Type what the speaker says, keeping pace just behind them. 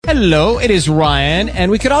Hello, it is Ryan,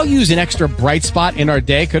 and we could all use an extra bright spot in our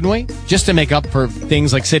day, couldn't we? Just to make up for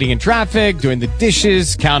things like sitting in traffic, doing the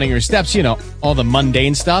dishes, counting your steps, you know, all the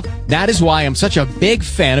mundane stuff. That is why I'm such a big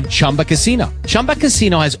fan of Chumba Casino. Chumba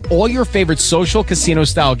Casino has all your favorite social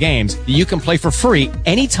casino-style games that you can play for free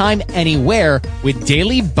anytime, anywhere with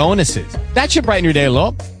daily bonuses. That should brighten your day a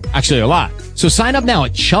little. Actually, a lot. So sign up now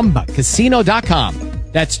at ChumbaCasino.com.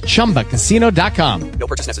 That's ChumbaCasino.com. No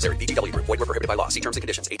purchase necessary. VGW Group. Void where prohibited by law. See terms and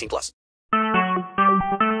conditions. 18+.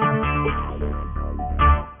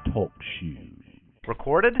 Talk shoes.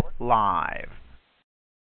 Recorded live.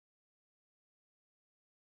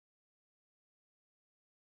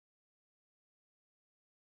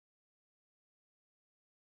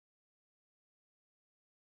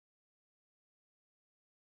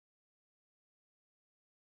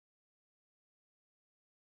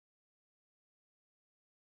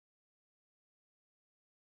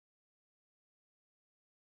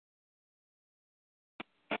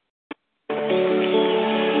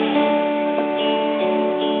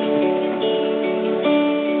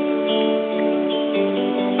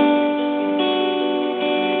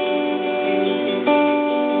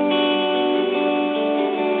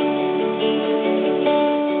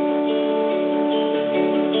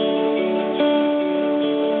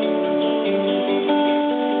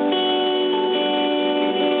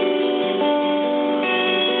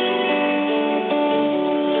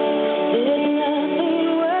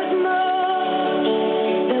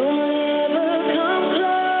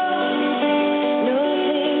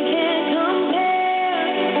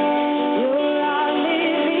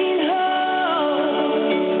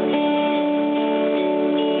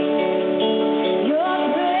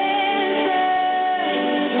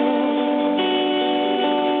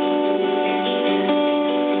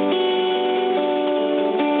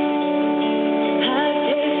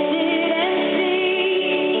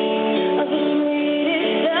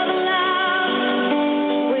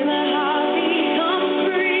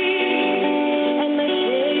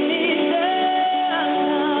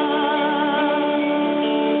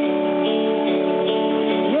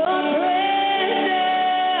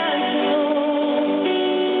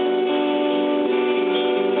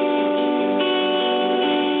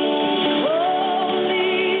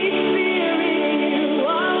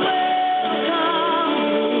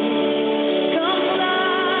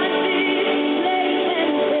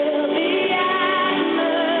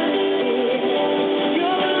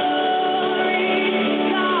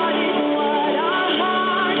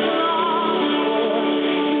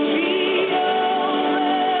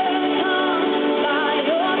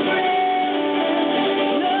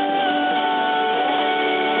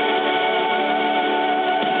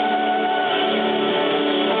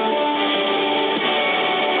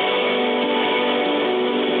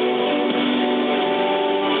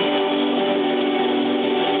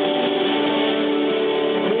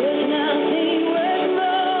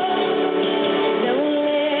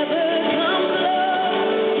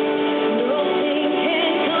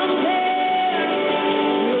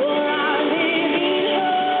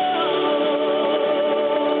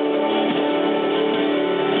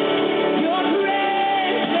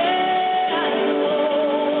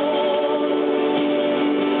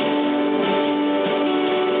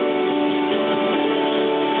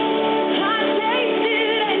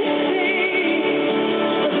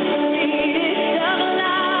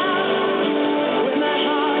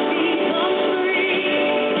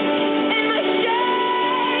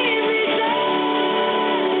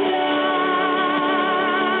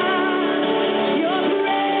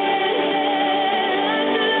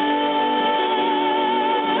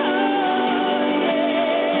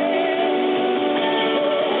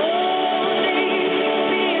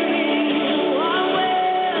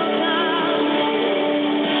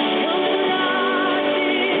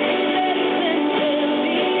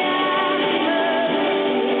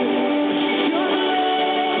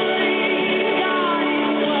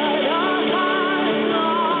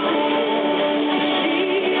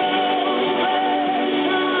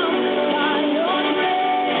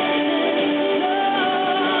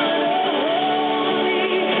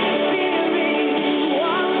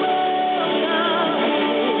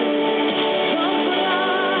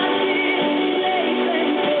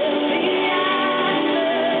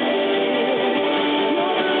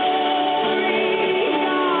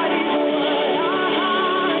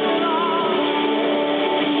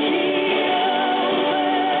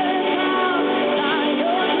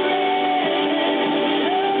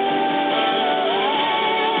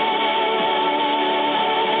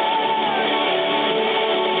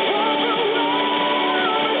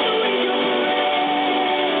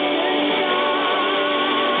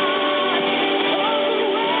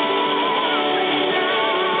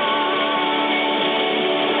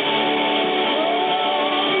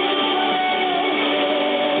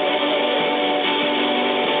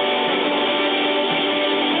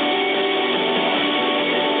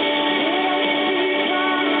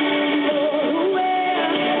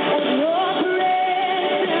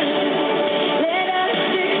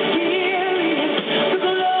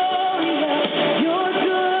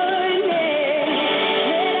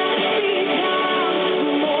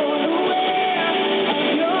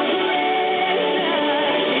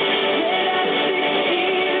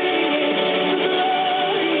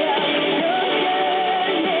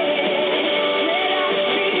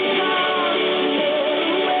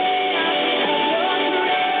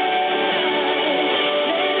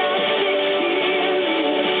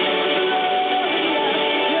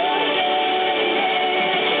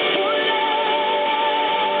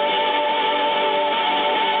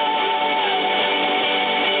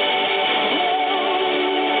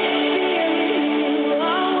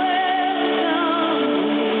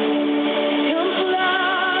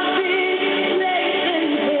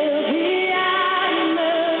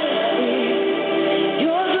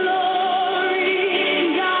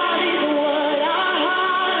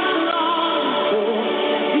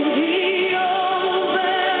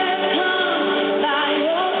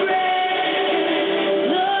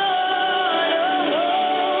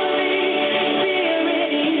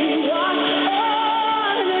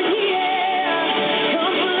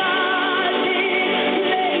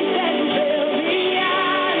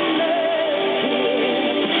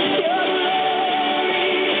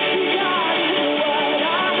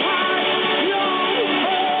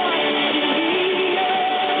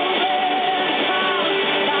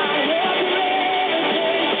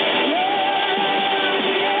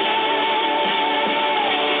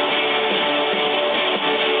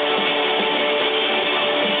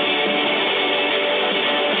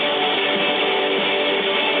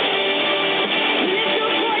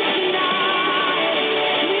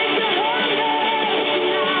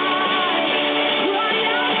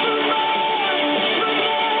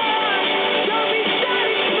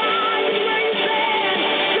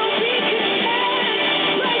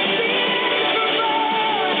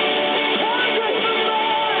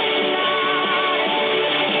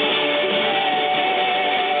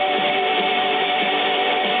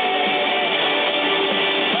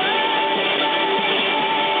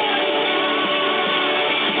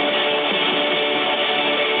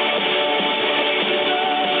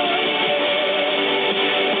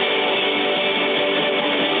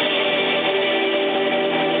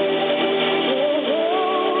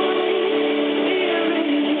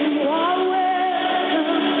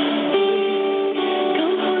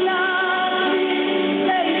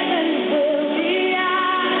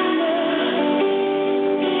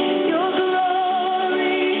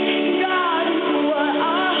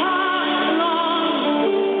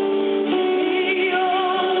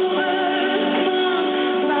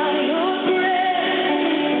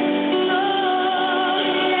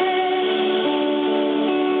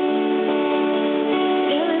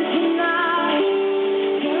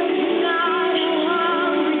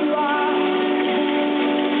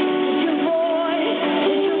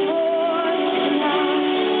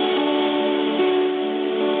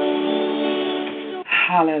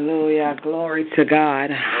 Hallelujah. Glory to God.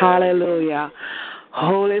 Hallelujah.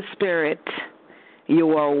 Holy Spirit,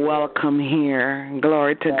 you are welcome here.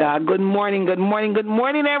 Glory to God. Good morning, good morning, good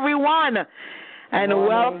morning, everyone. And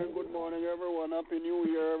welcome. Good morning, everyone. Happy New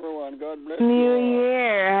Year, everyone. God bless New you.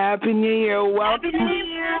 Year. Happy New Year. Welcome. Happy New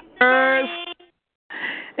Year.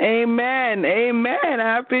 Amen. Amen.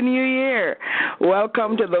 Happy New Year.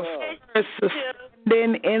 Welcome to the first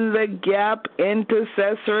Standing in the Gap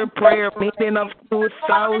Intercessory Prayer Meeting of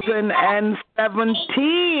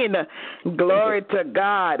 2017. Glory to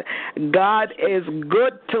God. God is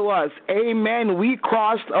good to us. Amen. We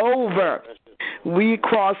crossed over. We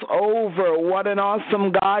cross over. What an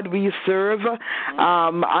awesome God we serve.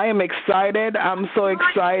 I am excited. I'm so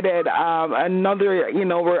excited. I'm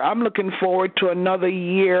looking forward to another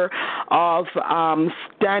year of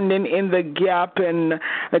standing in the gap and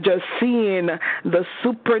just seeing the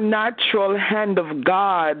supernatural hand of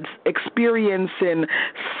God, experiencing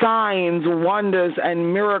signs, wonders,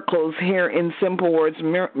 and miracles here in Simple Words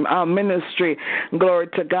Ministry. Glory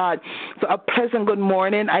to God. So a pleasant good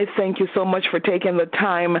morning. I thank you so much for taking the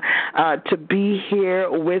time to be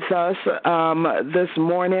here with us this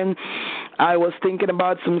morning. I was thinking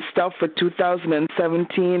about some stuff for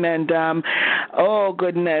 2017, and oh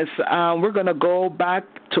goodness, we're going to go back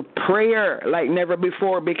to prayer like never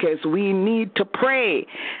before because we need to pray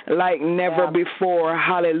like never before.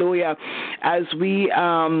 Hallelujah.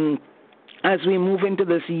 As we move into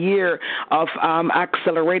this year of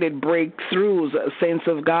accelerated breakthroughs, saints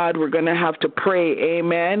of God, we're going to have to pray.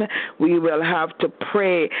 Amen. We will have to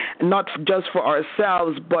pray not just for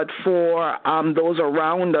ourselves, but for those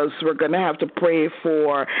around us. We're going to have to pray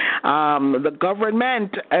for the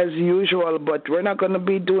government as usual, but we're not going to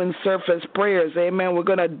be doing surface prayers. Amen. We're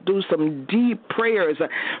going to do some deep prayers.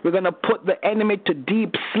 We're going to put the enemy to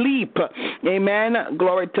deep sleep. Amen.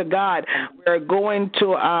 Glory to God. We're going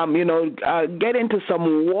to, get into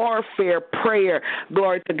some warfare prayer,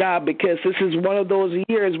 glory to God, because this is one of those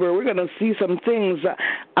years where we're going to see some things,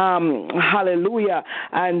 hallelujah,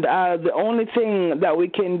 and the only thing that we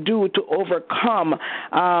can do to overcome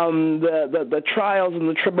the trials and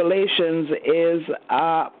the tribulations is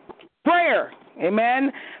prayer,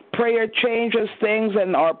 amen. Prayer changes things,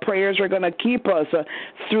 and our prayers are going to keep us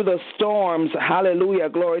through the storms, hallelujah,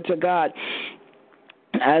 glory to God,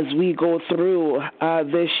 as we go through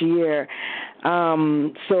this year.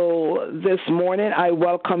 So this morning, I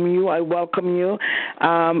welcome you.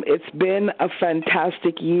 It's been a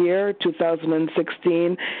fantastic year,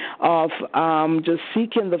 2016, of just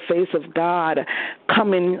seeking the face of God,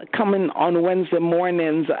 coming on Wednesday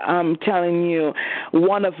mornings. I'm telling you,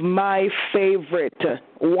 one of my favorite,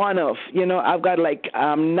 I've got like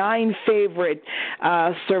 9 favorite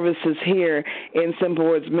services here in Simple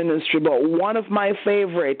Words Ministry, but one of my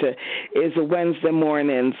favorite is Wednesday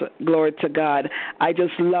mornings. Glory to God. I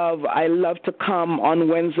love to come on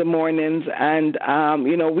Wednesday mornings, and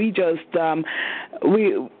we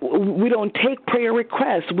don't take prayer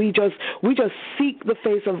requests. We just seek the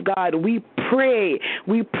face of God. We pray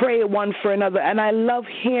one for another, and I love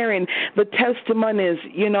hearing the testimonies.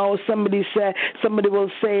 Somebody will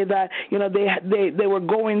say that they were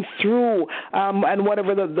going through, and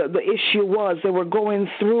whatever the issue was, they were going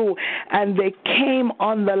through, and they came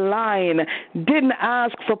on the line, didn't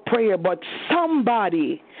ask for prayer, but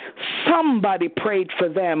somebody prayed for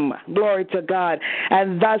them. Glory to God.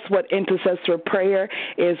 And that's what intercessory prayer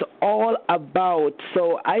is all about.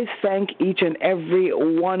 So I thank each and every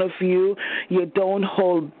one of you. You don't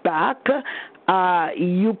hold back.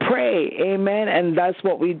 You pray, amen, and that's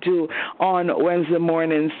what we do on Wednesday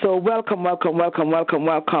mornings. So welcome.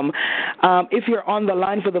 If you're on the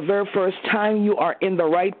line for the very first time, you are in the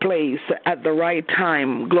right place at the right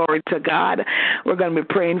time. Glory to God. We're going to be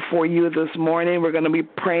praying for you this morning. We're going to be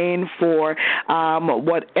praying for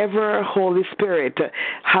whatever Holy Spirit,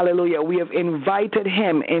 hallelujah, we have invited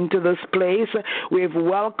him into this place. We have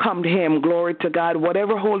welcomed him, glory to God.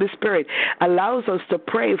 Whatever Holy Spirit allows us to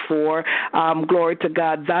pray for, glory to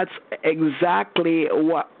God, that's exactly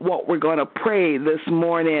what we're going to pray this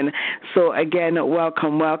morning. So again,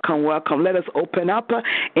 welcome. Let us open up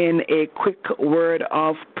in a quick word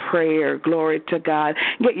of prayer. Glory to God.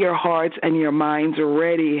 Get your hearts and your minds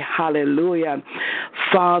ready. Hallelujah.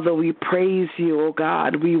 Father, we praise you, oh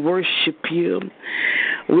God. We worship you.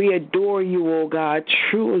 We adore you, O God.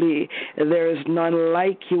 Truly, there is none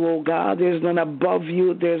like you, O God. There's none above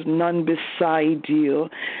you. There's none beside you.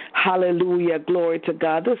 Hallelujah. Glory to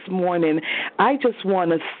God. This morning, I just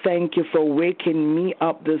want to thank you for waking me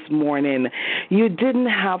up this morning. You didn't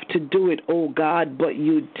have to do it, O God, but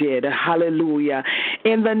you did. Hallelujah.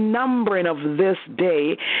 In the numbering of this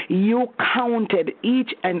day, you counted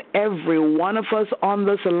each and every one of us on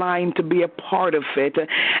this line to be a part of it.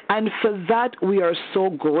 And for that, we are so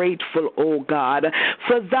grateful, oh God.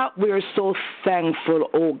 For that, we are so thankful,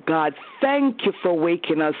 oh God. Thank you for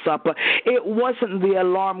waking us up. It wasn't the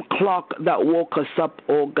alarm clock that woke us up,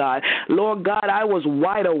 oh God. Lord God, I was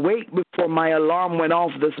wide awake before my alarm went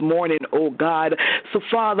off this morning, oh God. So,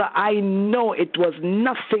 Father, I know it was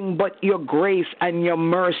nothing but your grace and your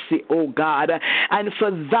mercy, oh God. And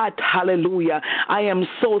for that, hallelujah, I am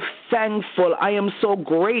so thankful. I am so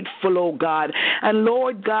grateful, oh God. And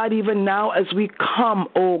Lord God, even now as we come,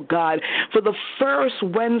 oh God, for the first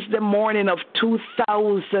Wednesday morning of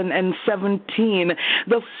 2017,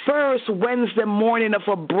 the first Wednesday morning of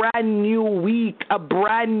a brand new week, a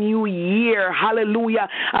brand new year, hallelujah,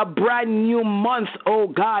 a brand new month, oh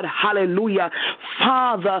God, hallelujah.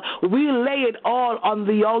 Father, we lay it all on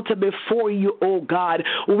the altar before you, oh God.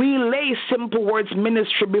 We lay Simple Words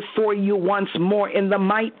Ministry before you once more in the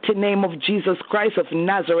mighty name of Jesus Christ of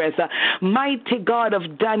Nazareth. Mighty God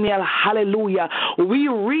of Daniel, hallelujah. We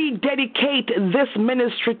rededicate this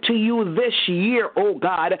ministry to you this year, oh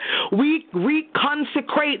God. We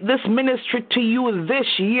reconsecrate this ministry to you this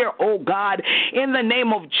year, oh God, in the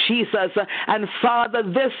name of Jesus. And Father,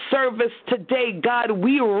 this service today, God,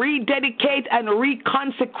 we rededicate and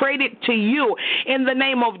reconsecrate it to you in the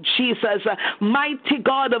name of Jesus. Mighty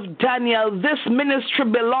God of Daniel, this ministry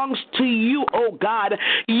belongs to you, oh God.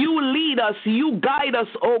 You lead us, you guide us,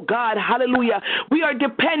 oh God, hallelujah. We are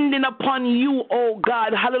depending upon you, oh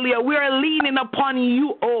God, hallelujah. We are leaning upon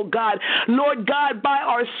you, oh God. Lord God, by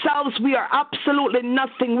ourselves we are absolutely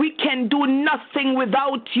nothing. We can do nothing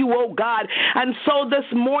without you, oh God. And so this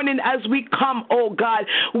morning as we come, oh God,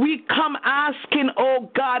 we come asking, oh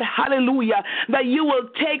God, hallelujah, that you will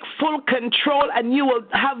take full control and you will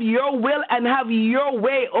have your will and have your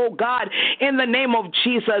way, oh God, in the name of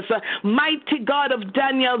Jesus. Mighty God of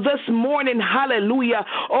Daniel, this morning, hallelujah,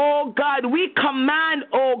 oh God, we command,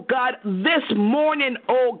 oh God, this morning,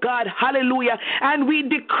 oh God, hallelujah, and we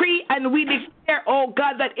decree and we declare, oh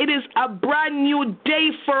God, that it is a brand new day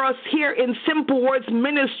for us here in Simple Words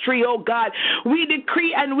Ministry, oh God. We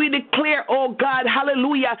decree and we declare, oh God,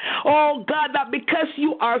 hallelujah, oh God, that because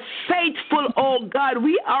you are faithful, oh God,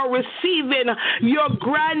 we are receiving your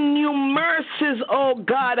brand new mercies, oh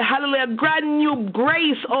God, hallelujah, brand new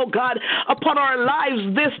grace, oh God, upon our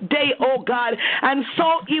lives this day, oh God. And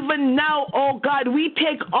so even now, oh God, we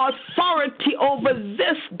take authority over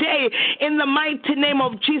this day in the mighty name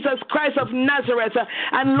of Jesus Christ of Nazareth.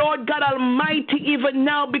 And Lord God Almighty, even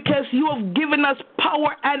now, because you have given us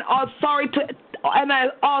power and authority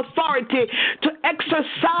to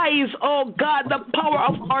exercise, oh God, the power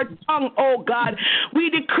of our tongue, oh God. We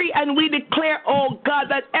decree and we declare, oh God,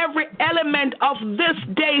 that every element of this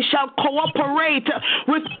day shall cooperate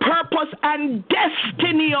with purpose and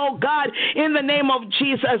destiny, oh God, in the name of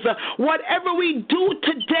Jesus. Whatever we do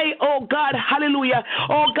today, oh God, hallelujah,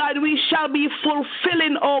 oh God, we shall be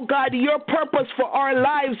fulfilling, oh God, your purpose for our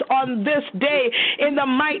lives on this day in the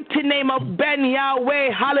mighty name of Ben Yahweh,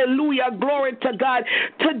 hallelujah, glory to God.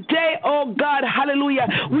 Today, oh God, hallelujah,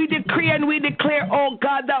 we decree and we declare, oh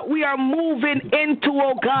God, that we are moving into,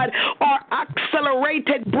 oh God, our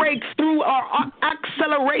accelerated breakthrough, our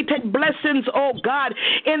accelerated blessings, oh God,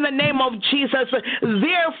 in the name of Jesus.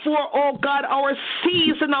 Therefore, oh God, our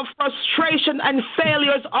season of frustration and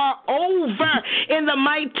failures are over in the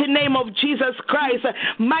mighty name of Jesus Christ.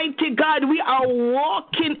 Mighty God, we are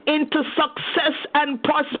walking into success and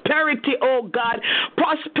prosperity, oh God.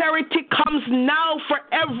 Prosperity comes now for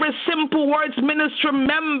every Simple Words Ministry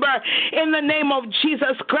member in the name of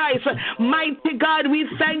Jesus Christ. Mighty God, we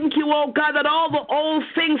thank you, oh God, that all the old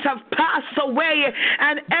things have passed away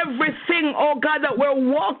and everything, oh God, that we're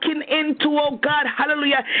walking into, oh God,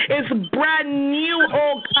 hallelujah, is brand new,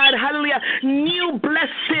 oh God, hallelujah, new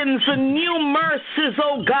blessings, new mercies,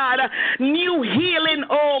 oh God, new healing,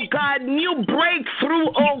 oh God, new breakthrough,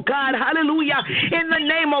 oh God, hallelujah, in the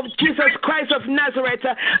name of Jesus Christ of Nazareth.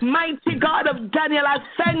 Mighty God of Daniel, I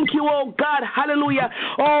thank you, oh God, hallelujah,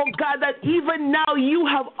 oh God, that even now you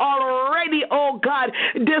have already, oh God,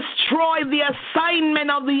 destroyed the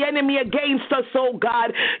assignment of the enemy against us, oh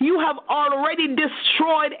God. You have already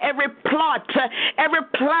destroyed every plot, every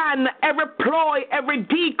plan, every ploy, every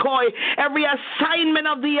decoy, every assignment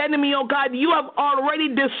of the enemy, oh God. You have already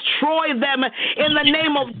destroyed them in the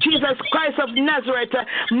name of Jesus Christ of Nazareth.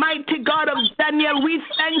 Mighty God of Daniel, we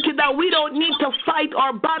thank you that we don't need to fight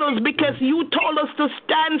our battles because you told us to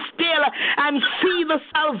stand still and see the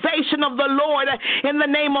salvation of the Lord in the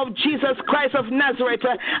name of Jesus Christ of Nazareth.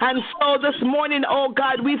 And so this morning, oh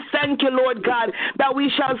God, we thank you, Lord God, that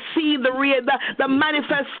we shall see the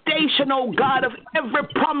manifestation, oh God, of every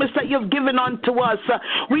promise that you've given unto us.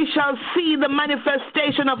 We shall see the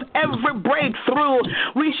manifestation of every breakthrough.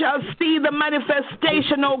 We shall see the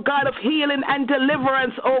manifestation, oh God, of healing and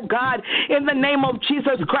deliverance, oh God, in the name of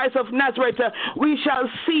Jesus Christ of Nazareth. We shall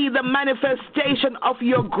see the manifestation of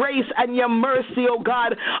your grace and your mercy, oh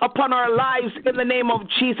God, upon our lives in the name of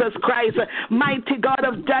Jesus Christ. Mighty God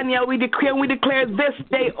of Daniel, we decree and we declare this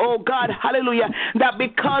day, oh God, hallelujah, that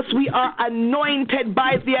because we are anointed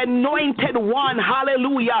by the anointed one,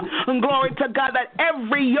 hallelujah, and glory to God, that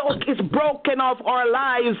every yoke is broken off our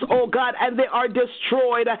lives, oh God, and they are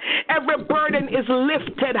destroyed. Every burden is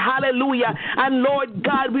lifted, hallelujah, and Lord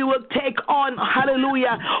God, we will take on,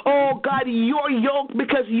 hallelujah, oh God, your yoke,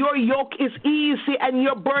 because your yoke is easy and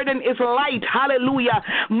your burden is light, hallelujah.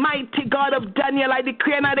 Mighty God of Daniel, I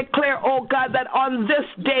decree and I declare, oh God, that on this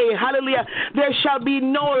day, hallelujah, there shall be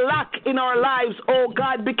no lack in our lives, oh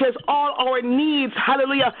God, because all our needs,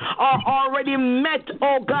 hallelujah, are already met,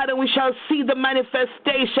 oh God, and we shall see the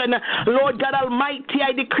manifestation. Lord God Almighty,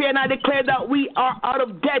 I decree and I declare that we are out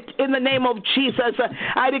of debt in the name of Jesus.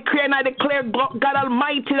 I decree and I declare, God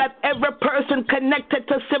Almighty, that every person connected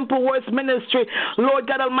to Simple Words Ministry, Lord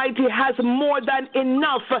God Almighty, has more than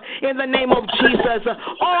enough in the name of Jesus.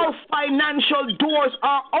 All financial doors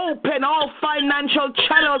are open. All financial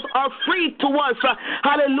channels are free to us.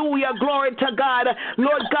 Hallelujah. Glory to God.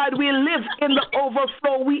 Lord God, we live in the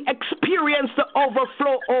overflow. We experience the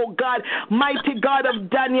overflow, oh God. Mighty God of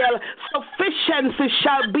Daniel, sufficiency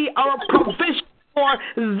shall be our provision for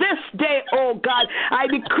this day, oh God. I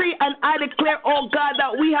decree and I declare, oh God,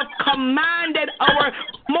 that we have commanded our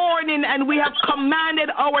morning and we have commanded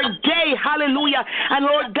our day, hallelujah. And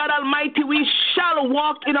Lord God Almighty, we shall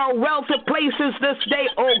walk in our wealthy places this day,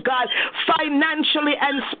 oh God, financially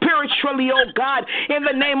and spiritually, oh God, in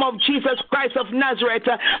the name of Jesus Christ of Nazareth.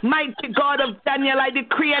 Mighty God of Daniel, I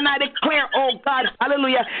decree and I declare, oh God,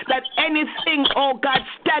 hallelujah, that anything, oh God,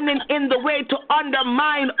 standing in the way to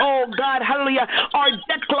undermine, oh God, hallelujah, our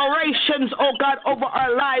declarations, oh God, over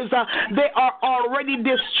our lives, they are already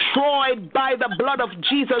destroyed by the blood of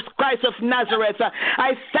Jesus Christ of Nazareth.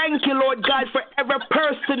 I thank you, Lord God, for every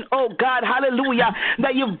person, oh God, hallelujah,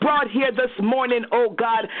 that you've brought here this morning, oh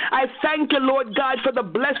God. I thank you, Lord God, for the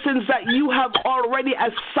blessings that you have already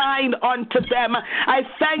assigned unto them. I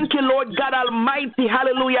thank you, Lord God Almighty,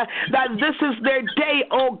 hallelujah, that this is their day,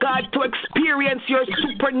 oh God, to experience your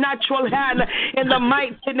supernatural hand in the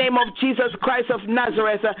mighty name of Jesus Christ of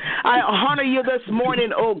Nazareth. I honor you this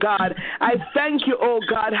morning, oh God. I thank you, oh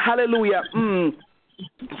God, hallelujah,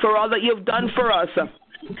 for all that you've done for us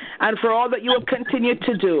and for all that you will continue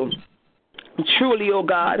to do. Truly, oh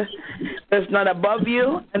God, there's none above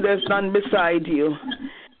you and there's none beside you.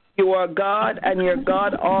 You are God and you're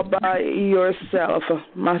God all by yourself.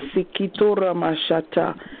 Masikitura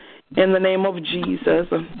mashata. In the name of Jesus.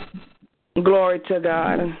 Glory to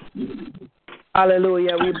God.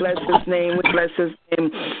 Hallelujah. We bless his name. We bless his name.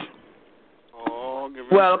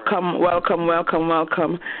 Welcome, welcome, welcome,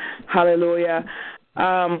 welcome. Hallelujah.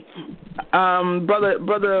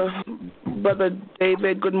 Brother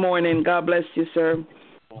David, good morning. God bless you, sir.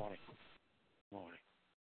 Morning. Morning.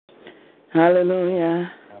 Hallelujah.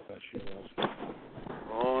 God bless you.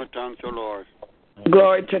 Oh, thank you, Lord.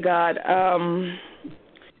 Glory to God.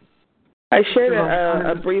 I shared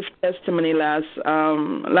a brief testimony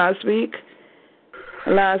last week.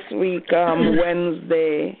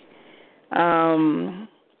 Wednesday,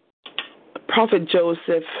 Prophet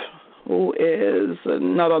Joseph, who is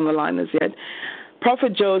not on the line as yet,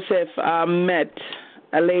 Prophet Joseph met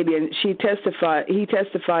a lady, and he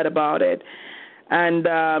testified about it, and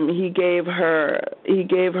he gave her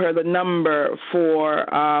the number for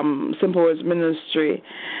Simple Words Ministry.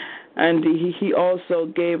 And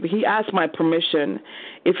he asked my permission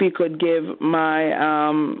if he could give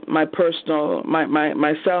my personal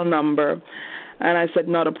my cell number, and I said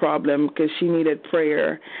not a problem because she needed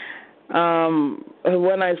prayer.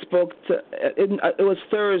 when I spoke to, it was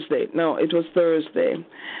Thursday. No, it was Thursday.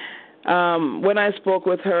 When I spoke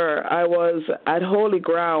with her, I was at holy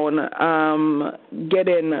ground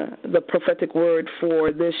getting the prophetic word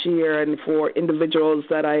for this year and for individuals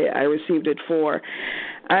that I received it for.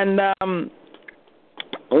 And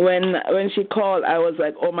when she called, I was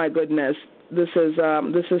like, oh my goodness, this is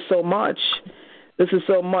so much. This is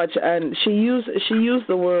so much. And she used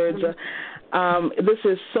the words, this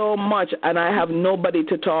is so much, and I have nobody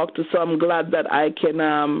to talk to. So I'm glad that I can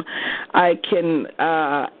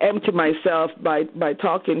empty myself by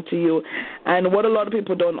talking to you. And what a lot of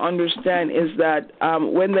people don't understand is that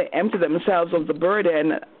when they empty themselves of the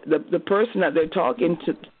burden, the person that they're talking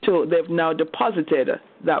to, they've now deposited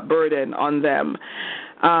that burden on them.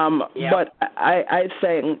 But I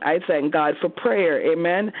thank God for prayer.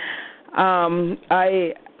 Amen.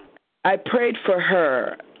 I prayed for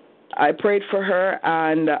her.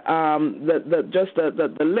 And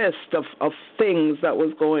the list of things that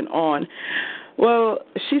was going on. Well,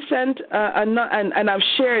 she sent and I've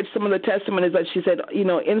shared some of the testimonies that she said.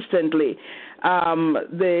 Instantly,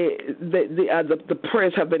 the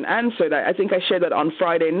prayers have been answered. I think I shared that on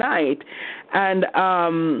Friday night, and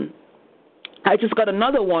I just got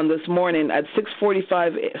another one this morning at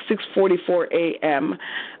 6:44 a.m.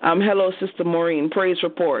 Hello, Sister Maureen. Praise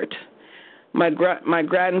report. My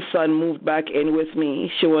grandson moved back in with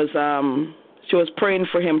me. She was praying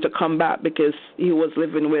for him to come back because he was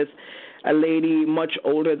living with a lady much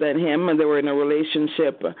older than him, and they were in a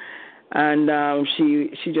relationship. And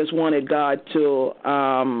she just wanted God to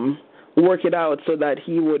work it out so that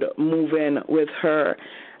he would move in with her.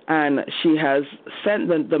 And she has sent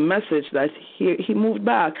the message that he moved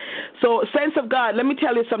back. So, saints of God, let me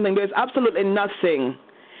tell you something. There's absolutely nothing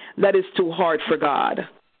that is too hard for God.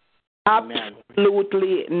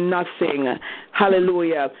 Absolutely nothing.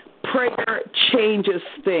 Hallelujah. Prayer changes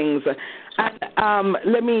things. And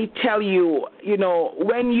let me tell you,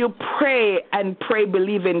 when you pray and pray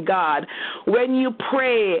believe in God, when you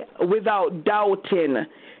pray without doubting,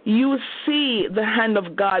 you see the hand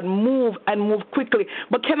of God move and move quickly.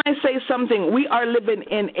 But can I say something? We are living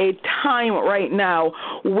in a time right now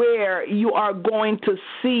where you are going to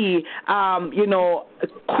see,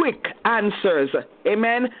 quick answers.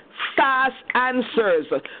 Amen. Fast answers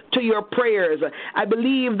to your prayers. I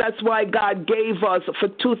believe that's why God gave us for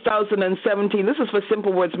 2017. This is for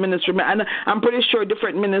Simple Words Ministry, and I'm pretty sure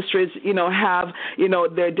different ministries, have,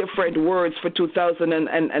 their different words for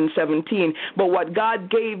 2017. But what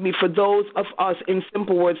God gave me for those of us in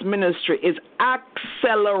Simple Words Ministry is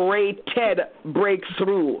accelerated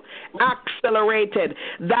breakthrough. Accelerated.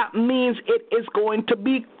 That means it is going to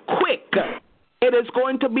be quick. It is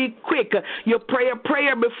going to be quick. You pray a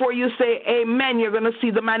prayer before you say amen. You're going to see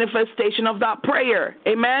the manifestation of that prayer.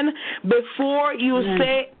 Amen. Before you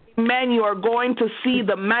say amen, you are going to see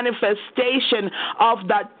the manifestation of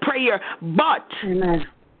that prayer. But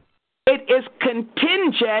it is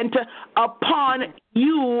contingent upon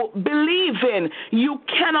you believing. You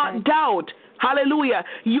cannot doubt. Hallelujah.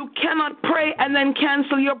 You cannot pray and then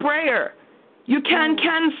cancel your prayer. You can't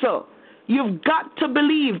cancel. You've got to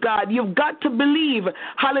believe, God. You've got to believe,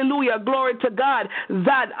 hallelujah, glory to God,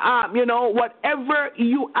 that, whatever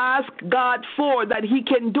you ask God for, that he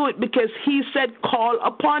can do it, because he said, call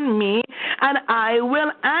upon me and I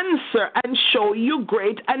will answer and show you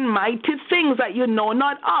great and mighty things that you know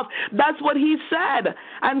not of. That's what he said.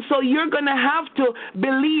 And so you're going to have to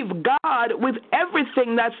believe God with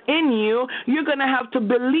everything that's in you. You're going to have to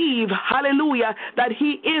believe, hallelujah, that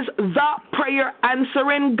he is the prayer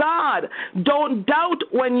answering God. Don't doubt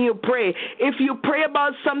when you pray. If you pray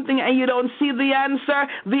about something and you don't see the answer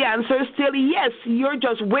is still yes. You're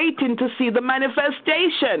just waiting to see the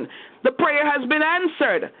manifestation. The prayer has been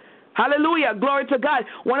answered. Hallelujah. Glory to God.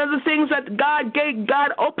 One of the things that God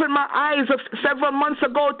opened my eyes several months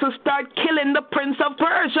ago to start killing the prince of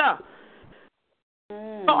Persia.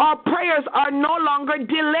 So our prayers are no longer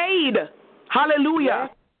delayed.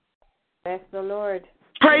 Hallelujah. Bless the Lord.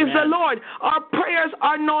 Praise the Lord. Our prayers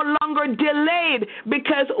are no longer delayed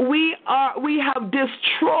because we have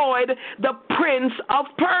destroyed the prince of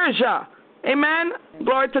Persia. Amen.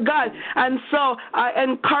 Glory to God. And so I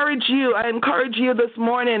encourage you this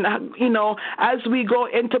morning, as we go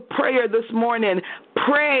into prayer this morning,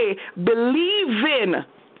 pray, believe in,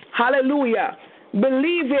 hallelujah,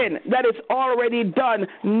 believe in that it's already done.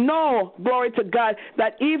 Know, glory to God,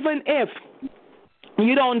 that even if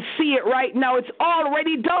you don't see it right now, it's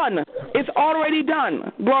already done. It's already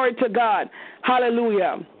done. Glory to God.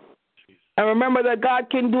 Hallelujah. And remember that God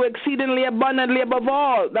can do exceedingly abundantly above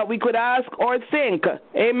all that we could ask or think.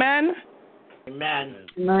 Amen? Amen.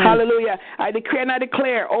 Hallelujah. I decree and I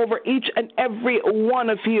declare over each and every one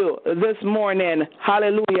of you this morning,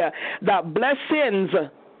 hallelujah, that blessings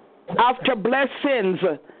after blessings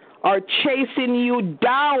are chasing you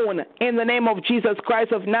down in the name of Jesus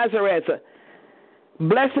Christ of Nazareth.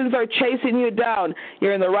 Blessings are chasing you down.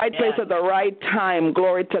 You're in the right place at the right time.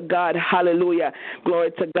 Glory to God. Hallelujah.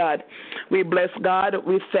 Glory to God. We bless God.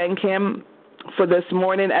 We thank Him for this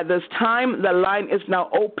morning. At this time, the line is now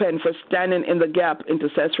open for standing in the gap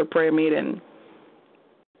intercessory prayer meeting.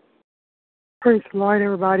 Praise the Lord,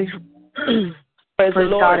 everybody. Praise the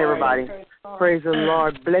Lord. God, everybody. Praise the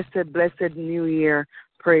Lord. Blessed New Year.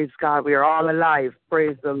 Praise God. We are all alive.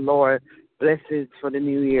 Praise the Lord. Blessings for the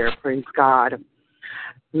new year. Praise God.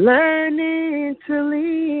 Learning to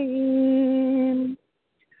lean.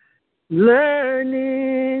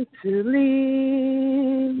 Learning to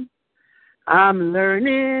lean. I'm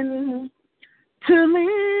learning to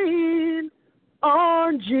lean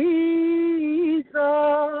on Jesus.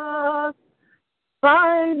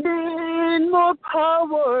 Finding more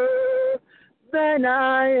power than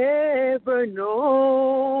I ever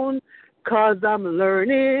known, 'cause I'm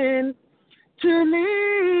learning to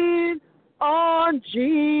lean on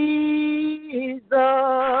Jesus.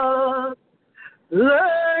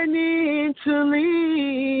 Learning to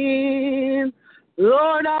lean.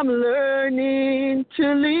 Lord, I'm learning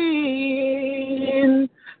to lean.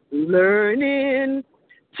 Learning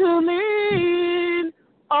to lean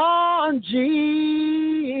on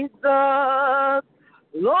Jesus.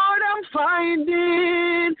 Lord, I'm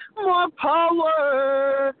finding more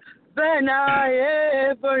power than I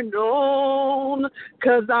ever known,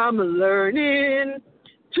 'cause I'm learning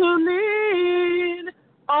to lean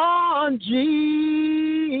on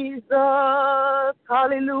Jesus.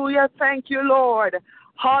 Hallelujah. Thank you, Lord.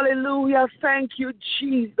 Hallelujah. Thank you,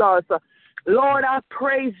 Jesus. Lord, I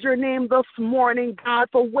praise your name this morning, God,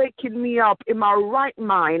 for waking me up in my right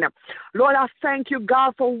mind. Lord, I thank you,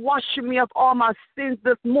 God, for washing me of all my sins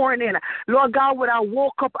this morning. Lord God, when I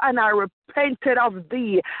woke up and I repented of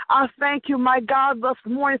thee, I thank you, my God, this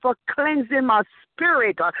morning for cleansing my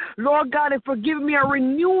spirit. Lord God, and for giving me a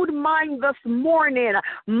renewed mind this morning.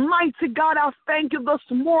 Mighty God, I thank you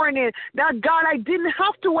this morning that, God, I didn't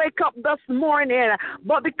have to wake up this morning,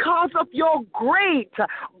 but because of your great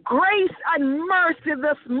grace and mercy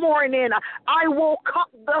this morning, I woke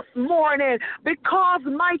up this morning because,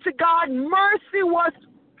 mighty God, mercy was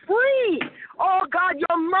free. Oh, God,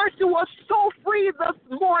 your mercy was so free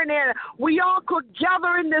this morning. We all could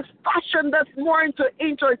gather in this fashion this morning to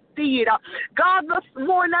intercede. God, this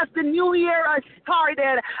morning as the new year has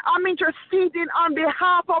started, I'm interceding on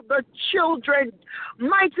behalf of the children.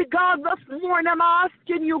 Mighty God, this morning I'm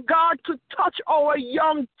asking you, God, to touch our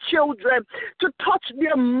young children, to touch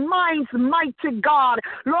their minds, mighty God.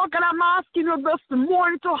 Lord God, I'm asking you this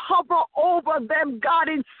morning to hover over them, God,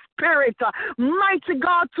 in spirit, mighty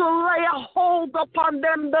God, to lay a hold upon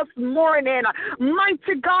them this morning.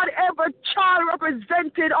 Mighty God, every child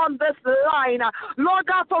represented on this line, Lord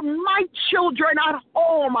God, for my children at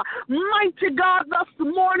home, mighty God, this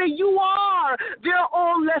morning, you are their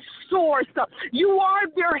only source. You are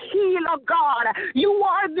their healer, God. You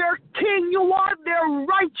are their king. You are their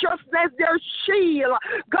righteousness, their shield.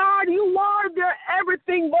 God, you are their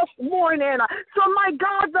everything this morning. So, my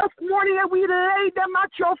God, this morning, we lay them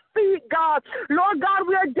at your feet, God. Lord God,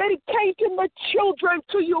 we are dedicating the children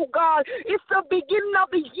to you, God. It's the beginning of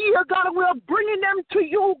the year, God, and we are bringing them to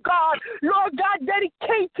you, God. Lord God,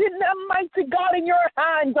 dedicating them, mighty God, in your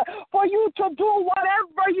hands for you to do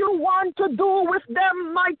whatever you want to do with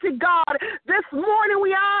them, mighty God. This morning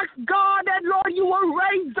we ask, God, that, Lord, you will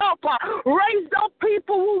raise up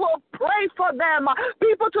people who will pray for them,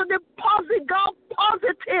 people to deposit, God,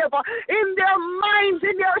 positive in their minds,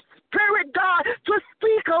 in their spirit, God, to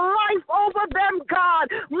speak life over them, God.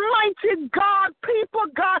 Mighty God, people,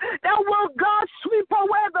 God, that will, God, sweep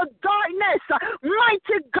away the darkness.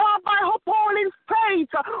 Mighty God, by upholding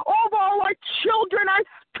faith over our children, I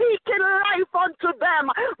speak in life unto them.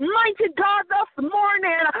 Mighty God, this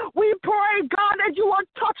morning, we pray, God, that you will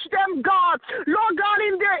touch them, God. Lord God,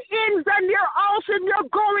 in their ins and their outs, in their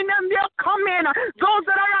going and their coming. Those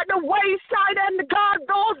that are at the wayside, and God,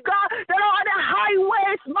 those, God, that are on the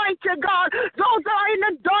highways, mighty God. Those that are in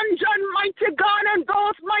the dungeon, mighty God, and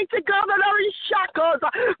those, mighty God, that are in shackles.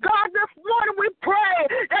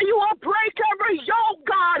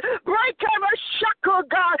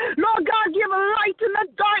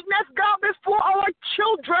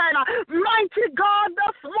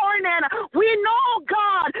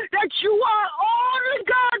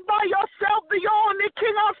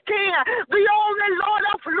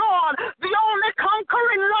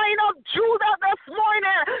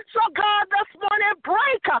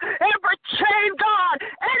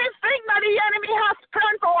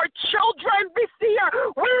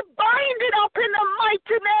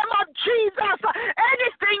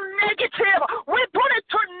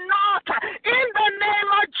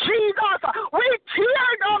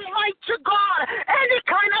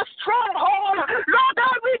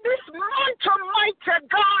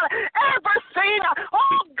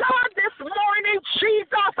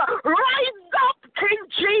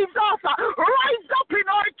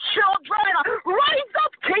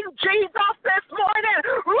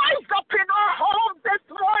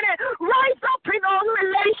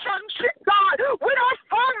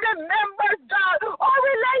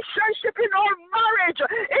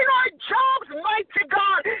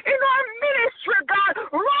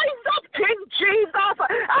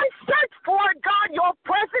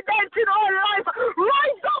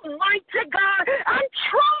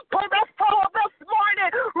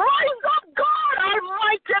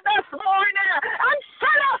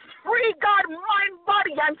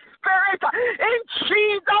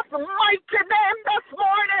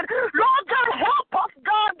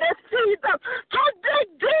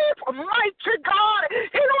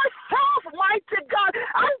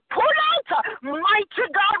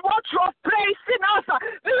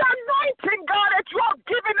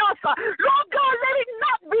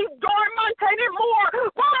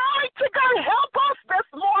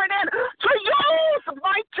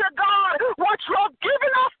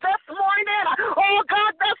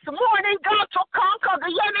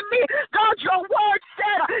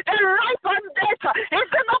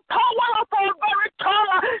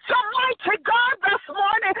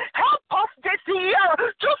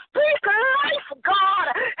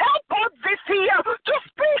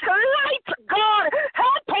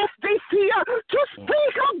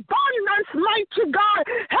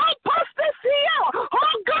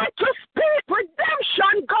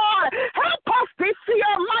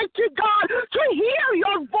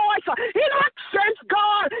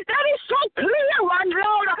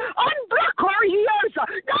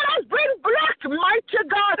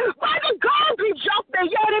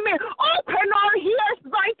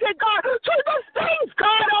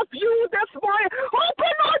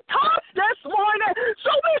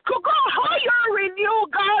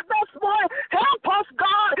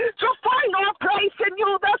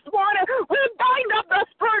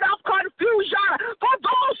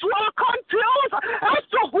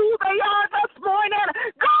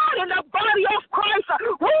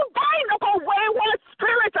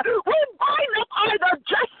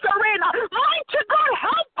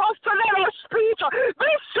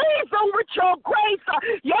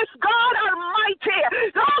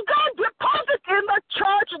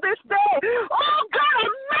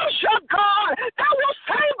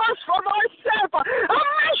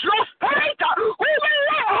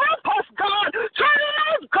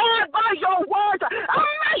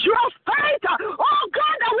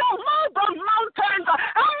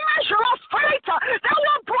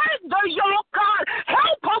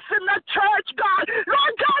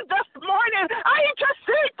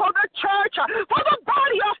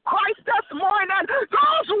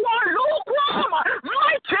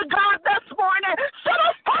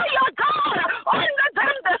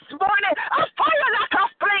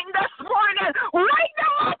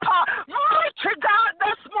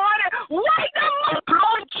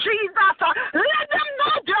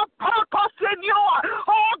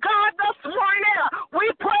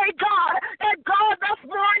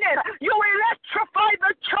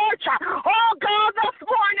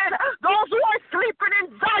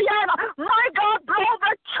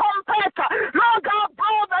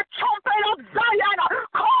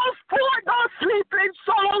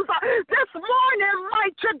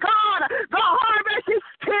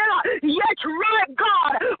 much right,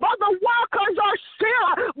 God, but the workers are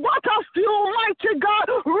still but a few, mighty God.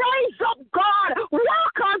 Raise up, God,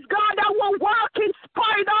 workers, God, that will work in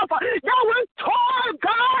spite of, that will toil,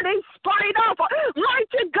 God, in spite of,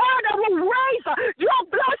 mighty God, that will raise your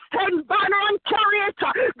bloodstained banner and carry it.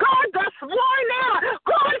 God, this morning,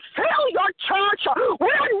 God, fill your church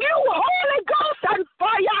with a new Holy Ghost and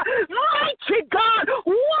fire. Mighty God,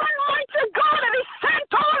 one mighty God that is sent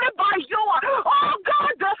only by you. Oh,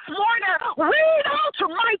 God, this morning, read out,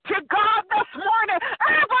 mighty God, this morning,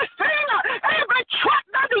 everything, every trap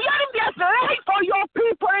that the enemy has laid for your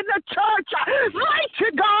people in the church. Mighty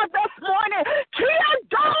God, this morning, tear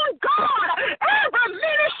down, God, every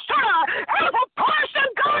minister, every person,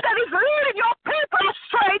 God, that is leading your people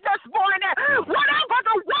astray this morning. Whatever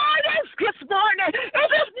the word is this morning, it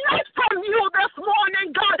is not from you this morning,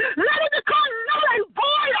 God. Let it become null and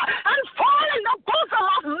void and fall in the bosom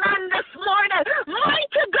of man this morning.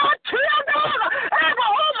 Mighty God, tear down every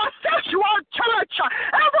homosexual church,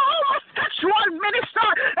 every homosexual minister,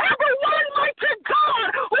 everyone, mighty God,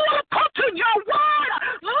 who are putting your word,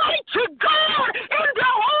 mighty God, in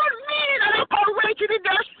their own meaning and operating in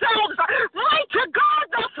themselves. Mighty God,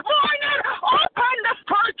 this morning, open the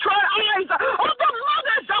spiritual eyes of the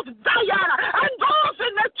mothers of Zion and those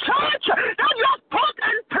in the church that you have put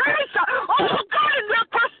in place, oh God, in their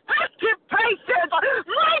prospective places.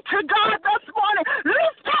 Mighty God, this morning,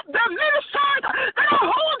 lift up the ministers that are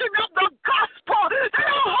holding up the gospel, that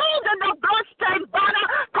are holding the bloodstained banner.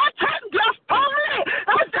 Protect their family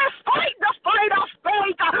as they fight the fight of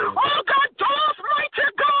faith. Oh God, those, mighty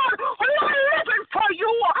God, who are living for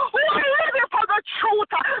you, who are living for the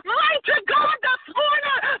truth. Mighty God, this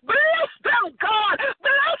morning, bless them, God.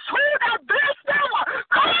 Bless who that bless them.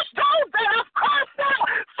 Curse those that have cursed them.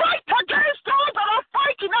 Fight against those that are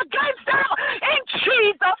fighting against them. In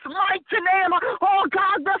Jesus' mighty name. Oh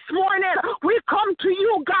God, this morning, we come to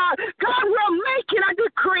you, God. God, we're making a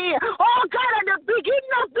decree. Oh God, at the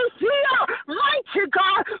beginning of this year, mighty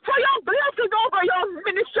God, for your blessing over your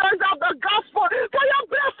ministers of the gospel, for your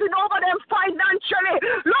blessing over them financially,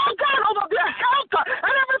 Lord God, over their health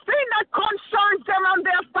and everything that concerns them and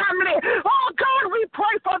their family. Oh God, we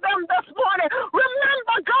pray for them this morning.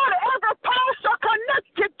 Remember, God, every pastor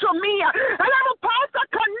connected to me and every pastor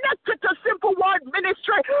connected to Simple Word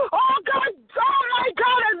Ministry. Oh God, oh my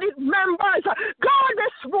God, and these members, God,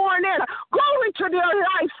 this morning, go into their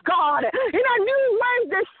lives, God, in a new way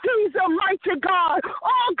this season, mighty God.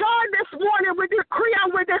 Oh God, this morning we decree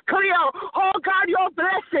and we declare, oh God, your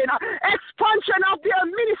blessing, expansion of their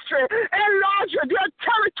ministry, enlarge their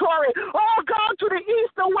territory, oh God, to the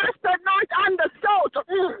east, the west, the north, and the south.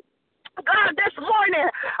 God, this morning,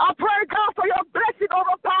 I pray, God, for your blessing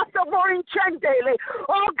over Pastor Maureen Chen daily.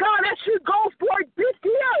 Oh, God, as she goes forth this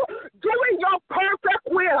year, doing your perfect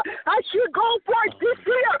will, as she goes forth this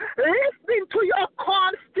year, listening to your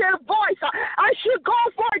calm, still voice, as she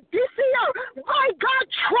goes forth this year, my God,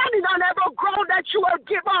 treading on every ground that you have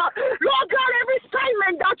given her. Lord God, every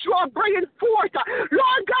assignment that you are bringing forth,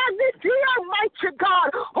 Lord God, this year, mighty God,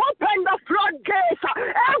 open the floodgates,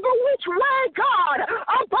 every which way, God,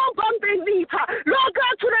 above and beneath, Lord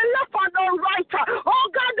God, to the left and the right, oh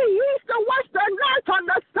God, the east, the west, the north, and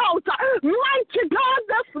the south, mighty God,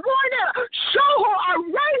 this morning, show her a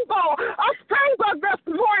rainbow, a favor this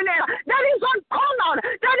morning that is uncommon,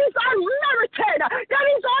 that is unmerited, that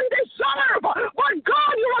is undeserved, but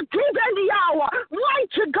God, you are given the hour,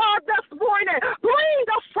 mighty God, this morning,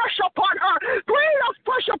 breathe afresh upon her, breathe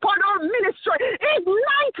afresh upon her ministry,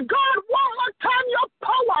 ignite, God, one more time your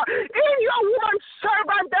power in your woman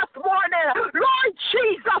servant this morning, Lord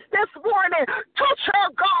Jesus, this morning, touch her,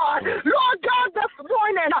 God, Lord God, this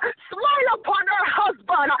morning, smile upon her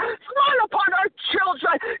husband, smile upon her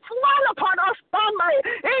children, smile upon her family,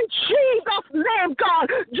 in Jesus' name, God,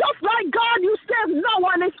 just like God, you saved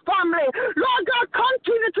Noah and his family, Lord God,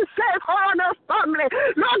 continue to save her and her family,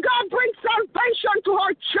 Lord God, bring salvation to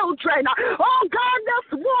her children, oh God, this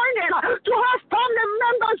morning, to her family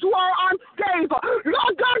members who are unsaved,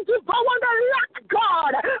 Lord God, devour the lack,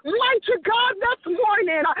 God, mighty God, this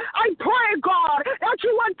morning, I pray, God, that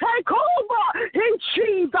you will take over in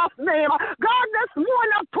Jesus' name, God, this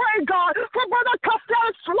morning, I pray, God, for Brother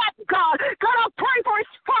Costello Swap, God, God, I pray for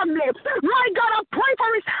his family, my God, I pray for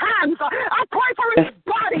his hands, I pray for his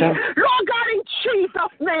body, Lord God, in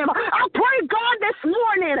Jesus' name, I pray, God, this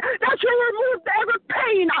morning, that you remove every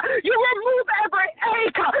pain, you remove every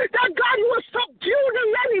ache, that God, you will subdue the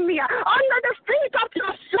enemy under the feet of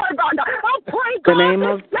your servant, I pray, God, the name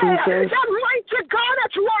of Jesus, that mighty God,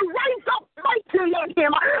 that you will raise up mightily on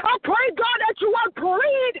him, I pray, God, that you will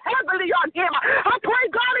breathe heavily on him, I pray,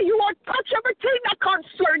 God, that you will touch everything that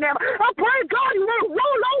concerns him, I pray,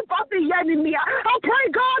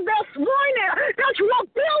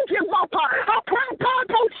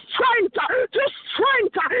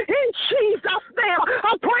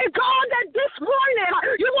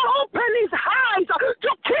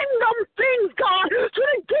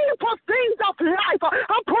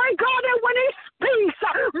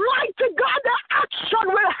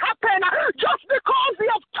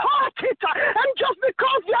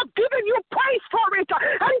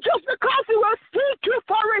 because he will seek you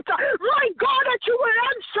for it. My God, that you will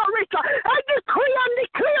answer it. I decree and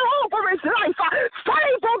declare over his life.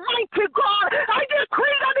 Favor, mighty God. I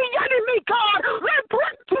decree that the enemy, God, will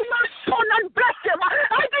bring to your son and bless him.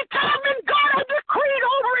 I determine, God, I decree it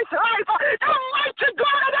over his life. The mighty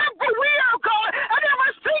God, and everywhere, God, and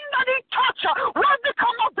everything that he touch will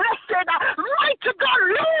become a blessing. Mighty God,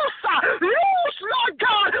 loose, Lord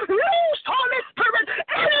God, loose, Holy Spirit,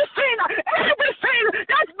 anything, everything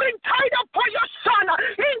that's been tied up for your son,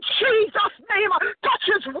 in Jesus' name. Touch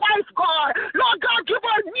his wife, God. Lord God, give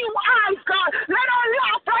her new eyes, God. Let her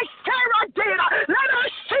laugh like Sarah did. Let her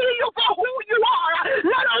see you for who you are.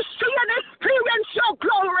 Let her see and experience your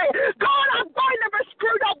glory. God, I bind every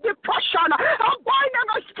spirit of depression. I bind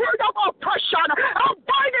every spirit of oppression. I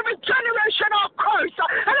bind every generational curse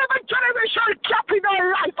and every generational gap in our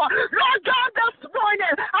life. Lord God, this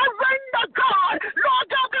morning, I render, God, Lord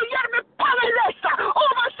God, the enemy powerless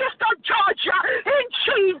over Sister Georgia in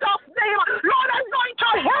Jesus' name. Lord, anoint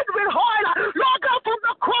her head with oil. Lord God, from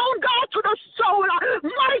the crown, God, to the soul.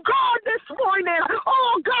 My God, this morning,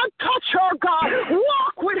 oh God, touch her, God.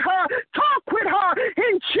 Walk with her, talk with her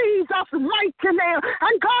in Jesus' mighty name.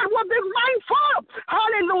 And God will be mindful,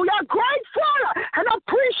 hallelujah, grateful and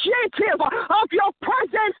appreciative of your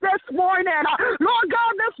presence this morning. Lord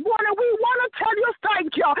God, this morning we want to tell you thank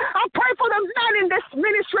you. I pray for the men in this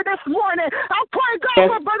ministry this morning. I pray, God,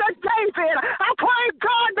 for Brother David. I pray,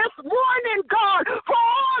 God, this morning, God, for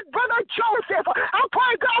all Brother Joseph. I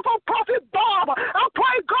pray, God, for Prophet Bob. I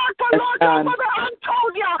pray, God, for Lord God, Brother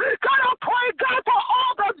Antonia. God, I pray, God, for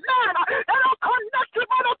all the men that are connected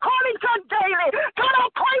by the Callington Daily. God, I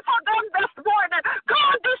pray for them this morning.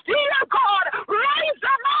 God, this year, God, raise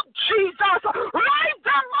them up, Jesus. Raise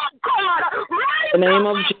them up, God. Raise them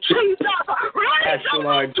up, Jesus. Raise them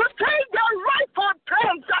up to take their rightful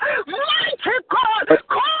place. Mighty God,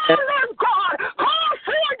 call them, God. Call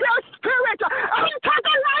for their spirit.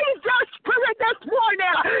 Antagonize their spirit this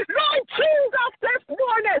morning. Lord Jesus, this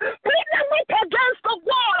morning, beat them up against the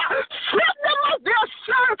wall. Strip them of their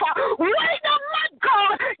self. Wake them up,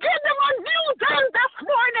 God. Give them a new day this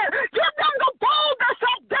morning. Give them the boldness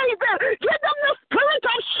of David. Give them the spirit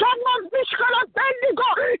of Shammah, Mishkan, and Bendigo.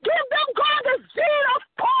 Give them, God, the zeal of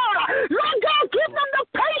Paul. Lord God, give them the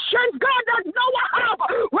patience, God, that Noah had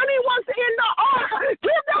when he was in the ark.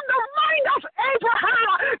 Give them the mind of Abraham.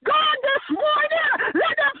 God, this morning,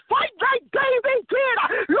 let them fight like David did.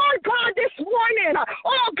 Lord God, this morning,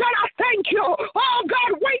 oh God, I thank you. Oh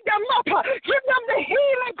God, wake them up. Give them the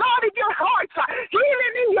healing, God, in your hearts,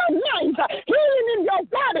 healing in your minds, healing in your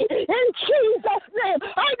body. In Jesus' name,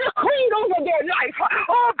 I decree over their life.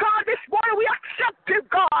 Oh God, this morning we accept you,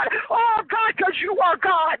 God. Oh God, because you are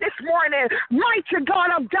God this morning. Mighty God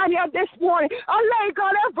of Daniel this morning. I lay,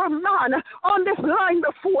 God, every man on this line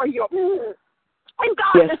before you. And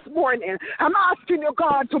God, this morning, I'm asking you,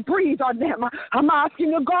 God, to breathe on them. I'm asking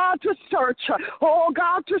you, God, to search. Oh,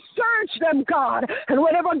 God, to search them, God. And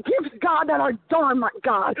whatever gifts, God, that are dormant,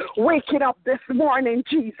 God, wake it up this morning,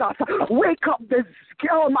 Jesus. Wake up this,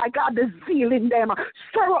 oh, my God, the zeal in them.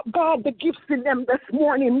 Stir up, God, the gifts in them this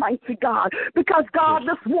morning, mighty God. Because, God,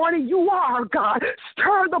 this morning you are, God.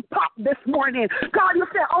 Stir the pot this morning. God, you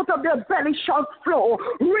say out of their belly shall flow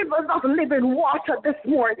rivers of living water this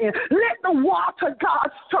morning. Let the water, God,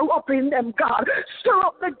 stir up in them, God. Stir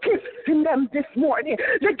up the gifts in them this morning.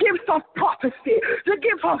 The gifts of prophecy, the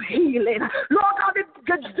gift of healing. Lord God,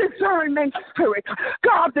 the discernment spirit.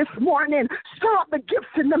 God, this morning, stir up the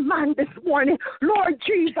gifts in the man this morning. Lord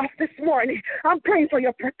Jesus, this morning, I'm praying for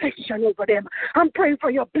your protection over them. I'm praying for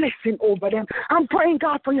your blessing over them. I'm praying,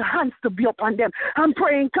 God, for your hands to be upon them. I'm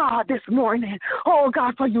praying, God, this morning, oh,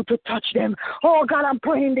 God, for you to touch them. Oh, God, I'm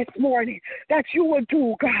praying this morning that you will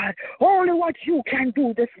do, God, only what you can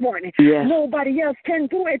do this morning. Yes. Nobody else can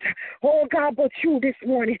do it, oh, God, but you this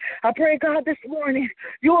morning. I pray, God, this morning,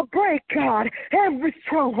 you will break, God, every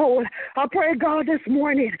stronghold. I pray, God, this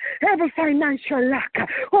morning, every financial lack,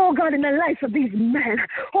 oh, God, in the life of these men,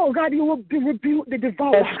 oh, God, you will rebuke the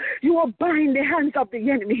devourer. You will bind the hands of the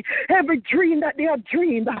enemy. Every dream that they have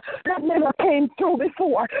dreamed that never came through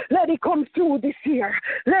before, let it come through this year.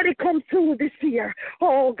 Let it come through this year.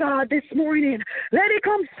 Oh, God, this morning, let it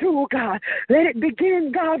come through, God. Let it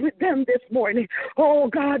begin, God, with them this morning. Oh,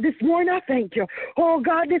 God, this morning I thank you. Oh,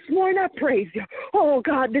 God, this morning I praise you. Oh,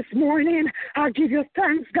 God, this morning I give you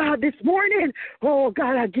thanks, God, this morning. Oh,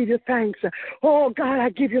 God, I give you thanks. Oh, God, I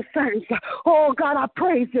give you thanks. Oh, God, I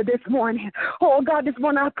praise you this morning. Oh, God, this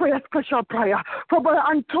morning I pray pray a special prayer for Brother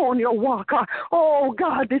Antonio Walker. Oh,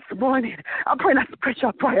 God, this morning, I'm praying a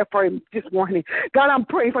special prayer for him this morning. God, I'm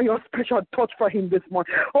praying for your special touch for him this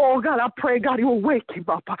morning. Oh, God, I pray, God, you will wake him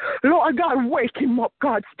up. Lord God, wake him up,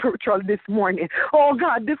 God, spiritual this morning. Oh,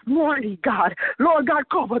 God, this morning, God. Lord God,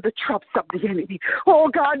 cover the traps of the enemy. Oh,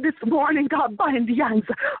 God, this morning, God, bind the hands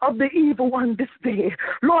of the evil one this day.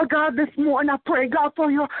 Lord God, this morning, I pray, God,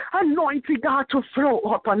 for your anointing, God, to flow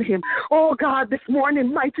upon him. Oh, God, this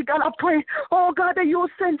morning, mighty God, I pray, oh, God, that you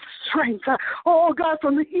send strength. Oh, God,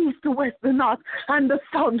 from the east, the west, the north, and the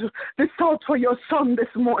south for your son this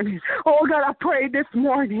morning. Oh, God, I pray this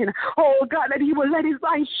morning, oh, God, that he will let his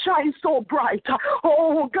light shine so bright.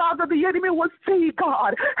 Oh, God, that the enemy will see,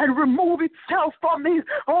 God, and remove itself from his,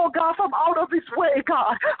 oh, God, from out of his way,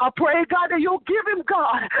 God. I pray, God, that you'll give him,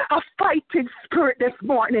 God, a fighting spirit this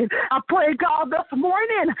morning. I pray, God, this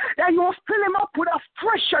morning that you'll fill him up with a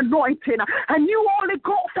fresh anointing, a new Holy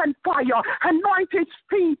Ghost and fire. Anoint his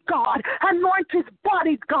feet, God. Anoint his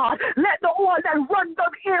body, God. Let the oil that run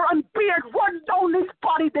down ear and beard run down his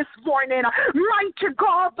body this morning. Mighty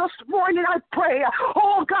God, this morning I pray,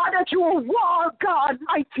 oh God, that you will war, God,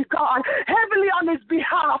 mighty God, heavily on his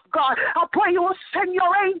behalf, God. I pray you will send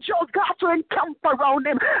your angels, God, to encamp around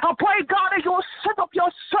him. I pray, God, that you will set up your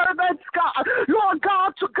servants, God, Lord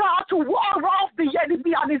God, to war off the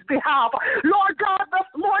enemy on his behalf. Lord God, this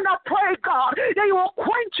morning I pray, God, that you will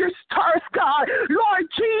quench his thirst, God. Lord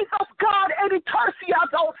Jesus, God, any thirst he has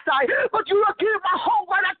outside, but you will give a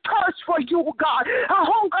hunger and a thirst for you, God. A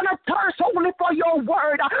hunger and a thirst only for your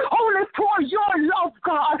word, only for your love,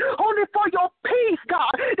 God, only for your peace,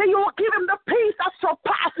 God, that you will give him the peace that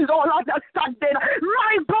surpasses all understanding.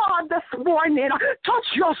 My God, this morning, touch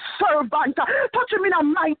your servant, touch him in a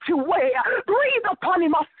mighty way, breathe upon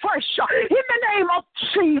him afresh, in the name of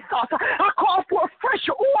Jesus. I call for fresh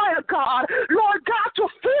oil, God, Lord God, to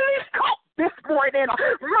fill his cup this morning.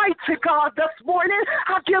 Mighty God, this morning,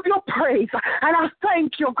 I give you praise and I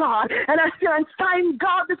thank you, God. And I still sign,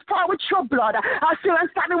 God, this prayer with your blood. I still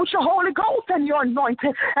sign it with your Holy Ghost and your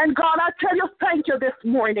anointing. And God, I tell you, thank you this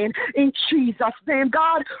morning in Jesus' name.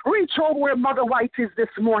 God, reach over where Mother White is this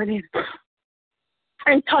morning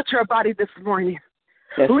and touch her body this morning.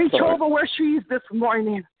 Yes, reach Lord. Over where she is this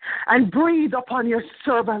morning and breathe upon your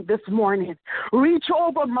servant this morning. Reach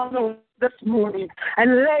over, Mother, this morning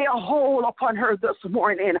and lay a hold upon her this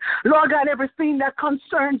morning. Lord God, everything that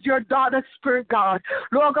concerns your daughter's spirit, God,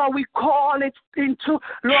 Lord God, we call it into,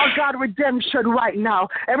 Lord God, redemption right now.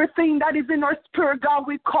 Everything that is in her spirit, God,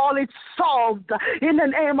 we call it solved in the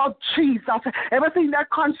name of Jesus. Everything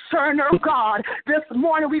that concerns her, God, this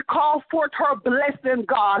morning we call forth her blessing,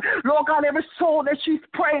 God. Lord God, every soul that she's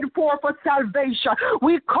prayed for salvation,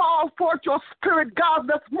 we call forth your spirit, God,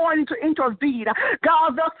 this morning to intervene.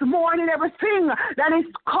 God, this morning, everything that is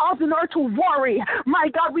causing her to worry,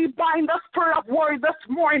 my God, we bind the spirit of worry this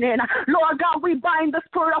morning. Lord God, we bind the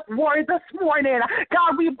spirit of worry this morning.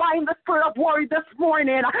 God, we bind the spirit of worry this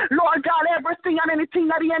morning. Lord God, everything and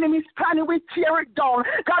anything that the enemy is planning, we tear it down.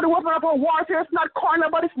 God, the weapon of our warfare is not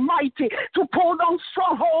carnal, but it's mighty to pull down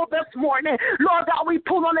stronghold this morning. Lord God, we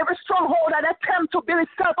pull on every stronghold that attempt to build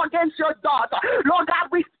itself against your daughter. Lord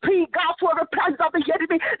God, we speak, God, to every plans of the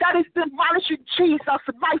enemy that is demolished in Jesus'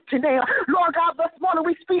 mighty name. Lord God, this morning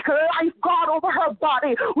we speak life, God, over her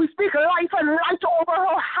body. We speak life and light over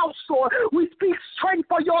her household. We speak strength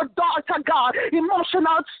for your daughter, God.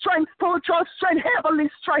 Emotional strength, spiritual strength, heavenly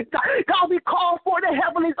strength. God, we call for the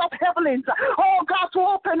heavens of heavens. Oh, God, to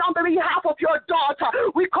open on the behalf of your daughter.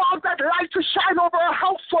 We call that light to shine over her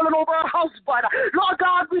household and over her husband. Lord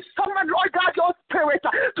God, we summon, Lord God, your spirit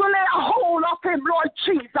to lay a hold of him, Lord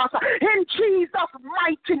Jesus. In Jesus'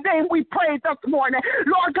 mighty name we pray this morning.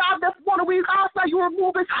 Lord God, this morning we ask that you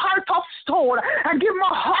remove his heart of stone and give him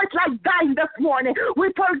a heart like thine this morning. We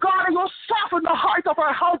pray, God, that you soften the heart of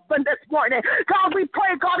her husband this morning. God, we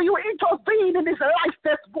pray, God, that you intervene in his life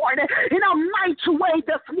this morning in a mighty way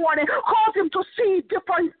this morning. Cause him to see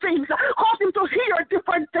different things. Cause him to hear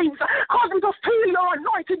different things. Cause him to feel your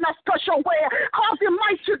anointing in a special way. Cause him,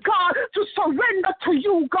 mighty God, to surrender to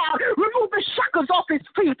you, God. Remove the shackles off his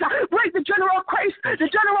feet. Break the general curse, the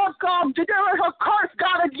general curse,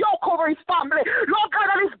 God, and yoke over his family. Lord God,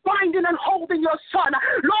 that is binding and holding your son.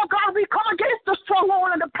 Lord God, we come against the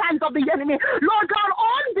stronghold and the plans of the enemy. Lord God,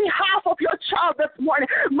 on behalf of your child this morning,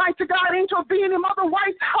 mighty God, intervene in Mother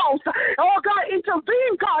White's house. Oh God,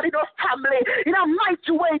 intervene, God, in her family in a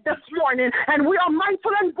mighty way this morning. And we are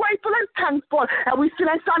mindful and grateful and thankful. And we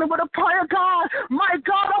still stand with a prayer, God, my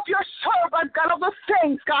God, of your servant, God, of the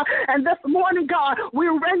saints, God. And this morning, God, we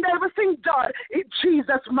render everything done. In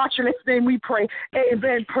Jesus' matchless name we pray.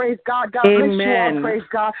 Amen. Praise God. God bless you all. Amen. Praise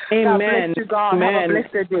God. Amen. God bless you, God. Have a Amen.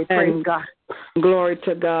 blessed day. Praise God. Glory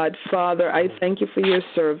to God. Father, I thank you for your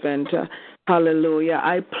servant. Hallelujah.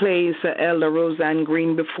 I place Elder Roseanne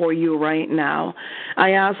Green before you right now. I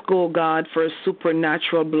ask, oh God, for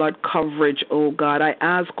supernatural blood coverage, oh God. I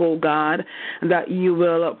ask, oh God, that you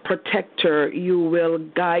will protect her, you will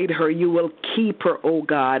guide her, you will keep her, oh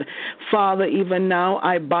God. Father, even now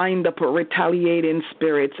I bind up retaliating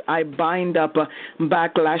spirits. I bind up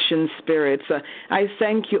backlashing spirits. I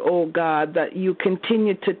thank you, oh God, that you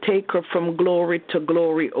continue to take her from glory to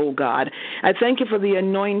glory, oh God. I thank you for the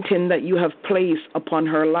anointing that you have placed upon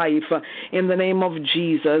her life in the name of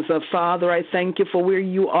Jesus. Father, I thank you for where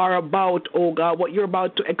you are about, oh God, what you're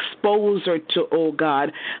about to expose her to, oh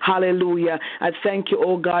God. Hallelujah. I thank you,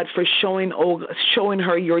 oh God, for showing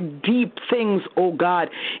her your deep things, oh God,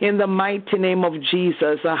 in the mighty name of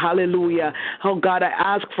Jesus. Hallelujah. Oh God, I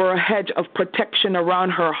ask for a hedge of protection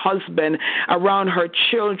around her husband, around her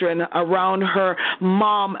children, around her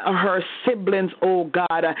mom, her siblings, oh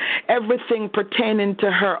God. Everything pertaining to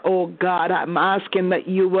her, oh God. I'm asking that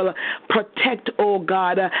you will protect, oh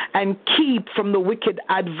God, and keep from the wicked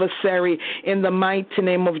adversary in the mighty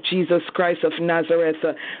name of Jesus Christ of Nazareth.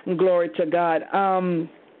 Glory to God.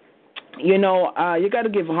 You got to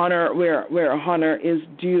give honor where honor is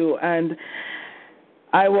due. And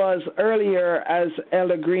I was earlier, as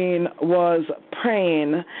Elder Green was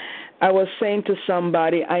praying, I was saying to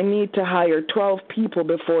somebody, I need to hire 12 people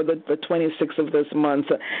before the 26th of this month.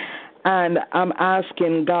 And I'm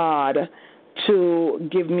asking God to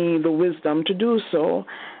give me the wisdom to do so.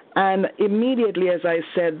 And immediately as I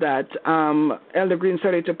said that, Elder Green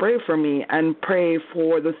started to pray for me and pray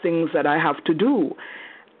for the things that I have to do.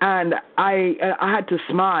 And I had to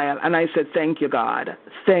smile, and I said, thank you, God.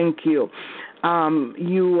 Thank you.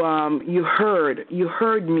 You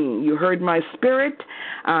heard me. You heard my spirit.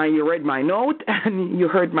 You read my note, and you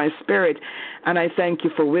heard my spirit. And I thank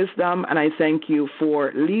you for wisdom, and I thank you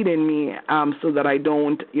for leading me so that I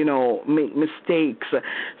don't, make mistakes.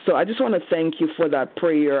 So I just want to thank you for that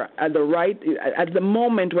prayer. At the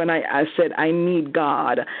moment when I said I need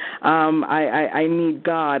God, I need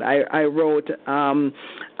God. I wrote,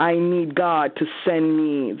 I need God to send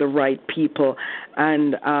me the right people,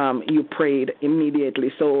 and you prayed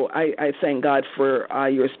immediately. So I thank God for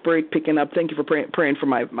your spirit picking up. Thank you for praying for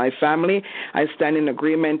my family. I stand in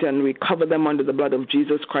agreement, and we cover them under the blood of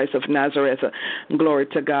Jesus Christ of Nazareth. Glory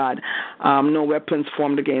to God. No weapons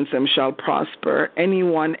formed against them shall prosper.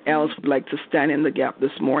 Anyone else would like to stand in the gap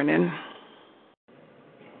this morning?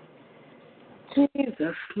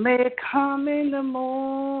 Jesus may come in the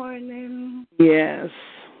morning. Yes.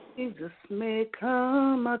 Jesus may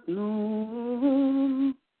come at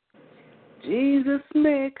noon. Jesus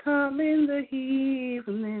may come in the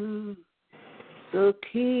evening. So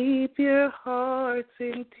keep your hearts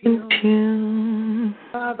in tune.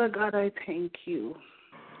 Father God, I thank you.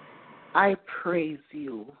 I praise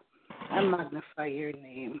you. I magnify your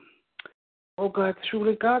name. Oh God,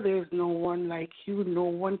 truly God, there is no one like you. No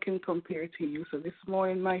one can compare to you. So this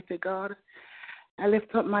morning, mighty God, I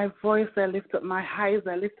lift up my voice, I lift up my eyes,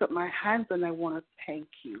 I lift up my hands, and I want to thank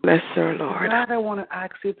you. Bless her, Lord. God, I want to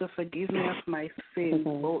ask you to forgive me of my sins,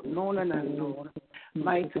 both known and unknown.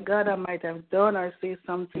 Mighty God, I might have done or say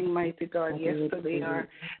something, mighty God, yesterday or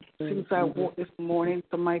since I woke this morning.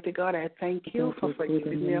 So, mighty God, I thank you for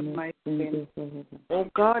forgiving me of my sins. Oh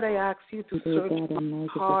God, I ask you to search my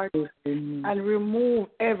heart and remove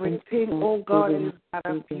everything, oh God, that is not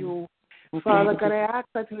of you. Father God, I ask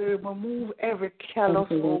that you remove every callous,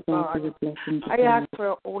 oh God. I ask for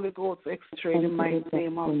a Holy Ghost extra in my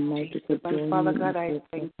name of Jesus. And Father God, I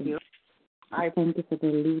thank you. I thank you for the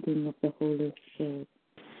leading of the Holy Spirit.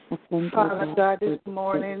 Father God, this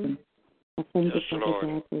morning, I thank you, Father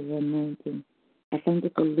God, for your anointing. I thank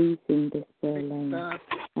you for leading this prayer line.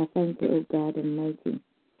 I thank you, oh God Almighty.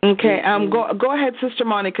 Okay, go ahead, Sister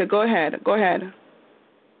Monica. Go ahead.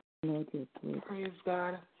 Praise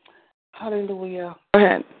God. Hallelujah. Go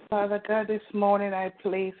ahead. Father God, this morning I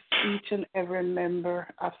place each and every member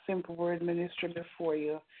of Simple Word Ministry before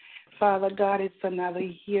you. Father God, it's another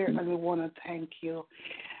year, and we want to thank you.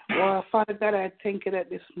 Well, Father God, I thank you that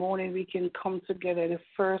this morning we can come together the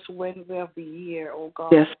first Wednesday of the year, oh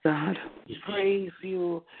God. Yes, God. Praise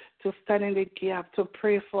you, to stand in the gap, to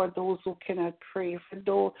pray for those who cannot pray,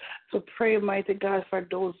 to pray, mighty God, for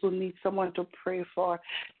those who need someone to pray for,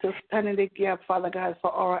 to stand in the gap, Father God,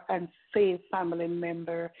 for our unsaved family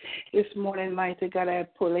member. This morning, mighty God, I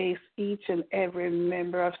place each and every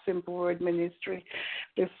member of Simple Word Ministry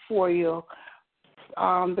before you.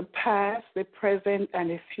 The past, the present,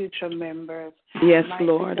 and the future members. Yes, Mighty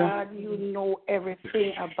Lord. God, you know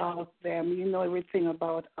everything about them. You know everything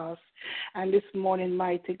about us. And this morning,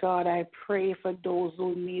 mighty God, I pray for those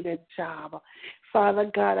who need a job.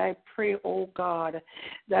 Father God, I pray, oh God,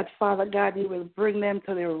 that, Father God, you will bring them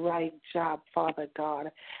to the right job, Father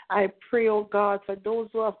God. I pray, oh God, for those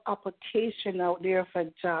who have application out there for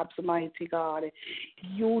jobs, mighty God.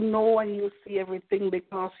 You know and you see everything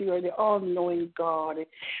because you are the all-knowing God.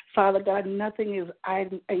 Father God, nothing is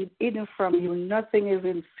hidden from you. Nothing is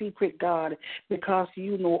in secret, God, because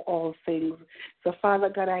you know all things. So,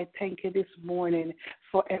 Father God, I thank you this morning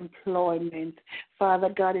for employment. Father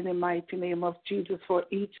God, in the mighty name of Jesus, for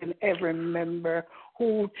each and every member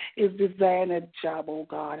who is desiring a job, oh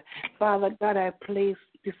God. Father God, I place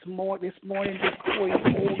this morning before you,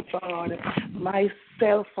 oh God,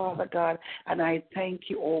 myself, Father God, and I thank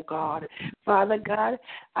you, oh God. Father God,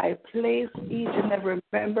 I place each and every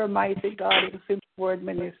member, mighty God, in Simple Word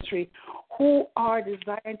Ministry who are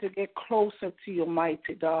desiring to get closer to you,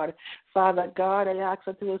 mighty God. Father God, I ask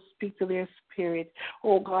that you will speak to their spirit.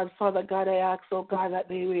 Oh God, Father God, I ask, oh God, that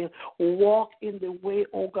they will walk in the way,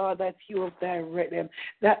 oh God, that you have directed them.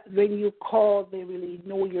 That when you call, they will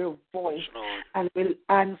know your voice and will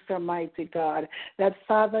answer, mighty God. That,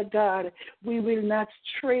 Father God, we will not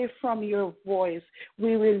stray from your voice.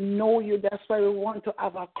 We will know you. That's why we want to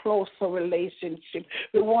have a closer relationship.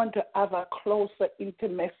 We want to have a closer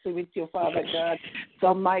intimacy with you, Father God.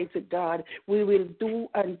 So, mighty God, we will do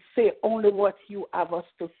and say only what you have us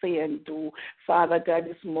to say and do. Father God,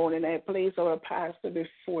 this morning I place our pastor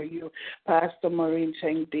before you, Pastor Maureen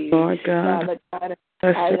Cheng Davis. Lord God. Father God,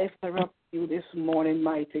 I lift her up to you this morning,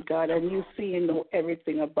 mighty God, and you see and know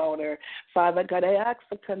everything about her. Father God, I ask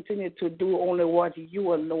to continue to do only what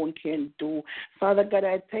you alone can do. Father God,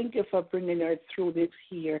 I thank you for bringing her through this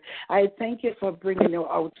year. I thank you for bringing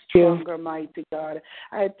her out stronger, mighty God.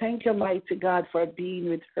 I thank you, mighty God, for being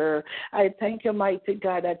with her. I thank you, mighty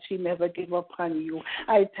God, that she never gave up on you.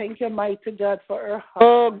 I thank you, mighty God, for her husband.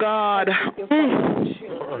 Oh, God. I thank you for her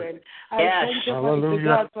children. I thank you, mighty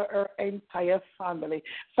God, for her entire family.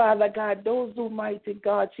 Father God, those who, mighty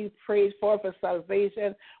God, she prayed for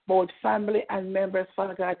salvation, both family and members,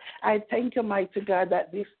 Father God. I thank you, mighty God,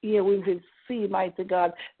 that this year we will see, mighty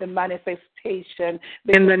God, the manifestation.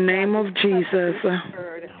 In the name of Jesus.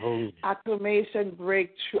 Acclamation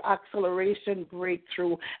breakthrough, acceleration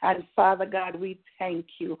breakthrough. And Father God, we thank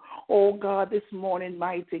you. Oh God, this morning,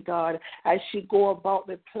 mighty God, as she go about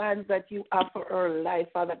the plans that you have for her life,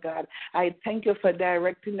 Father God, I thank you for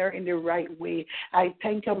directing her in the right way. I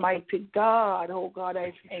thank you, mighty God. Oh God,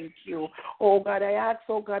 I thank you. Oh God, I ask,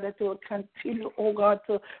 oh God, that you will continue, oh God,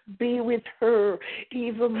 to be with her,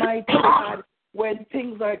 even mighty God, when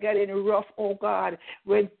things are getting rough, oh God,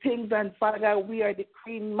 when things, and Father God, we are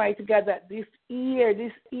decreeing, mighty God, that this year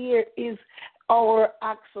is our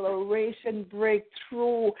acceleration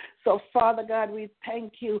breakthrough. So, Father God, we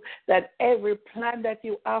thank you that every plan that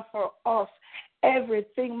you have for us,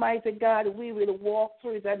 everything, mighty God, we will walk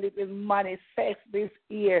through it and it will manifest this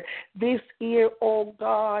year. This year, oh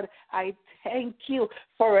God, I thank you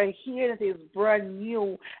for a year that is brand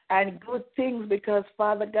new and good things because,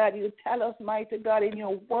 Father God, you tell us, mighty God, in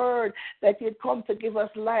your word that you come to give us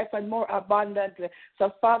life and more abundantly.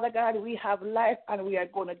 So, Father God, we have life and we are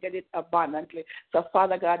going to get it abundantly. So,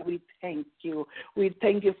 Father God, we thank you. We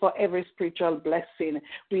thank you for every spiritual blessing.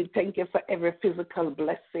 We thank you for every physical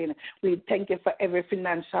blessing. We thank you for every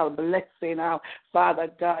financial blessing. Father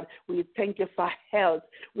God, we thank you for health.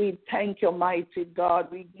 We thank you, mighty God.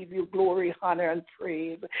 We give you glory, honor, and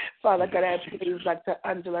praise. Father God, I praise Dr.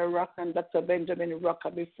 Angela Rock and Dr. Benjamin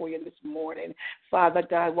Rocker before you this morning. Father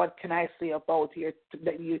God, what can I say about your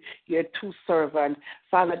two servants?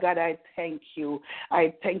 Father God, I thank you.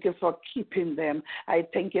 I thank you for keeping them. I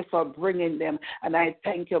thank you for bringing them. And I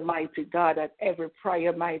thank you, mighty God, that every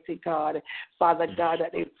prayer, mighty God, Father God,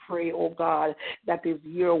 that they pray, oh God, that is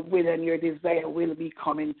your will and your desire will be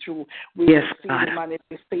coming true. We will see the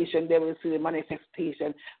manifestation. They will see the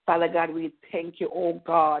manifestation. Father God, we thank you, oh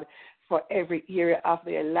God, for every area of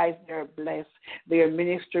their life. They're blessed. Their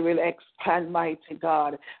ministry will expand, mighty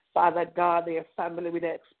God. Father God, their family will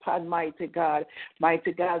expand, mighty God.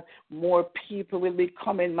 Mighty God, more people will be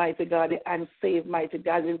coming, mighty God, and saved, mighty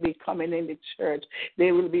God, will be coming in the church.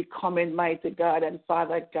 They will be coming, mighty God, and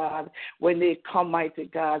Father God, when they come, mighty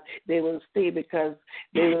God, they will stay because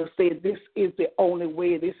they will say, this is the only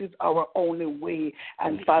way. This is our only way.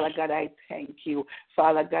 And Father God, I thank you.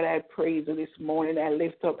 Father God, I praise you this morning. I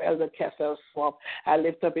lift up Elder Kessel Swamp. I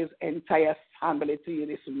lift up his entire family to you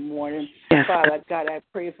this morning. Yes. Father God, I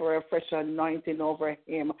pray for a fresh anointing over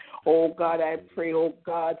him. Oh God, I pray, oh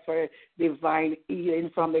God, for divine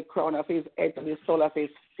healing from the crown of his head to the sole of his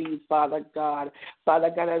feet, Father God.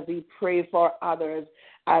 Father God, as we pray for others,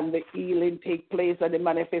 and the healing take place and the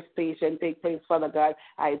manifestation take place, Father God,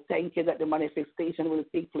 I thank you that the manifestation will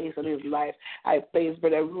take place in his life. I place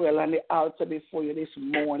Brother Ruel on the altar before you this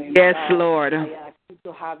morning. Yes, Lord. I ask you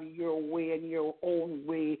to have your way and your own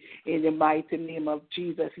way in the mighty name of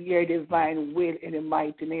Jesus, your divine will in the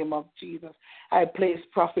mighty name of Jesus. I place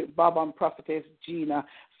Prophet Bob and Prophetess Gina.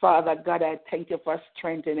 Father God, I thank you for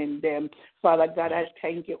strengthening them. Father God, I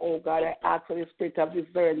thank you, oh God. I ask for the spirit of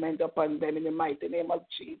discernment upon them in the mighty name of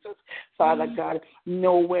Jesus. Father God,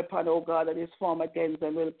 no weapon, oh God, that is formed against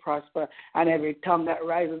them will prosper, and every tongue that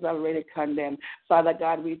rises already condemned. Father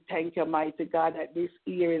God, we thank you, mighty God, that this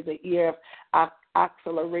year is the year of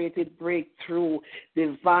accelerated breakthrough,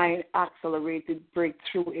 divine accelerated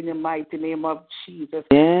breakthrough in the mighty name of Jesus.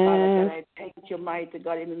 Yes. Father God, I thank you, mighty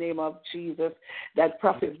God, in the name of Jesus, that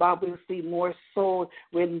Prophet Bob will see more soul,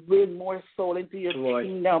 will win more soul into your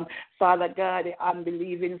kingdom. Father God, I'm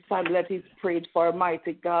believing, Father, that he's prayed for,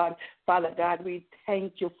 mighty God. Father God, we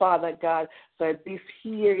thank you, Father God, for this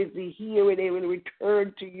year is the year where they will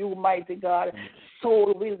return to you, mighty God.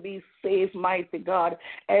 Soul will be saved, mighty God.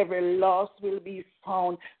 Every loss will be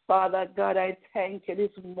found. Father God, I thank you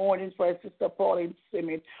this morning for Sister Pauline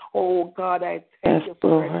Simmons. Oh God, I thank you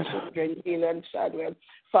for her children, Gil and Shadwell.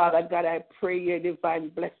 Father God, I pray your divine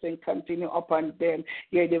blessing continue upon them,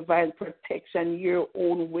 your divine protection, your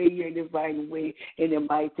own way, your divine way, in the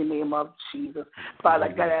mighty name of Jesus.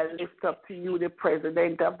 Father God, I lift up to you the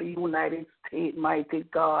President of the United States, mighty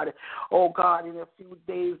God. Oh God, in a few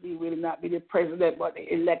days he will not be the President, but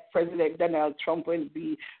the elect President Donald Trump will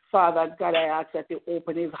be. Father God, I ask that you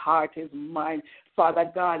open his heart, his mind.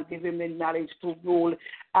 Father God, give him the knowledge to rule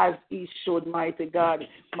as he should, mighty God.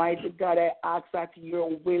 Mighty God, I ask that your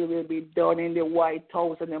will be done in the White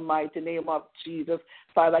House in the mighty name of Jesus.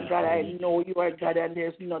 Father God, I know you are God and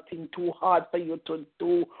there's nothing too hard for you to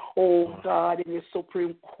do. Oh God, in the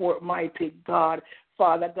Supreme Court, mighty God.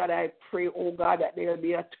 Father God, I pray, oh God, that there will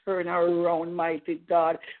be a turnaround, mighty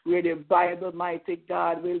God, where the Bible, mighty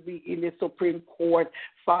God, will be in the Supreme Court.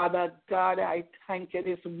 Father God, I thank you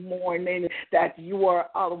this morning that you are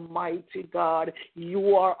Almighty God.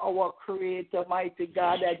 You are our Creator, mighty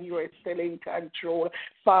God, and you are still in control.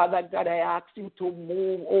 Father God, I ask you to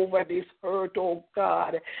move over this earth, oh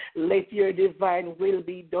God. Let your divine will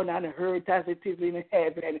be done on earth as it is in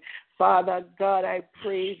heaven. Father God, I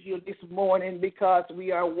praise you this morning because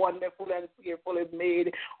we are wonderful and fearfully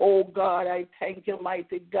made. Oh God, I thank you,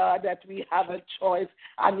 mighty God, that we have a choice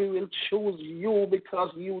and we will choose you because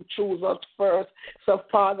you choose us first. So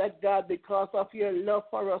Father God, because of your love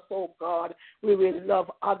for us, oh God, we will love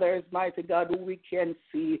others, mighty God, who we can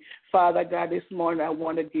see. Father God, this morning I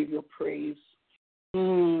want to give you praise.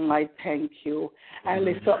 I thank you. I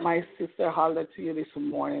lift up my sister Holly to you this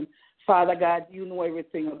morning. Father God, you know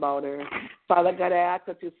everything about her. Father God, I ask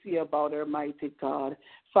that you see about her, mighty God.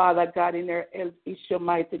 Father God, in her health issue,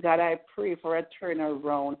 mighty God, I pray for a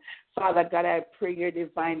turnaround. Father God, I pray your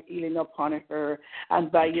divine healing upon her.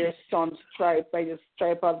 And by your son's stripe, by the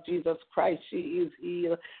stripe of Jesus Christ, she is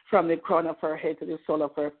healed from the crown of her head to the sole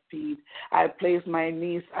of her feet. I place my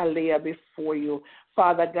niece Alea before you.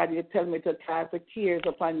 Father God, you tell me to cast the cares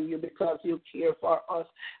upon you because you care for us.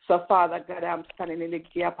 So, Father God, I'm standing in the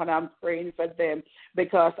gap and I'm praying for them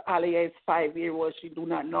because Alea is 5-year-old. She do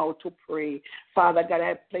not know how to pray. Father God,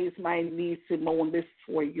 I place my niece Simone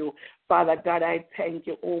before you. Father God, I thank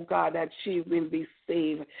you, oh God, that she will be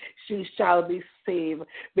saved. She shall be saved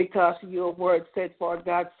because your word said, for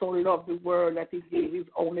God so loved the world that he gave his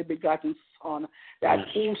only begotten Son, that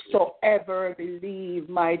whosoever believe,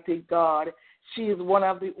 mighty God, she is one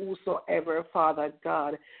of the whosoever, Father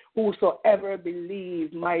God, whosoever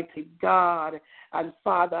believe, mighty God, and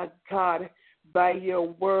Father God, by your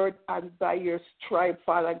word and by your stripe,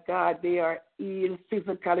 Father God, they are healed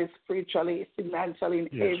physically, spiritually, financially, in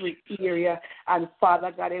every area. And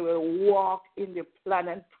Father God, they will walk in the plan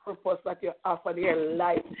and purpose that you have for their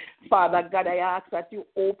life. Father God, I ask that you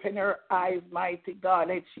open her eyes, mighty God.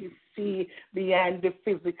 Let she see beyond the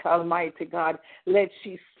physical, mighty God. Let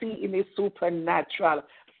she see in the supernatural.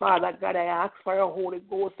 Father God, I ask for a Holy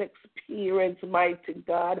Ghost experience, mighty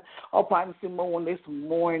God, upon Simone this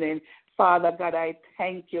morning. Father God, I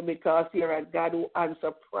thank you because you're a God who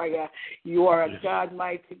answers prayer. You are a God,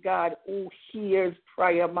 mighty God, who hears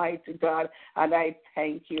prayer, mighty God, and I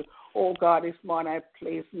thank you. Oh God, this morning I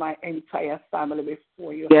place my entire family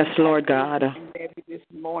before you. Yes, Lord God. This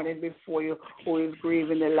morning before you, who is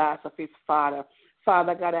grieving the loss of his father.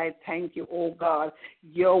 Father God, I thank you, oh God.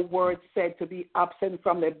 Your word said to be absent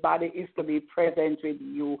from the body is to be present with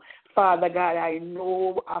you. Father God, I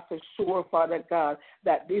know for sure, Father God,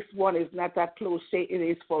 that this one is not a cliche. It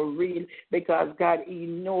is for real because, God, he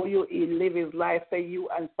know you. He live his life for you.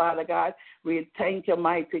 And, Father God, we thank you,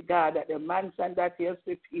 mighty God, that the mansion that he has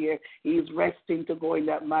prepared, he is resting to go in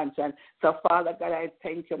that mansion. So, Father God, I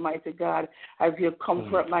thank you, mighty God, as you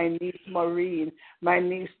comfort my niece Maureen, my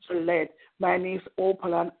niece Gillette, my niece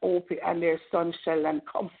Opal and Opie and their son Sheldon,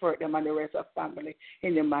 comfort them and the rest of the family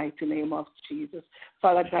in the mighty name of Jesus.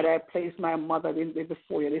 Father God, I place my mother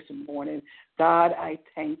before you this morning. God, I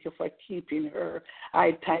thank you for keeping her.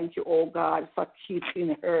 I thank you, oh God, for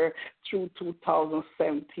keeping her through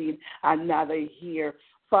 2017, another year.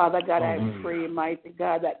 Father God, I pray, mighty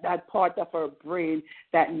God, that part of her brain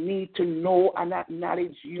that need to know and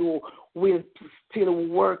acknowledge you will still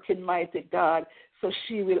work in, mighty God, so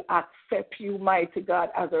she will accept you, mighty God,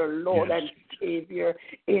 as her Lord and Savior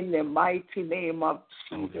in the mighty name of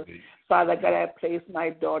Jesus. Father God, I place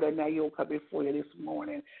my daughter Nayoka before you this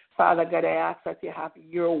morning. Father God, I ask that you have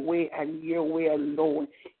your way and your way alone,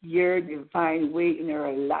 your divine way in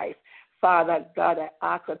her life. Father God, I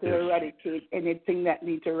ask that you eradicate anything that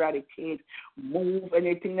needs to eradicate, move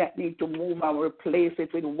anything that needs to move and replace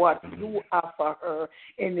it with what you have for her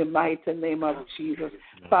in the mighty name of Jesus.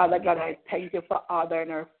 Father God, I thank you for ordering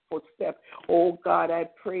her footsteps. Oh God, I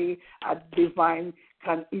pray a divine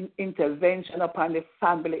intervention upon the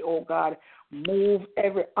family, oh God. Move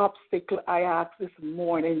every obstacle I ask this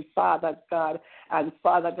morning, Father God. And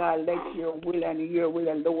Father God, let your will and your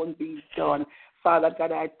will alone be done. Father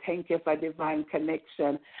God, I thank you for divine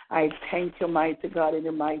connection. I thank you, mighty God, in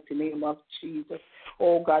the mighty name of Jesus.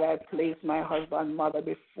 Oh God, I place my husband and mother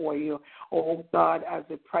before you. Oh God, as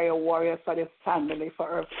a prayer warrior for the family, for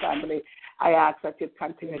her family, I ask that you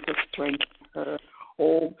continue to strengthen her.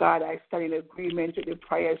 Oh, God, I stand in agreement with the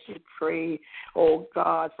prayers she pray. Oh,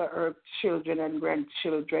 God, for her children and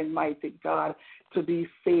grandchildren, mighty God, to be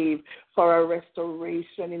saved, for a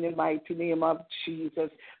restoration in the mighty name of Jesus.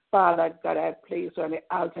 Father God, I place her on the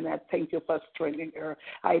altar and I thank you for strengthening her.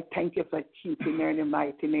 I thank you for keeping her in the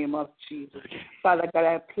mighty name of Jesus. Father God,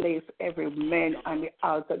 I place every man on the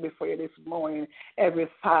altar before you this morning, every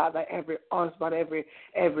father, every husband,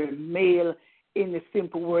 every male, in the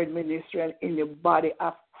Simple Word Ministry and in the body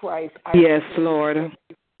of Christ. Yes, Lord.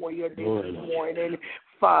 For you this morning,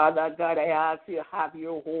 Father God, I ask you to have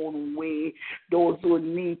your own way. Those who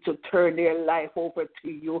need to turn their life over to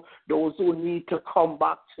you, those who need to come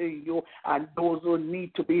back to you, and those who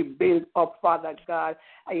need to be built up, Father God,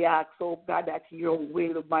 I ask, oh God, that your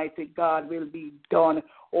will, mighty God, will be done.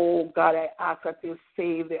 Oh, God, I ask that you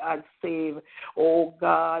save the unsaved. Oh,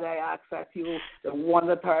 God, I ask that you, the ones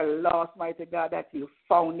that are lost, mighty God, that you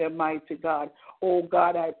found them, mighty God. Oh,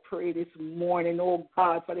 God, I pray this morning, oh,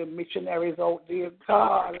 God, for the missionaries out there,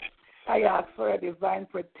 God. I ask for a divine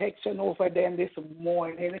protection over them this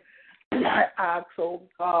morning. I ask, oh,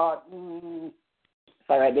 God,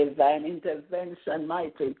 for a divine intervention,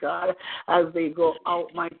 mighty God, as they go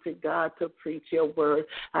out, mighty God, to preach your word,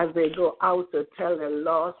 as they go out to tell the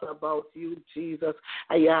lost about you, Jesus.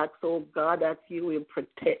 I ask, oh God, that you will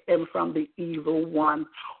protect them from the evil one.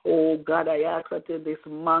 Oh God, I ask that you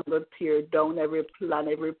dismantle, tear down every plan,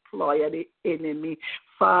 every ploy of the enemy.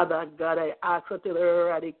 Father God, I ask that you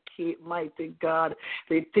eradicate, mighty God,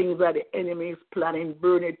 the things that the enemy is planning.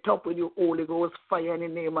 Burn it up with your Holy Ghost fire in the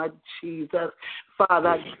name of Jesus.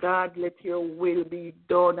 Father God, let your will be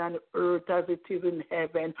done on earth as it is in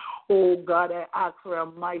heaven. Oh God, I ask for a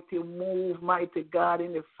mighty move, mighty God,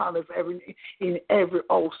 in the families, in every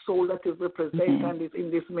household that is represented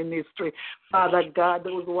in this ministry. Father God,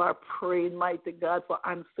 those who are praying, mighty God, for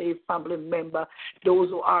unsaved family members, those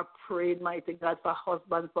who are praying, mighty God, for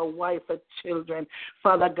husbands, for wives, for children.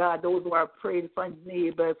 Father God, those who are praying for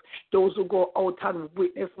neighbors, those who go out and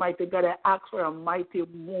witness, mighty God, I ask for a mighty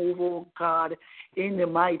move, oh God, in the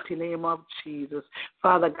mighty name of Jesus.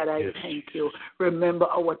 Father God, I thank you. Remember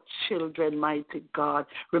our children, mighty God.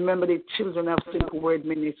 Remember the children of Simple Word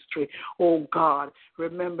Ministry, oh God.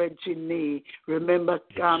 Remember Janae. Remember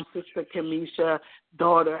Sister Kamisha,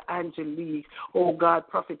 daughter Angelique. Oh God,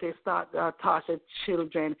 Prophetess Tasha,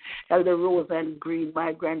 children. Elder Rose and Green,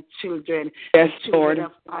 my grandchildren. Yes, children Lord.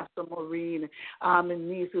 of Pastor Maureen,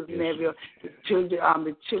 nieces, nephew. The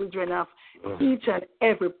children of each and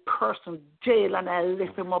every person, jail, and I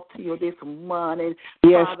lift him up to you this morning.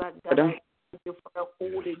 Yes, Father God, I thank you for a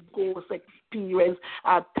Holy Ghost experience.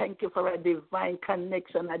 I thank you for a divine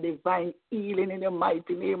connection, a divine healing in the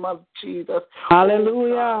mighty name of Jesus.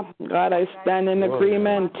 Hallelujah. God, I stand in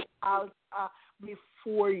agreement.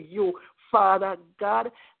 Before you, Father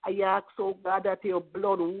God, I ask, oh God, that your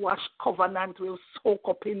blood wash covenant will soak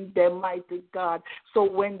up in them, mighty God. So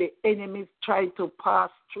when the enemies try to pass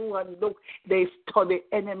through and look, the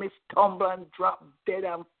enemies stumble and drop dead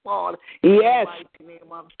and fall. Yes.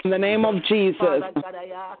 In the name of Jesus. Father God, I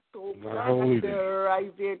ask, oh God, that they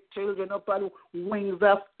rise their children up on wings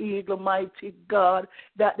of eagle, mighty God,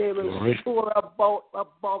 that they will soar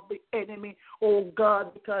above the enemy, oh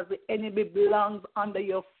God, because the enemy belongs under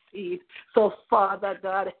your feet. So, Father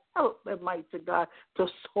God, help them, mighty God, to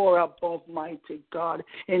soar above, mighty God,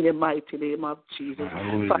 in the mighty name of Jesus.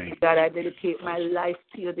 Father God, I dedicate my life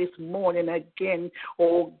to you this morning again,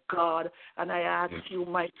 oh God, and I ask you,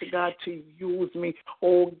 mighty God, to use me.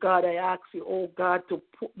 Oh God, I ask you, oh God, to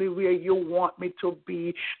put me where you want me to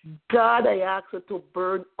be. God, I ask you to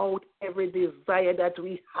burn out every desire that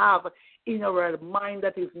we have in our mind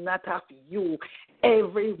that is not of you.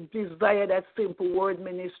 Every desire that Simple Word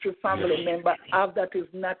Ministry family member have that is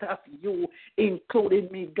not of you,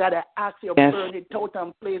 including me. God, I ask you to burn it out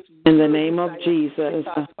and place in the name of Jesus.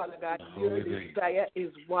 Because, Father God, your desire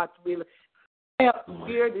is what will help.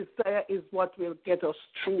 Your desire is what will get us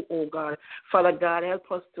through, oh God. Father God,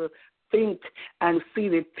 help us to think and see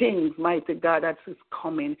the things, mighty God, that is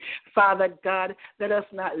coming. Father God, let us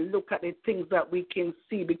not look at the things that we can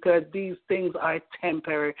see because these things are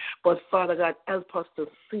temporary. But Father God, help us to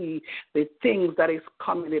see the things that is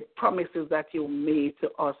coming, the promises that you made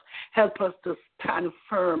to us. Help us to stand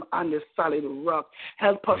firm on the solid rock.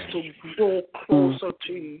 Help us to grow closer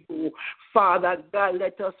to you. Father God,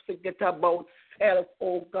 let us forget about self,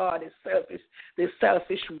 oh God, the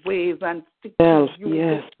selfish ways and stick to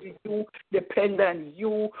you, depend on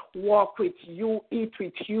you, walk with you, eat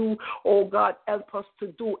with you. Oh God, help us to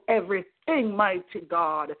do everything, mighty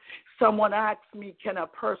God. Someone asked me, can a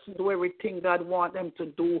person do everything God wants them to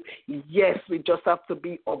do? Yes, we just have to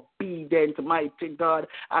be obedient, mighty God,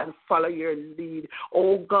 and follow your lead.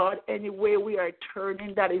 Oh God, anyway we are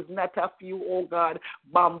turning that is not of you, oh God,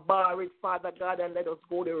 bombard it, Father God, and let us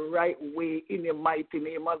go the right way in the mighty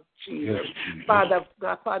name of Jesus. Yes, Father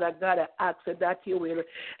God, I ask that you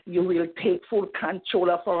will take full control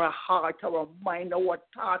of our heart, our mind, our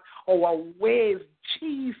thought, our ways,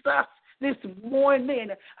 Jesus. This morning,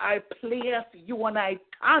 I bless you and I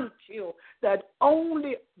thank you that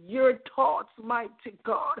only your thoughts, mighty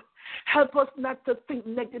God, help us not to think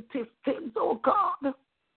negative things, oh God.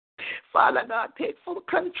 Father God, take full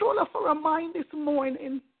control of our mind this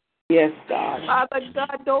morning. Yes, God. Father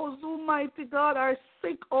God, those who, mighty God, are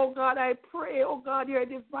sick, oh God, I pray, oh God, your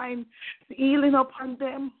divine healing upon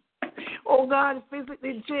them. Oh God, visit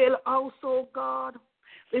the jail house, oh God.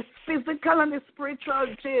 The physical and the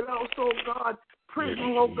spiritual jail also, God,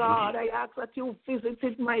 prison, oh God. I ask that you visit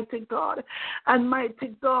it, mighty God. And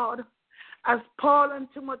mighty God, as Paul and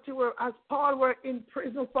Timothy were in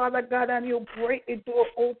prison, Father God, and you break the door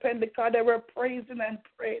open because they were praising and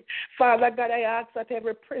praying. Father God, I ask that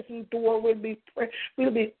every prison door will be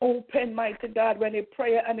open, mighty God, when the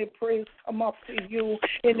prayer and the praise come up to you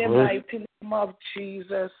in the mighty name of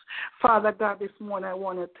Jesus. Father God, this morning I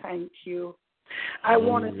want to thank you. I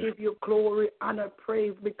want to give you glory, honor,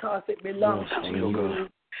 praise because it belongs to you.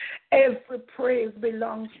 Every praise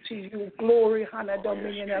belongs to you. Glory, honor,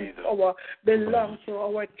 dominion, and power belong to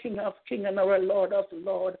our King of Kings and our Lord of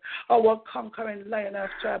Lords, our conquering Lion of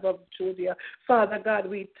tribe of Judah. Father God,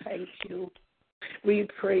 we thank you. We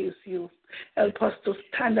praise you. Help us to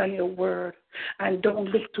stand on your word and don't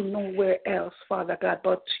look to nowhere else, Father God,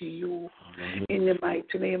 but to you. In the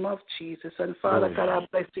mighty name of Jesus. And Father God, I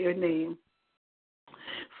bless your name.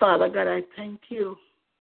 Father God, I thank you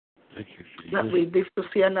that we live to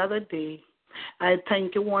see another day. I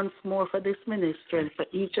thank you once more for this ministry and for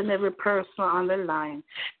each and every person on the line,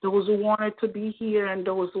 those who wanted to be here and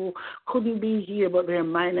those who couldn't be here but their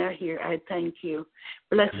mind are here. I thank you.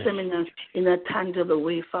 Bless them in a tangible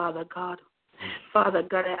way, Father God. Father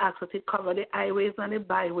God, I ask that you cover the highways and the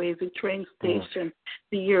byways, the train station,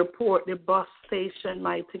 the airport, the bus station,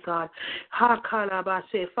 mighty God. Father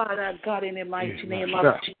God, in the mighty name of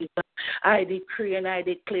Jesus, I decree and I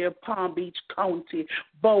declare Palm Beach County,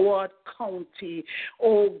 Broward County,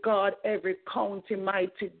 oh God, every county,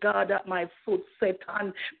 mighty God, that my foot set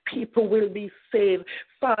on, people will be saved.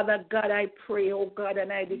 Father God, I pray, oh God,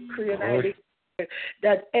 and I decree and I declare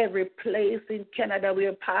that every place in Canada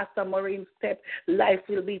where Pastor Maureen stepped, life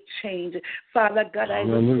will be changed. Father God, I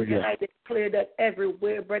declare that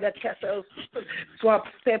everywhere Brother Castle Swap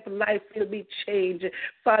step, life will be changed.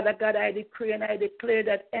 Father God, I decree and I declare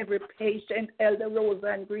that every patient, Elder Rose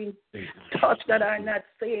and Green touch that are not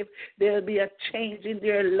saved, there will be a change in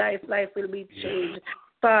their life. Life will be changed.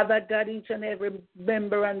 Father God, each and every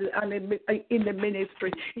member in the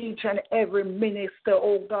ministry, each and every minister,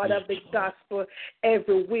 oh God, of the gospel,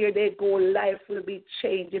 everywhere they go, life will be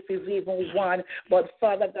changed if it's even one. But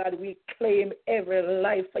Father God, we claim every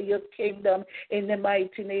life for your kingdom in the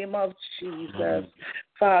mighty name of Jesus.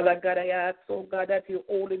 Father God, I ask, oh God, that your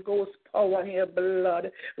Holy Ghost power and your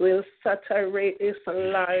blood will saturate this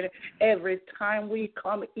line every time we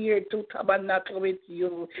come here to tabernacle with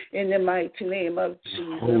you in the mighty name of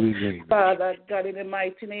Jesus. Father God, in the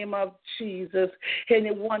mighty name of Jesus,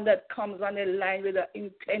 anyone that comes on the line with an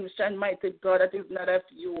intention, mighty God, that is not of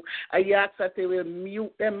you, I ask that they will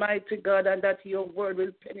mute them, mighty God, and that your word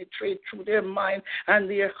will penetrate through their mind and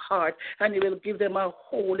their heart, and it will give them a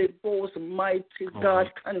Holy Ghost, mighty God,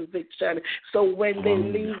 conviction. So when they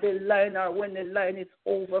leave the line or when the line is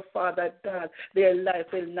over, Father God, their life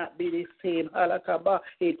will not be the same. Father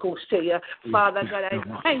God,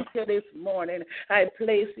 I thank you this morning. I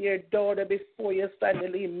place your daughter before you,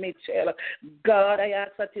 Sandy Mitchell. God, I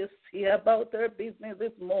ask that you see about her business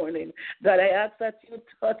this morning. God, I ask that you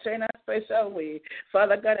touch her in a special way.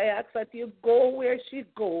 Father God, I ask that you go where she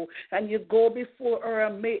go and you go before her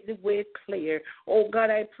and make the way clear. Oh God,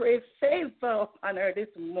 I pray favor upon her this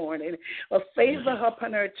morning, a favor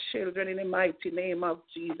upon her children in the mighty name of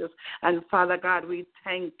Jesus. And Father God, we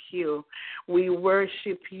thank you. We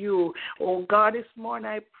worship you. Oh God, this morning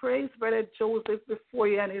I praise Brother Joseph before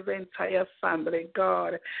you and his entire family.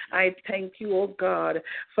 God, I thank you, oh God,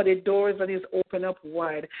 for the doors that is open up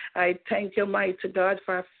wide. I thank you, mighty God,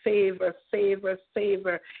 for favor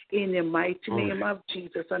in the mighty name of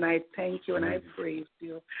Jesus. And I thank you and I praise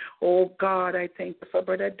you. Oh God, I thank you for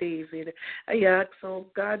Brother David. I ask, oh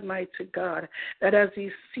God, mighty God, that as he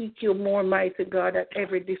seek you more, mighty God, that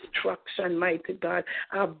every destruction, mighty God,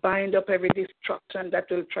 I bind up every destruction that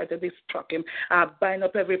will try to destruct him. I bind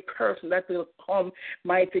up every person that will come,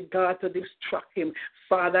 mighty God, to destruct him.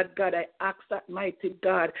 Father God, I ask that, mighty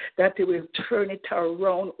God, that he will turn it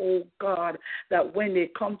around, oh God, that when they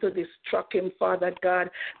come to destruct him, Father God,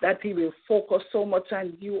 that he will focus so much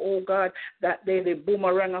on you, oh God, that the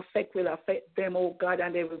boomerang effect will affect them, oh God,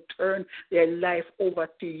 and they will turn their life over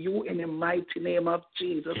to you in the mighty name of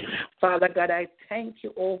Jesus. Father God, I thank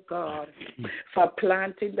you, oh God, for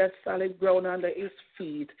planting that solid ground under his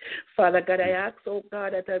feet. Father God, I ask, oh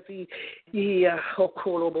God, that as he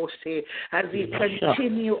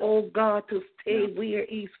continue, oh God, to stay where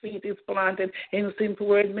his feet is planted in Simple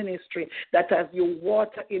Word Ministry, that as you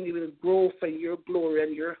water him, he will grow for your glory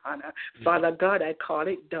and your honor. Father God, I call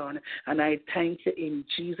it done, and I thank you in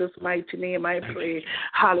Jesus' mighty name. I pray.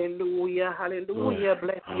 Hallelujah, hallelujah.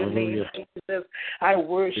 Bless your name, Jesus. I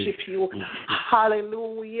worship you.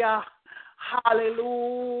 Hallelujah.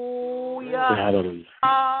 Hallelujah. Hallelujah.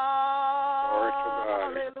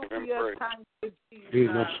 Hallelujah. Thank you, Jesus.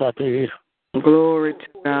 Glory to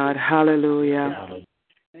God. Hallelujah.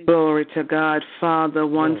 Glory to God. Father,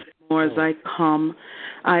 once more as I come,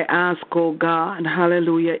 I ask, oh God,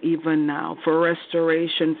 hallelujah, even now, for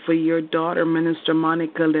restoration for your daughter, Minister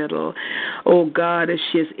Monica Little. Oh God, as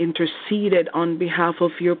she has interceded on behalf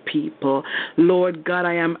of your people. Lord God,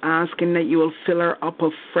 I am asking that you will fill her up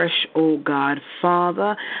afresh, oh God.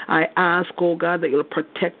 Father, I ask, oh God, that you'll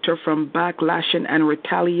protect her from backlashing and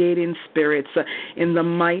retaliating spirits in the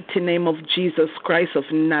mighty name of Jesus Christ of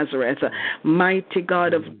Nazareth. Mighty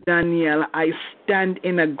God of Daniel, I stand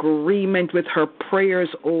in agreement with her prayers,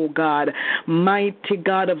 oh God. Mighty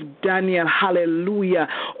God of Daniel, hallelujah.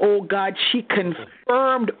 Oh God, she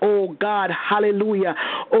confirmed, oh God, hallelujah.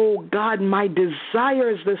 Oh God, my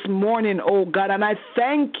desires this morning, oh God, and I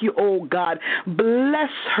thank you, oh God. Bless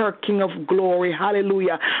her, King of glory,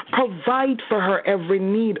 hallelujah. Provide for her every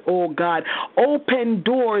need, oh God. Open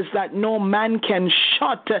doors that no man can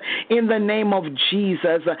shut in the name of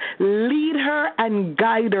Jesus. Lead her and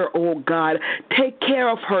guide her, oh God. Take care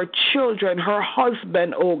of her children, her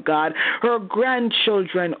husband, oh God, her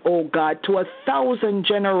grandchildren, oh God, to 1,000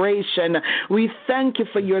 generations. We thank you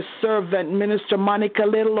for your servant, Minister Monica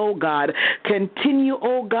Little, oh God. Continue,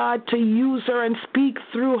 oh God, to use her and speak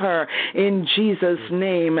through her. In Jesus'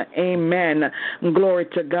 name, amen. Glory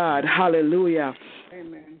to God. Hallelujah.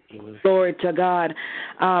 Amen. Glory to God.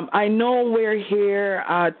 I know we're here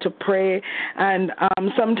to pray, and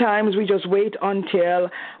sometimes we just wait until,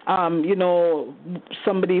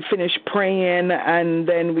 somebody finish praying, and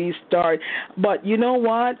then we start. But you know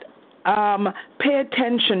what? Pay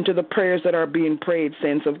attention to the prayers that are being prayed,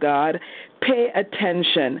 saints of God. Pay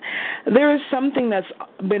attention. There is something that's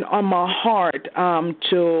been on my heart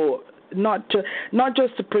to not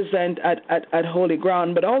just to present at Holy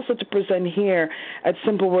Ground, but also to present here at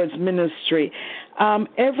Simple Words Ministry.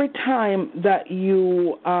 Every time that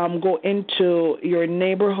you go into your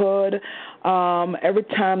neighborhood, every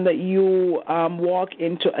time that you walk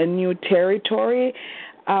into a new territory,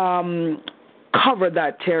 cover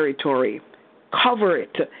that territory. Cover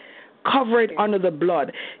it. Cover it under the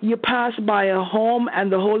blood. You pass by a home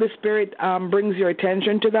and the Holy Spirit brings your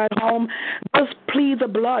attention to that home. Just plead the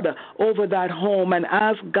blood over that home and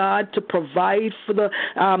ask God to provide for the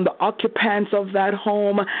occupants of that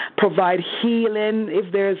home, provide healing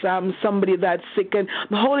if there's somebody that's sick. And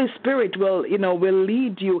the Holy Spirit will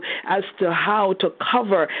lead you as to how to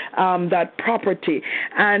cover that property.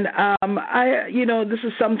 And this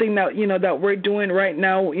is something that that we're doing right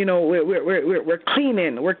now. We're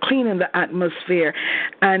cleaning the atmosphere.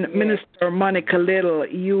 And yes. Minister Monica Little,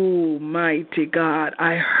 you mighty God,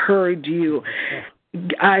 I heard you.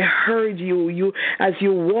 You as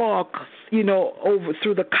you walk, over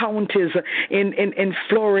through the counties in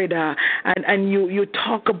Florida, and you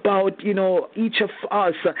talk about, each of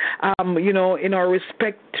us, in our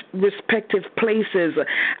respective places.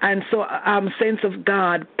 And so, saints of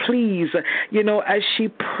God, please, as she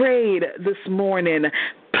prayed this morning,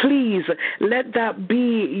 please let that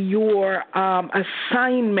be your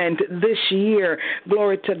assignment this year.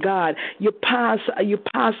 Glory to God. You pass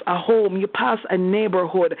a home, you pass a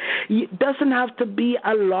neighborhood. It doesn't have to be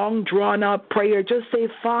a long drawn out prayer. Just say,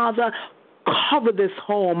 Father, cover this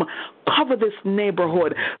home, cover this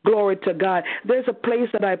neighborhood. Glory to God. There's a place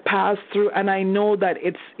that I pass through, and I know that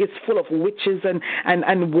it's full of witches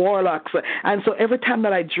and warlocks. And so every time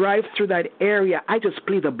that I drive through that area, I just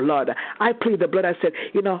plead the blood. I plead the blood. I said,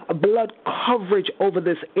 blood coverage over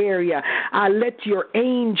this area. Let your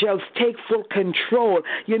angels take full control.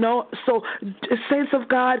 So saints of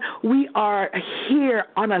God, we are here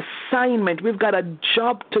on assignment. We've got a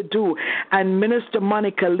job to do. And Minister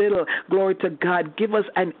Monica Little, glory to God, give us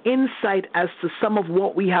an insight as to some of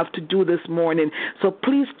what we have to do this morning. So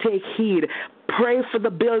please take heed. Pray for the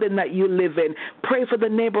building that you live in. Pray for the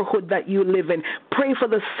neighborhood that you live in. Pray for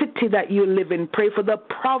the city that you live in. Pray for the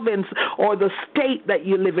province or the state that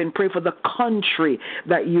you live in. Pray for the country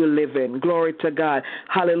that you live in. Glory to God.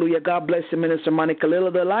 Hallelujah. God bless you, Minister Monica Little.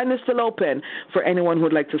 The line is still open for anyone who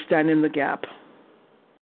would like to stand in the gap.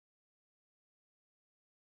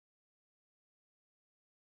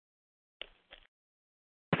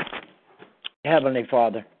 Heavenly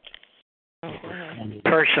Father,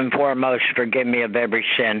 first and foremost, forgive me of every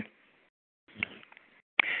sin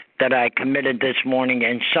that I committed this morning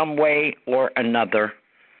in some way or another.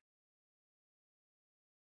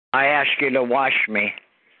 I ask you to wash me,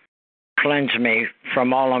 cleanse me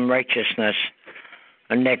from all unrighteousness,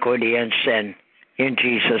 iniquity, and sin. In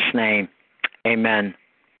Jesus' name, amen.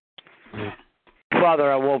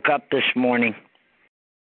 Father, I woke up this morning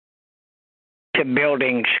to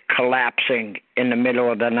buildings collapsing in the middle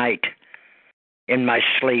of the night in my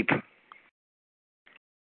sleep.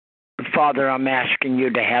 Father, I'm asking you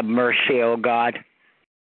to have mercy, oh God.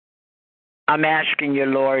 I'm asking you,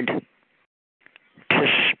 Lord, to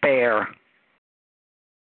spare.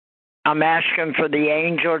 I'm asking for the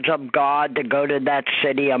angels of God to go to that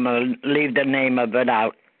city. I'm going to leave the name of it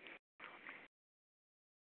out.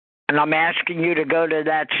 And I'm asking you to go to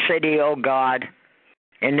that city, oh God,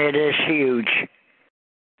 and it is huge.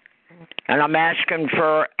 And I'm asking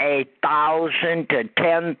for 1,000 to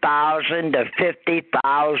 10,000 to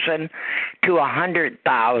 50,000 to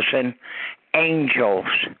 100,000 angels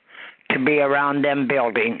to be around them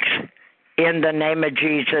buildings. In the name of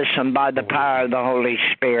Jesus and by the power of the Holy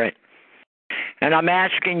Spirit. And I'm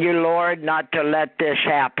asking you, Lord, not to let this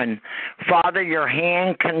happen. Father, your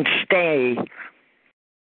hand can stay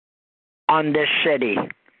on this city.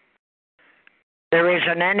 There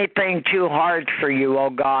isn't anything too hard for you, oh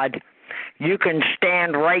God. You can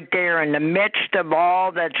stand right there in the midst of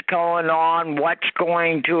all that's going on, what's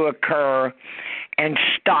going to occur, and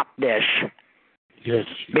stop this. Yes.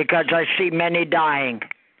 Because I see many dying.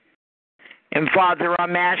 And Father,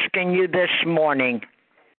 I'm asking you this morning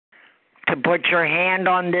to put your hand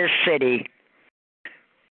on this city.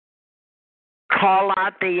 Call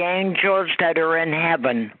out the angels that are in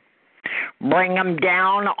heaven. Bring them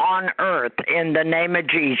down on earth in the name of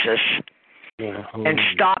Jesus. and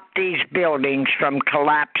stop these buildings from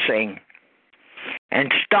collapsing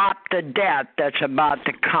and stop the death that's about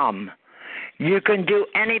to come. You can do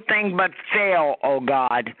anything but fail, oh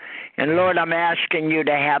God. And Lord, I'm asking you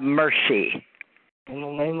to have mercy. In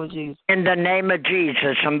the name of Jesus. In the name of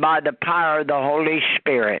Jesus and by the power of the Holy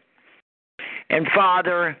Spirit. And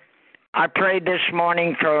Father, I pray this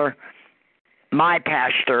morning for my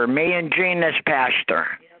pastor, me and Gina's pastor,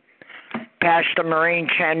 Pastor Maureen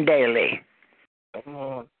Chandeli.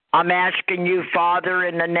 I'm asking you, Father,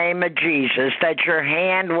 in the name of Jesus, that your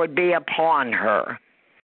hand would be upon her.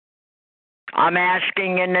 I'm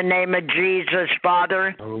asking in the name of Jesus,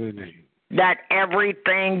 Father, that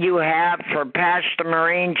everything you have for Pastor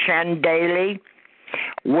Maureen Chandeli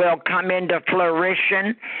will come into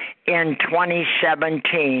fruition in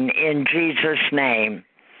 2017, in Jesus' name.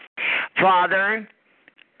 Father,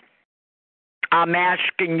 I'm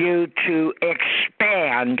asking you to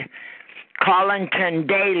expand Collington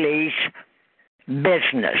Daly's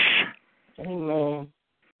business. Amen.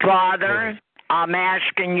 Father, I'm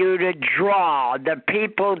asking you to draw the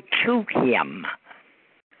people to him.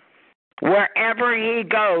 Wherever he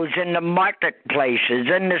goes, in the marketplaces,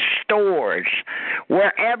 in the stores,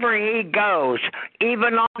 wherever he goes,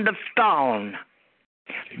 even on the phone,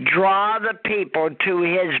 draw the people to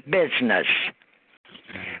his business.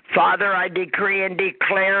 Father, I decree and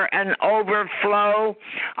declare an overflow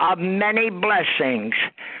of many blessings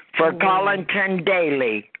for Collington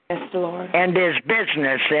Daly. Yes, Lord. And his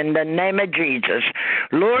business in the name of Jesus.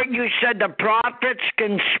 Lord, you said the prophets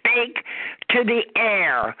can speak to the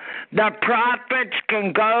air. The prophets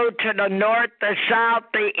can go to the north, the south,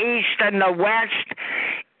 the east, and the west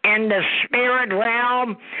in the spirit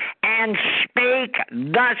realm and speak,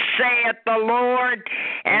 thus saith the Lord,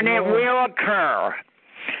 and it will occur.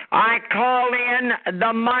 I call in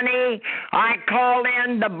the money. I call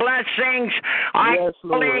in the blessings. I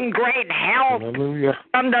call in great help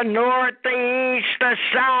from the north, the east, the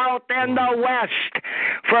south, and the west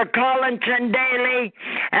for Collington Daly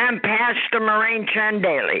and Pastor Maureen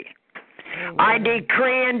Chandeli. I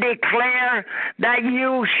decree and declare that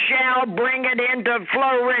you shall bring it into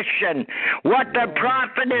fruition, what the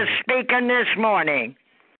prophet is speaking this morning.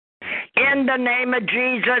 In the name of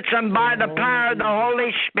Jesus and by the power of the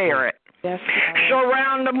Holy Spirit. Yes,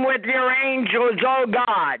 surround them with your angels, oh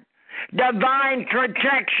God. Divine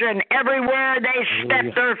protection everywhere they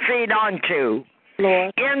step their feet onto.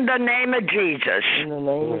 Lord. In the name of Jesus. In the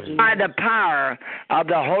name of Jesus. By the power of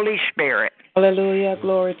the Holy Spirit. Hallelujah.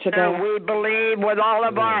 Glory to God. We believe with all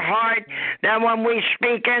of our heart that when we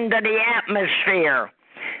speak into the atmosphere,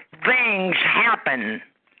 things happen.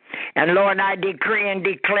 And Lord, I decree and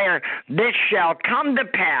declare this shall come to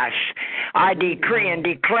pass. I decree and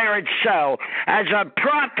declare it so as a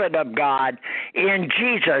prophet of God in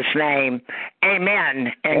Jesus' name.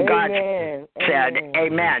 Amen. And God said,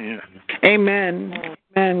 Amen. Amen.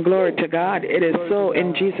 Amen. Glory to God. It is so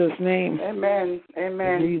in Jesus' name. Amen.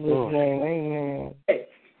 Amen. In Jesus' name. Amen. Hey.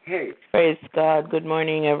 Praise God. Good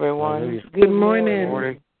morning, everyone. Good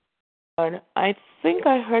morning. I think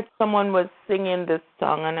I heard someone was singing this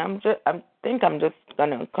song, and I think I'm just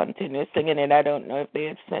gonna continue singing it. I don't know if they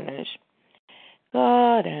have finished.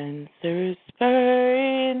 God answers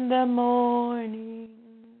prayer in the morning.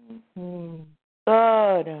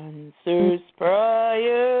 God answers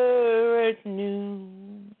prayer at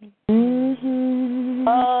noon.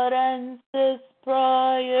 God answers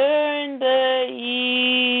prayer in the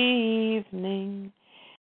evening.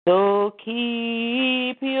 So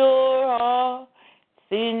keep your hearts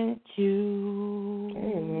in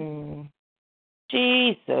tune.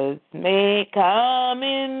 Jesus may come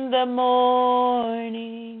in the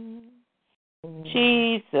morning.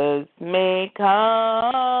 Jesus may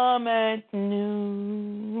come at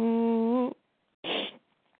noon.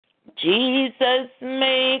 Jesus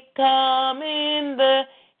may come in the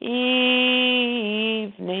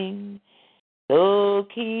evening. So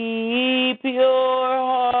keep your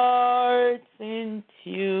hearts in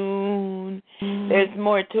tune. There's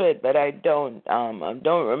more to it, but I don't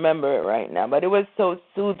remember it right now. But it was so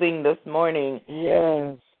soothing this morning.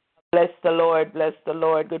 Yes. Bless the Lord, bless the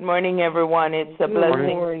Lord. Good morning, everyone. It's a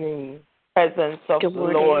blessing, presence of the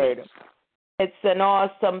Lord. It's an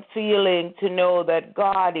awesome feeling to know that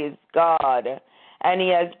God is God, and He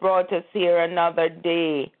has brought us here another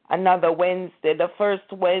day, another Wednesday, the first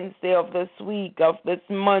Wednesday of this week, of this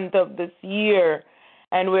month, of this year,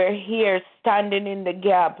 and we're here standing in the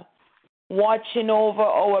gap, watching over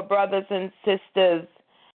our brothers and sisters,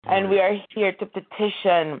 and we are here to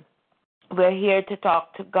petition. We're here to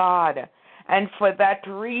talk to God, and for that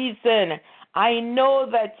reason, I know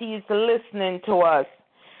that He's listening to us.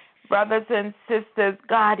 Brothers and sisters,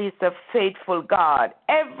 God is a faithful God.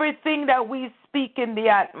 Everything that we speak in the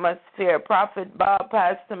atmosphere, Prophet Bob,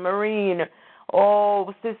 Pastor Marine,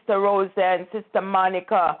 Sister Rosa and Sister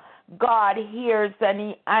Monica, God hears and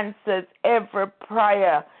He answers every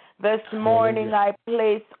prayer. This morning I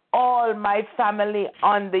place all my family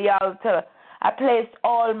on the altar. I place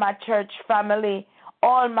all my church family,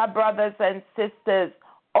 all my brothers and sisters,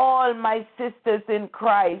 all my sisters in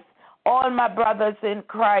Christ, all my brothers in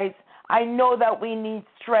Christ. I know that we need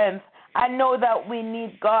strength. I know that we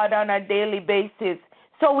need God on a daily basis.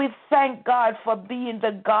 So we thank God for being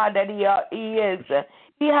the God that He is.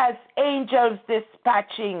 He has angels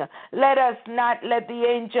dispatching. Let us not let the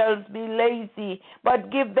angels be lazy,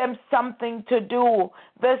 but give them something to do.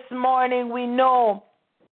 This morning we know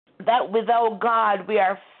that without God we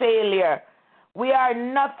are failure. We are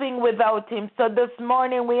nothing without Him. So this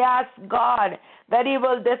morning we ask God that He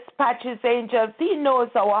will dispatch His angels. He knows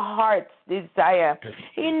our heart's desire.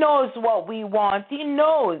 He knows what we want. He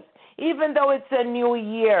knows. Even though it's a new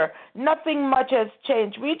year, nothing much has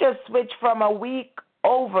changed. We just switched from a week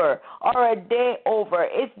over or a day over.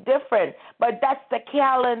 It's different, but that's the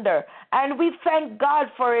calendar. And we thank God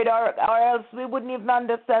for it, or else we wouldn't even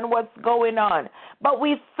understand what's going on. But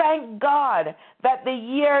we thank God that the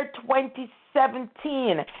year 2017,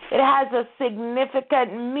 it has a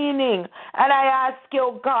significant meaning. And I ask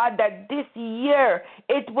you, God, that this year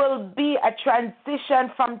it will be a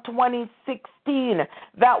transition from 2016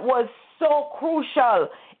 that was so crucial.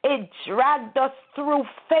 It dragged us through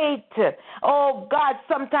faith. Oh, God,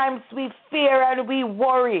 sometimes we fear and we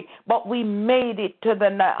worry, but we made it to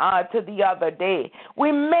the other day.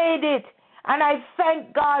 We made it, and I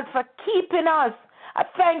thank God for keeping us. I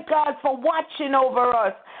thank God for watching over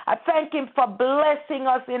us. I thank Him for blessing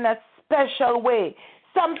us in a special way.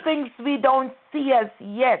 Some things we don't see as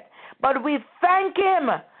yet, but we thank Him.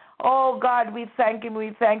 Oh, God, we thank Him,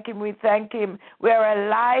 we thank Him, we thank Him. We're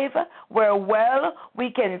alive, we're well,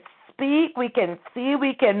 we can speak, we can see,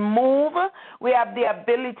 we can move. We have the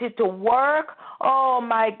ability to work. Oh,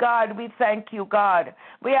 my God, we thank you, God.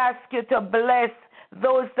 We ask you to bless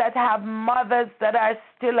those that have mothers that are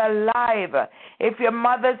still alive. If your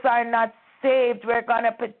mothers are not saved, we're going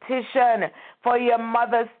to petition for your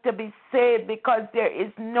mothers to be saved, because there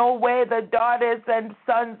is no way the daughters and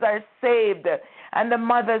sons are saved and the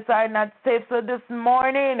mothers are not saved. So this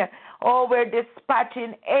morning, we're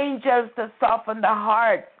dispatching angels to soften the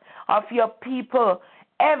hearts of your people.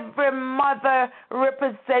 Every mother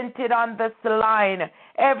represented on this line,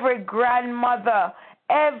 every grandmother,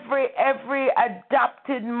 every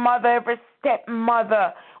adopted mother, every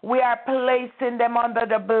stepmother, we are placing them under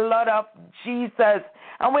the blood of Jesus.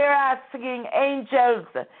 And we're asking angels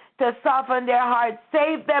to soften their hearts.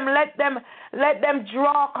 Save them. Let them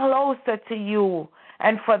draw closer to you.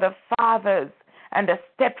 And for the fathers and the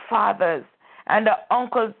stepfathers and the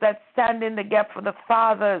uncles that stand in the gap for the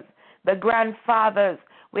fathers, the grandfathers,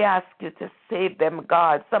 we ask you to save them,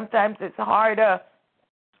 God. Sometimes it's harder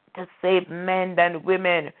to save men than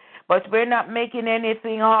women, but we're not making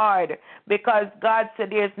anything hard, because God said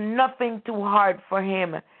there's nothing too hard for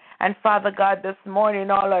Him. And Father God, this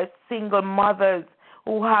morning, all our single mothers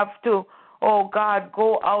who have to, oh God,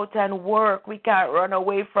 go out and work. We can't run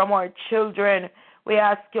away from our children. We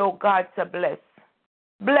ask you, oh God, to bless.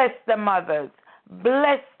 Bless the mothers.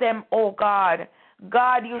 Bless them, oh God.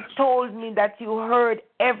 God, you told me that you heard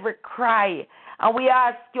every cry. And we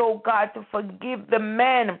ask you, oh God, to forgive the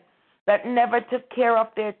men that never took care of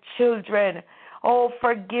their children. Oh,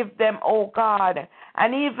 forgive them, oh God.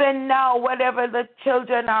 And even now, whatever the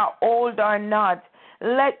children are old or not,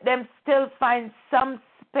 let them still find some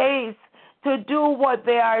space to do what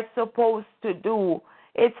they are supposed to do.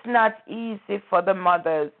 It's not easy for the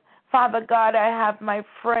mothers. Father God, I have my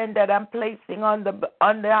friend that I'm placing on the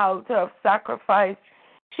altar of sacrifice.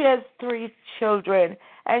 She has 3 children,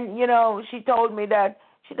 and, she told me that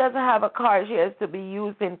she doesn't have a car. She has to be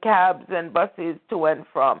using cabs and buses to and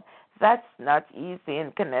from. That's not easy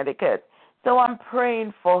in Connecticut. So I'm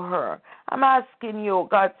praying for her. I'm asking you,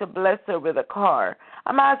 God, to bless her with a car.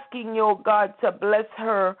 I'm asking you, God, to bless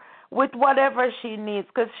her with whatever she needs,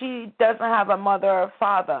 because she doesn't have a mother or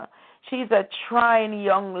father. She's a trying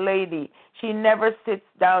young lady. She never sits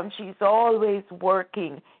down. She's always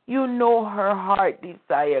working. You know her heart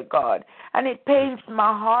desire, God. And it pains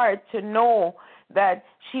my heart to know that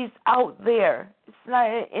she's out there. It's not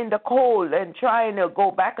in the cold and trying to go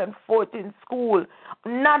back and forth in school.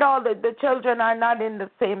 Not all the children are not in the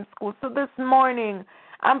same school. So this morning,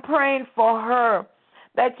 I'm praying for her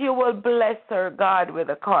that you will bless her, God, with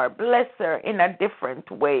a car. Bless her in a different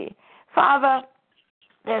way. Father,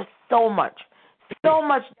 there's so much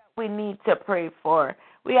that we need to pray for.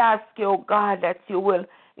 We ask you, oh God, that you will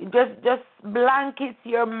just blanket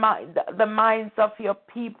your mind, the minds of your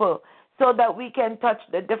people, so that we can touch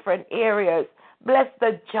the different areas. Bless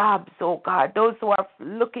the jobs, oh God, those who are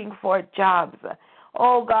looking for jobs.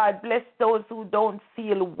 Oh God, bless those who don't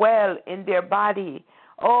feel well in their body.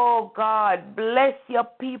 Oh God, bless your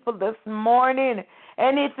people this morning.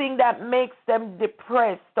 Anything that makes them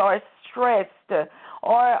depressed or stressed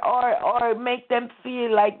or make them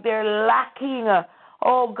feel like they're lacking.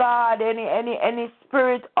 Oh God, any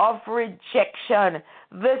spirit of rejection.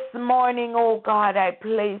 This morning, oh God, I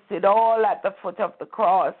place it all at the foot of the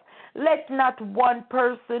cross. Let not one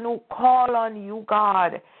person who call on you,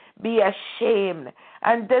 God, be ashamed.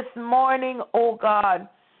 And this morning, oh God,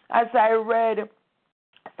 as I read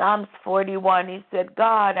Psalms 41, he said,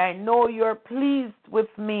 God, I know you're pleased with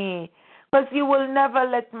me, because you will never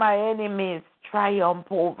let my enemies triumph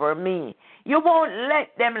over me. You won't let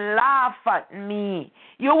them laugh at me.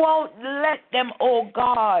 You won't let them, oh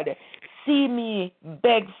God, see me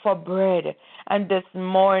beg for bread. And this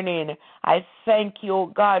morning, I thank you, oh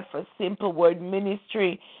God, for Simple Word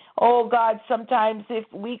Ministry. Oh God, sometimes if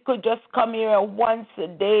we could just come here once a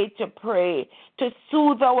day to pray, to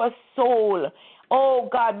soothe our soul. Oh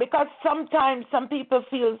God, because sometimes some people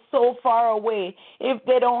feel so far away if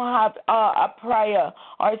they don't have a prayer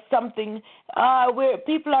or something where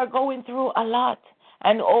people are going through a lot.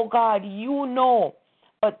 And oh God, you know.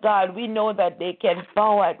 But God, we know that they can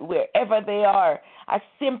bow at wherever they are. A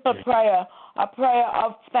simple prayer, a prayer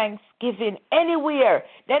of thanksgiving anywhere.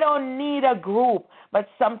 They don't need a group, but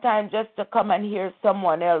sometimes just to come and hear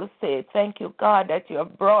someone else say, thank you, God, that you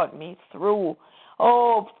have brought me through.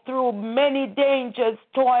 Oh, through many dangers,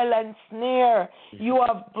 toil, and snare, you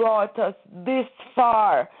have brought us this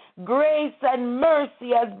far. Grace and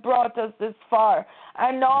mercy has brought us this far.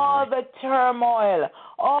 And all the turmoil,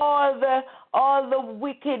 all the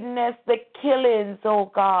wickedness, the killings,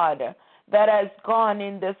 oh God, that has gone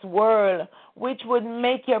in this world, which would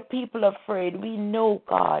make your people afraid. We know,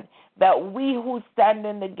 God, that we who stand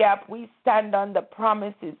in the gap, we stand on the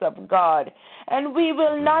promises of God. And we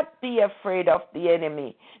will not be afraid of the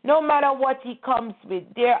enemy. No matter what he comes with,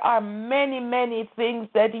 there are many, many things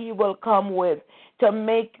that he will come with to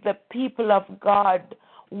make the people of God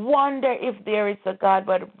wonder if there is a God.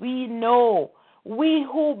 But we know, we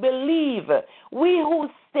who believe, we who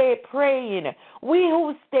stay praying, we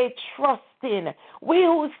who stay trusting, we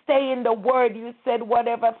who stay in the word, you said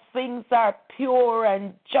whatever things are pure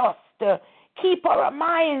and just, keep our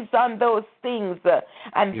minds on those things.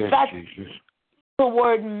 And yes, that's Jesus. The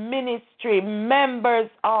word ministry members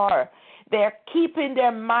are. They're keeping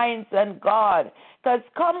their minds on God. Because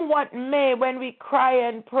come what may, when we cry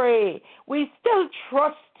and pray, we still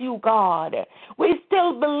trust you, God. We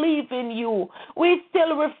still believe in you. We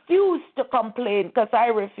still refuse to complain, because I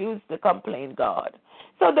refuse to complain, God.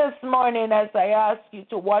 So this morning, as I ask you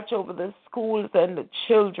to watch over the schools and the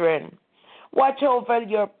children, watch over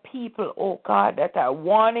your people, oh God, that are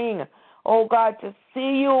wanting, oh God, to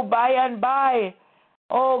see you by and by.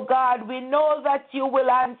 Oh God, we know that you will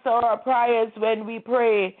answer our prayers when we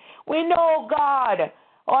pray. We know, God,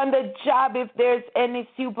 on the job, if there's any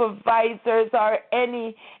supervisors or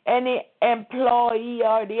any employee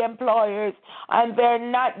or the employers, and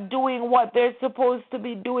they're not doing what they're supposed to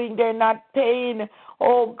be doing, they're not paying,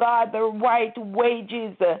 oh God, the right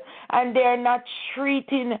wages, and they're not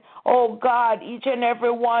treating, oh God, each and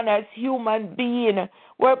every one as human being.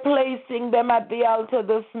 We're placing them at the altar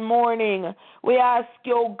this morning. We ask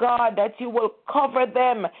you, oh God, that you will cover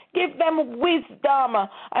them, give them wisdom,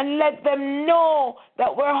 and let them know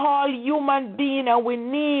that we're all human beings and we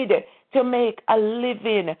need to make a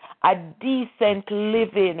living, a decent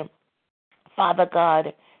living. Father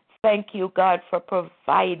God, thank you, God, for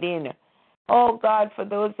providing. Oh God, for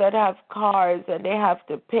those that have cars and they have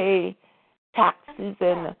to pay taxes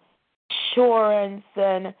and insurance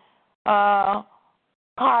and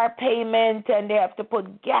car payment, and they have to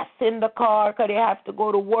put gas in the car because they have to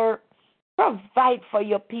go to work. Provide for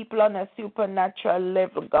your people on a supernatural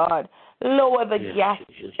level, God. Lower the gas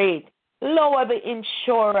rate. Lower the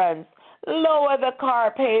insurance. Lower the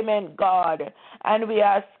car payment, God. And we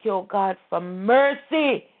ask you, God, for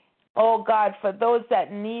mercy. Oh, God, for those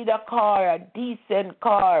that need a car, a decent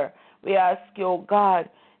car. We ask you, oh, God,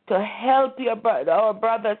 to help our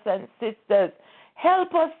brothers and sisters.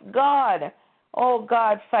 Help us, God. Oh,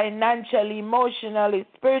 God, financially, emotionally,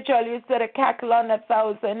 spiritually. You said a cattle on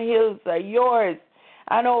 1,000 hills are yours.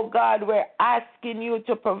 And, oh, God, we're asking you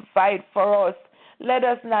to provide for us. Let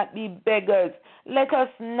us not be beggars. Let us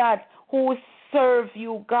not, who serve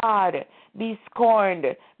you, God, be scorned,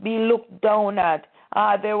 be looked down at.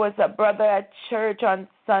 There was a brother at church on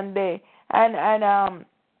Sunday, and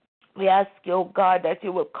we ask you, oh God, that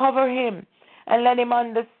you will cover him and let him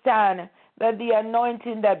understand that the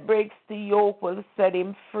anointing that breaks the yoke will set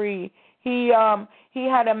him free. He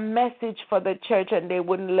had a message for the church and they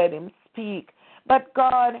wouldn't let him speak. But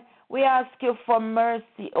God, we ask you for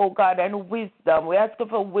mercy, oh God, and wisdom. We ask you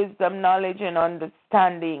for wisdom, knowledge, and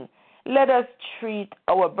understanding. Let us treat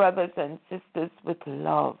our brothers and sisters with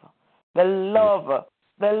love. The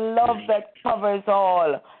love that covers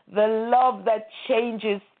all, the love that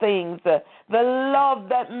changes things, the love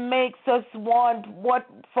that makes us want what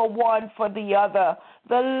for one for the other,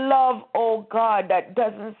 the love, oh God, that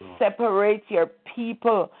doesn't separate your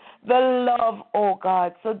people, the love, oh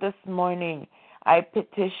God. So this morning I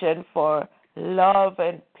petition for love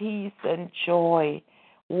and peace and joy,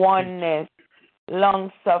 oneness,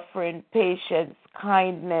 long-suffering, patience,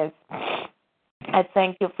 kindness. I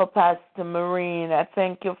thank you for Pastor Maureen. I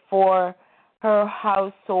thank you for her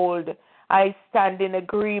household. I stand in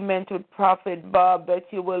agreement with Prophet Bob that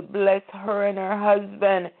you will bless her and her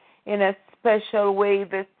husband in a special way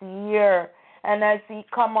this year. And as he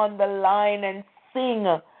come on the line and sing,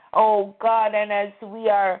 oh God, and as we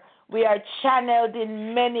are channeled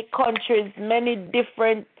in many countries, many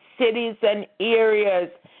different cities and areas,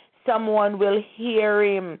 someone will hear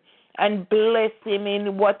him and bless him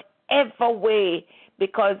in whatever way,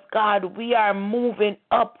 because God, we are moving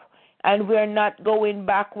up and we're not going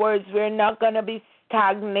backwards. We're not going to be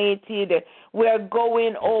stagnated. We're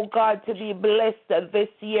going, oh God, to be blessed this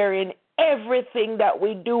year in everything that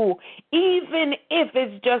we do. Even if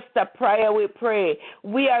it's just a prayer we pray,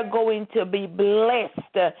 we are going to be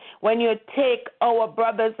blessed. When you take our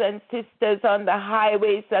brothers and sisters on the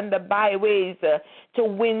highways and the byways to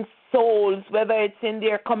win souls, whether it's in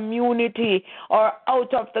their community or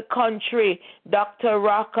out of the country, Dr.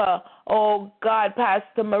 Rocca, oh God,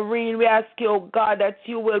 Pastor Maureen, we ask you, oh God, that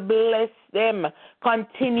you will bless them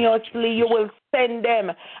continuously. You will send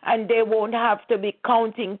them and they won't have to be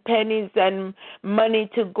counting pennies and money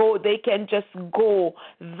to go. They can just go.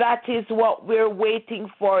 That is what we're waiting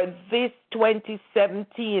for this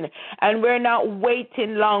 2017. And we're not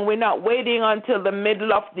waiting long. We're not waiting until the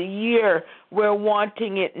middle of the year. We're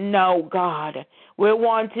wanting it now, God. We're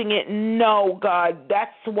wanting it now, God.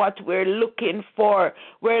 That's what we're looking for.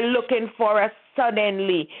 We're looking for a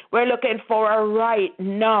suddenly. We're looking for a right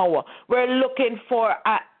now. We're looking for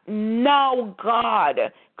a now, God.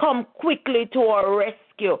 Come quickly to our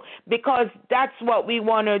rescue, because that's what we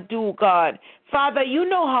want to do, God. Father, you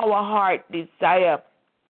know how our heart desire.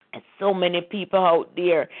 So many people out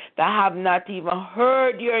there that have not even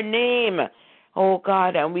heard your name. Oh,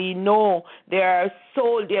 God, and we know there are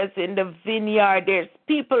soldiers in the vineyard. There's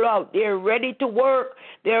people out there ready to work.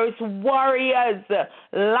 There's warriors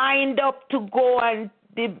lined up to go and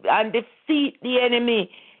defeat the enemy,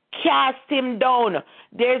 cast him down.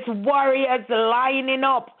 There's warriors lining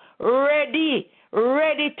up, ready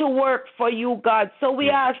to work for you, God. So we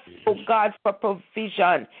ask, oh God, for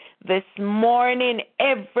provision. This morning,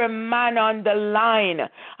 every man on the line,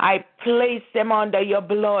 I place them under your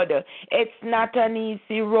blood. It's not an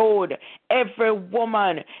easy road. Every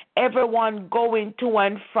woman, everyone going to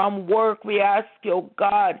and from work, we ask you,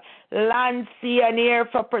 God, land, sea, and air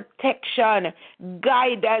for protection,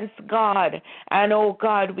 guidance, God. And, oh,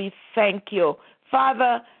 God, we thank you.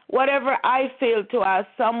 Father, whatever I fail to ask,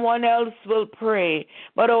 someone else will pray.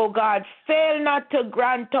 But, oh, God, fail not to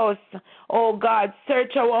grant us. Oh, God,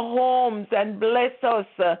 search our homes and bless us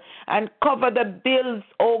and cover the bills,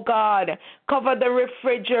 oh, God. Cover the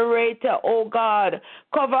refrigerator, oh, God.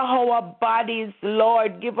 Cover our bodies,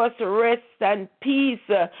 Lord. Give us rest and peace.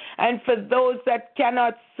 And for those that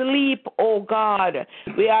cannot sleep, oh, God,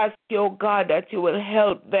 we ask you, oh, God, that you will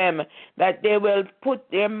help them, that they will put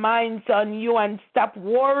their minds on you and stop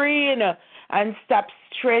worrying and stop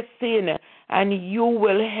stressing, and you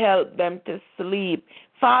will help them to sleep.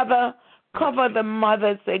 Father, cover the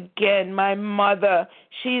mothers again. My mother,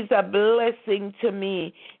 she's a blessing to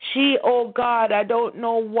me. She, oh God, I don't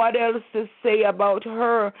know what else to say about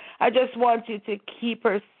her. I just want you to keep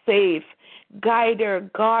her safe. Guide her,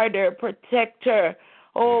 guard her, protect her.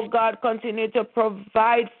 Oh, God, continue to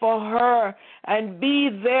provide for her and be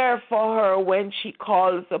there for her when she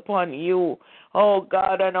calls upon you. Oh,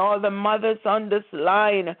 God, and all the mothers on this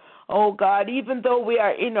line, oh, God, even though we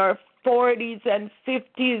are in our 40s and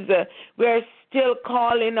 50s, we are still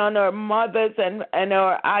calling on our mothers and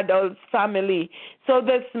our adult family. So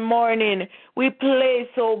this morning, we place,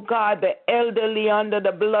 oh God, the elderly under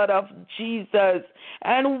the blood of Jesus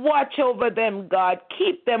and watch over them, God.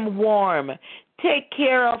 Keep them warm. Take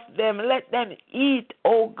care of them. Let them eat,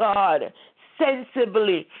 oh God.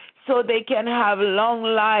 sensibly so they can have long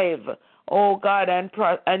life, oh God,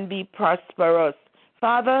 and be prosperous.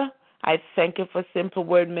 Father, I thank you for Simple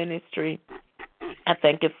Word Ministry. I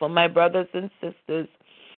thank you for my brothers and sisters.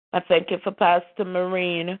 I thank you for Pastor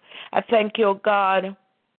Marine. I thank you, God,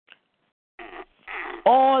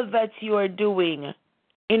 all that you are doing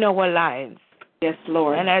in our lives. Yes,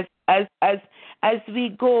 Lord. And as we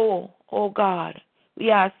go, oh God, we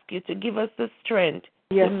ask you to give us the strength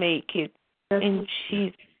to make it. Yes. In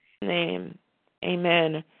Jesus' name,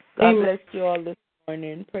 amen. God bless you all this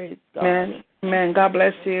morning. Praise God. Amen. Amen. God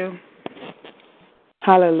bless you.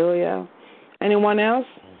 Hallelujah. Anyone else?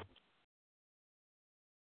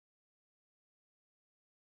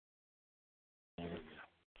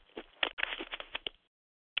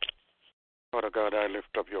 Father God, I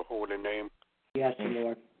lift up your holy name. Yes,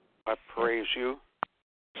 Lord. I praise you.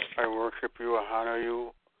 I worship you. I honor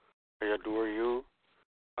you. I adore you.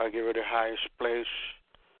 I give you the highest place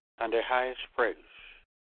and the highest praise.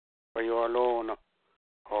 For you alone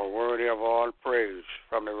are worthy of all praise,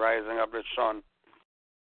 from the rising of the sun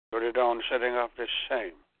to the downsetting of the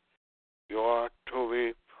same. You are to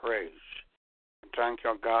be praised. And thank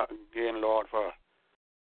you, God, again, Lord, for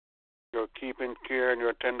your keeping care and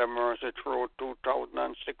your tender mercy through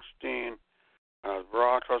 2016 has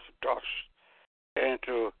brought us thus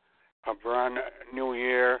into a brand new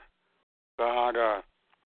year. God,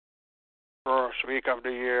 first week of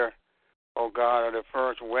the year, oh God, the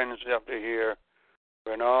first Wednesday of the year,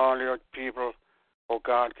 when all your people, oh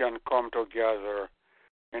God, can come together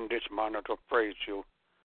in this manner to praise you,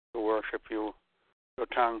 to worship you, to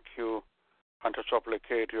thank you, and to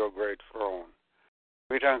supplicate your great throne.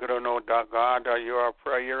 We thank you to know that, God, that you are a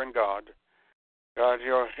prayer-hearing God, that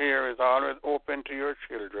your ear is always open to your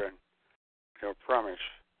children, your promise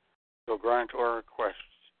to grant our requests.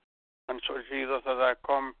 And so, Jesus, as I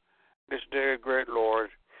come this day, great Lord,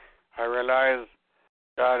 I realize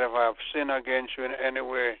that if I have sinned against you in any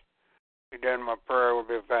way, then my prayer will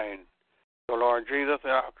be vain. So, Lord Jesus, I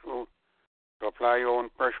ask you to apply your own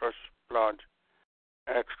precious blood,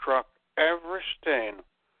 extract every stain,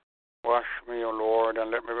 wash me, O Lord,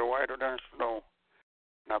 and let me be whiter than snow.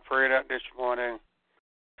 And I pray that this morning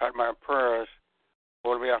that my prayers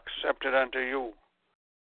will be accepted unto you.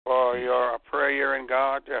 For you're a prayer-hearing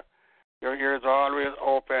God. Your ears are always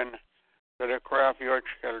open to the cry of your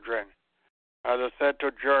children. As I said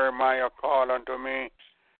to Jeremiah, call unto me,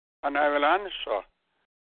 and I will answer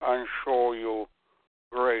and show you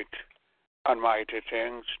great and mighty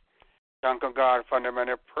things. Thank you, God, for the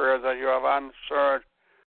many prayers that you have answered,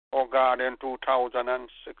 oh God, in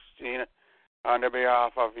 2016 on the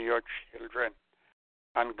behalf of your children.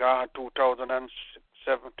 And God,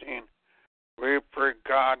 2017, we pray,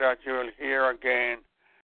 God, that you will hear again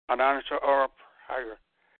and answer our prayer.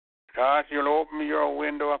 God, you'll open your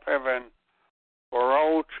window of heaven, pour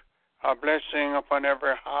out a blessing upon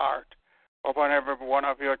every heart, upon every one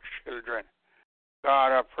of your children.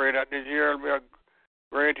 God, I pray that this year will be a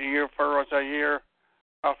great year for us, a year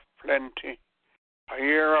of plenty, a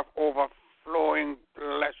year of overflowing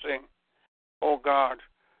blessing. Oh God,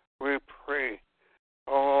 we pray.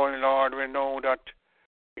 Oh Lord, we know that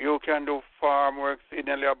you can do far more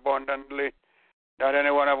exceedingly abundantly than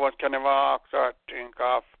any one of us can ever ask or think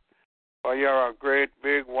of. For you're a great,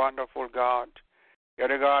 big, wonderful God. You're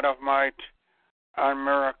the God of might and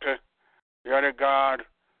miracle. You're the God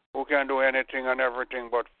who can do anything and everything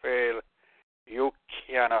but fail. You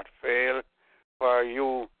cannot fail, for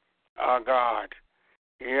you are God.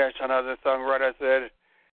 Yes, another songwriter said,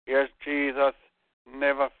 yes, Jesus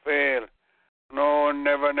never fail. No,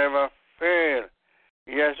 never, never fail.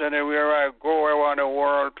 Yes, anywhere I go, I want the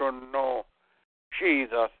world to know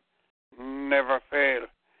Jesus never fail.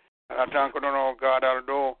 And I thank you to know, God,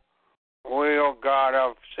 although we, oh God,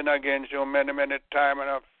 have sinned against you many, many times and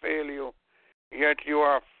have failed you, yet you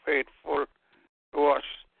are faithful to us,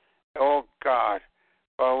 oh God.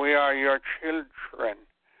 For we are your children.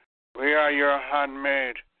 We are your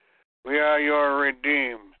handmaid. We are your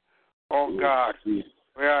redeemed. Oh God, we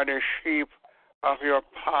are the sheep of your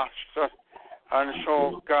pasture. And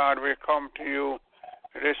so, God, we come to you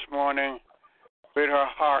this morning with our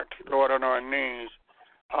heart, Lord, on our knees,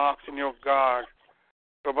 asking you, God,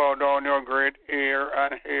 to bow down your great ear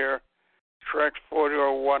and hear, stretch forth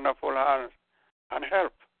your wonderful hands and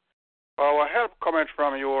help. For our help cometh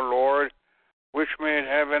from you, O Lord, which made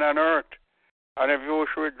heaven and earth. And if you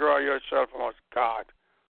should withdraw yourself from us, God,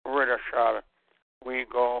 whither shall we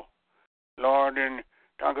go? Lord,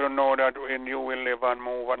 thank you to know that in you we live and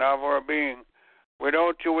move and have our being.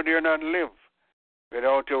 Without you we dare not live.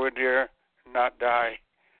 Without you we dare not die.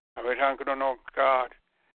 And we thank you to know, God,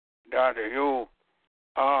 that you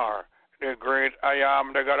are the great I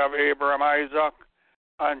am, the God of Abraham, Isaac,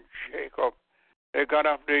 and Jacob, the God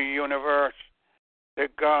of the universe, the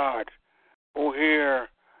God who hear,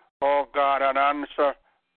 oh God, and answer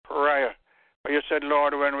prayer. But you said,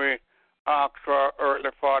 Lord, when we ask for our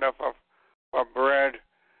earthly Father for bread,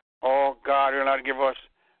 oh God, you'll not give us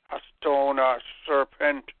a stone or a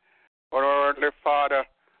serpent, but our earthly Father,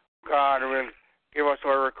 God, will give us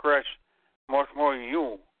our request. Much more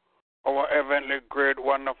you, our heavenly, great,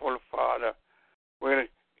 wonderful Father, will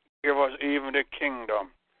give us even the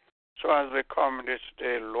kingdom. So as we come this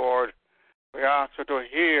day, Lord, we ask you to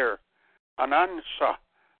hear and answer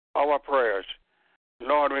our prayers.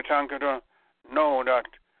 Lord, we thank you to know that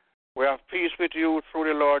we have peace with you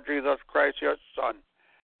through the Lord Jesus Christ, your Son,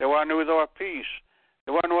 the one who is our peace,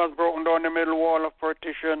 the one who has broken down the middle wall of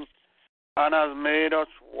partition and has made us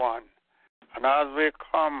one. And as we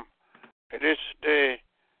come this day,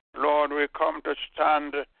 Lord, we come to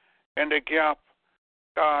stand in the gap,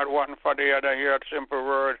 God, one for the other here at Simple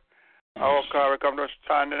Word. Oh, God, we come to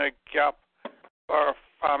stand in the gap for our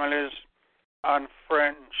families and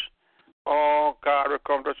friends. Oh, God, we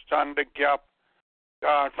come to stand the gap,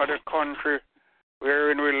 God, for the country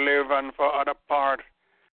wherein we live and for other parts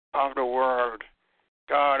of the world.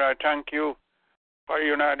 God, I thank you for the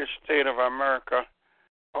United States of America.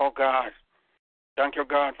 Oh, God, thank you,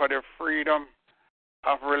 God, for the freedom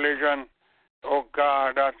of religion, oh,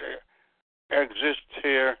 God, that exists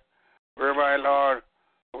here, whereby, Lord,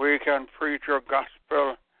 we can preach your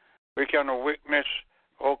gospel, we can witness,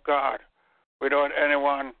 oh, God, without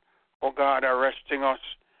anyone, oh, God, arresting us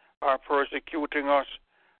or persecuting us,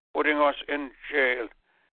 putting us in jail.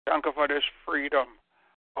 Thank you for this freedom.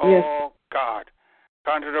 Oh, yes. God,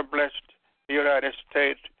 continue to bless the United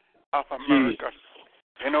States of America.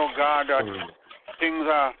 You know, God, that things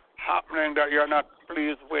are happening that you're not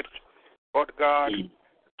pleased with, but God,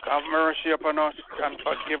 have mercy upon us and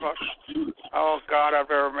forgive us. Oh, God,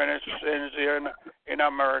 of our many sins here in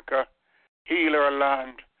America. Heal our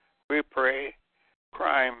land, we pray.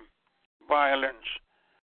 Crime, violence,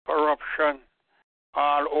 corruption,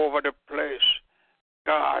 all over the place.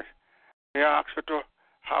 God, we ask you to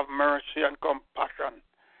have mercy and compassion.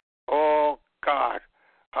 Oh, God,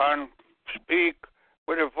 and speak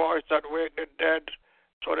with a voice that wake the dead,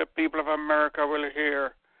 so the people of America will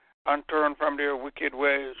hear and turn from their wicked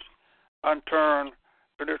ways and turn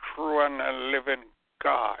to the true and living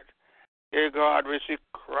God. Dear God, we see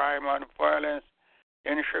crime and violence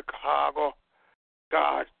in Chicago.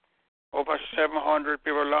 God, over 700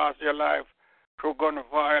 people lost their life through gun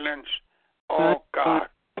violence. Oh, God,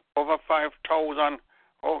 over 5,000,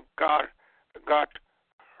 oh, God, got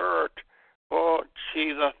hurt. Oh,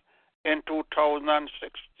 Jesus, in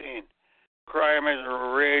 2016. Crime is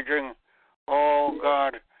raging, oh,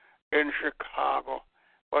 God, in Chicago.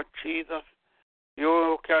 But, Jesus,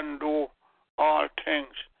 you can do all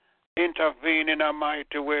things. Intervene in a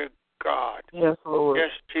mighty way, God. Yes, Lord.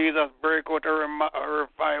 Yes, Jesus, break out a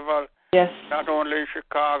revival. Yes. Not only in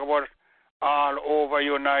Chicago, but all over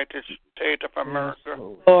United States of America. Yes,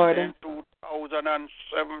 Lord. In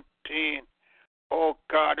 2017. Oh,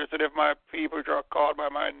 God, you said if my people which are called by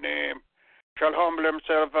my name shall humble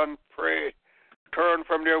themselves and pray, turn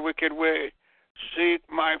from their wicked way, seek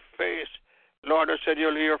my face. Lord, I said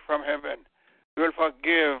you'll hear from heaven. You will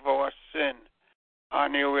forgive our sin,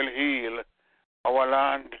 and you will heal our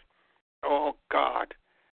land. Oh, God,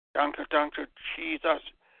 thank you, Jesus.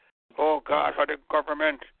 Oh, God, for the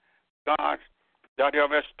government, God, that you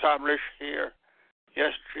have established here.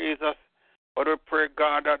 Yes, Jesus, but we pray,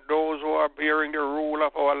 God, that those who are bearing the rule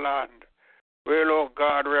of our land will, oh,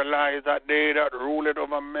 God, realize that they that rule it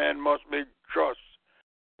over men must be just,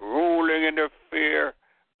 ruling in the fear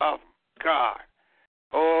of God.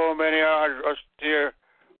 Oh, many are just here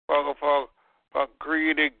for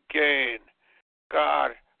greedy gain.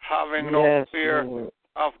 God, having no fear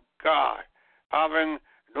of God,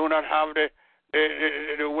 do not have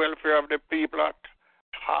the welfare of the people at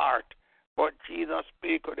heart. But Jesus,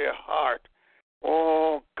 speak of their heart.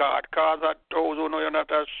 Oh, God, cause that those who know you're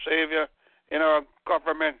not a Savior in our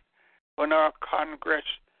government, in our Congress,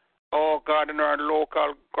 oh, God, in our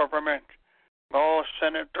local government, oh,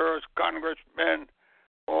 senators, congressmen,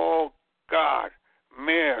 oh, God,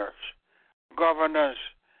 mayors, governors,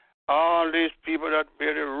 all these people that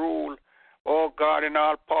bear the rule, oh, God, in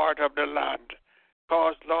all part of the land.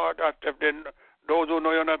 Cause, Lord, that if those who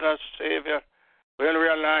know you're not a Savior will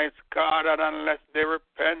realize, God, that unless they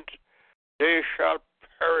repent, they shall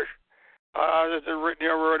perish. As it is written in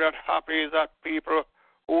your word, that happy is that people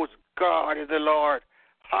whose God is the Lord.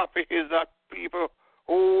 Happy is that people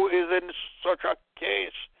who is in such a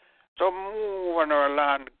case.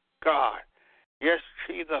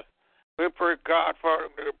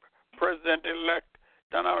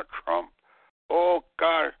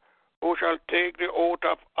 shall take the oath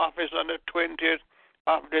of office on the 20th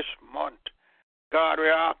of this month. God, we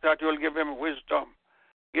ask that you will give him wisdom,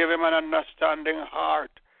 give him an understanding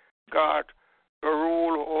heart, God, to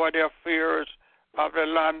rule over the affairs of the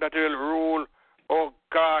land, that he will rule, oh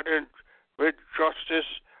God, with justice,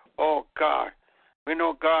 oh God. We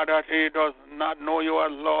know, God, that he does not know you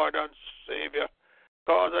as Lord and Savior,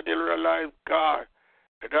 because that he'll realize, God,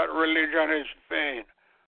 that religion is vain,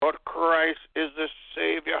 but Christ is the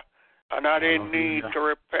Savior, and that he needs to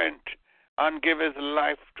repent and give his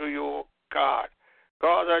life to you, God.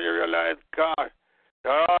 God, that you realize, God,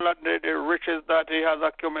 that all of the riches that he has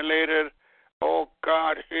accumulated, oh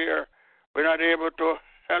God, here, we're not able to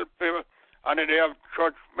help him on the day of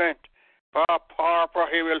judgment. For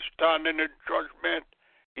he will stand in the judgment.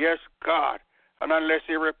 Yes, God. And unless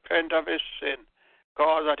he repent of his sin,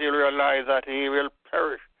 cause that he'll realize that he will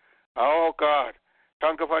perish. Oh, God.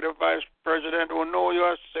 Thank you for the Vice President who know you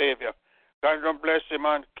as Savior. God, bless him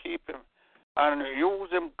and keep him. And use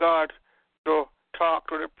him, God, to talk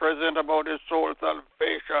to the President about his soul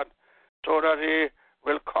salvation so that he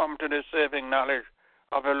will come to the saving knowledge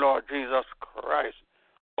of the Lord Jesus Christ.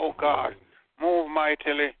 Oh, God, move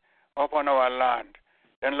mightily upon our land.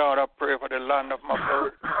 Then, Lord, I pray for the land of my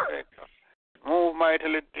birth. Move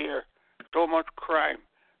mightily, dear. So much crime,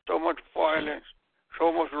 so much violence,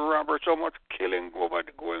 so much robbery, so much killing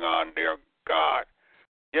going on there, God.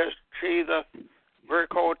 Yes, Jesus, break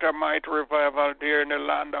out a mighty revival there in the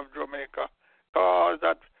land of Jamaica. Cause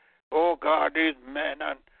that, oh God, these men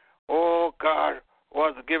and, oh God,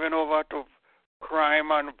 was given over to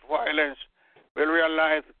crime and violence will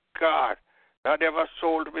realize, God, that they have a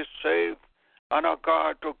soul to be saved and a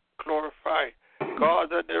God to glorify. God,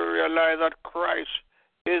 that they realize that Christ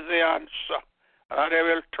is the answer. And they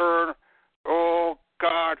will turn, oh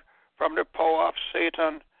God, from the power of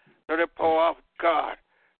Satan to the power of God.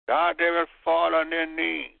 That they will fall on their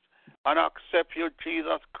knees and accept you,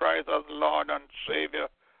 Jesus Christ, as Lord and Savior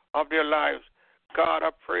of their lives. God, I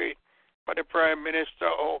pray for the Prime Minister,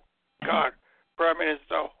 oh God, Prime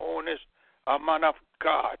Minister Honest, a man of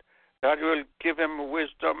God, that you will give him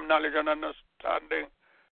wisdom, knowledge, and understanding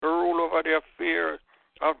to rule over the affairs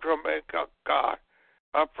of Jamaica, God.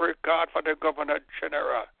 I pray, God, for the Governor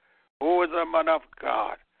General, who is a man of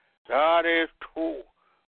God. That is true.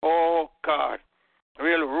 Oh, God,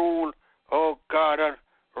 will rule, oh, God,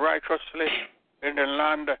 righteously in the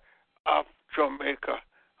land of Jamaica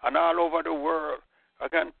and all over the world. I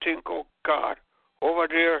can think, oh, God, over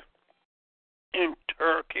there in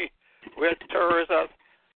Turkey, where terrorists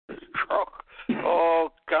have struck, oh,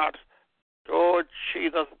 God, oh,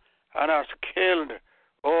 Jesus, and has killed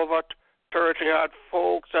over 30 odd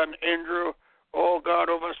folks and injured, oh, God,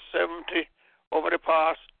 over 70 over the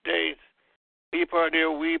past days. People are there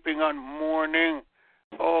weeping and mourning.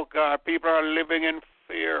 Oh, God, people are living in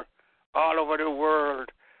fear all over the world.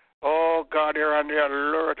 Oh, God, they're on the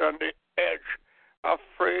alert, on the edge,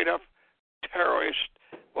 afraid of terrorists.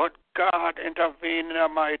 But God intervened in a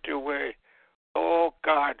mighty way. Oh,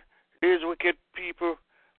 God, these wicked people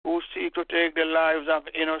who seek to take the lives of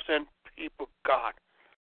innocent people, God,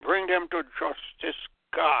 bring them to justice,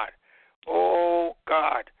 God. Oh,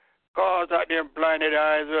 God, cause that their blinded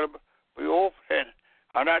eyes will be open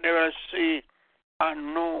and that they will see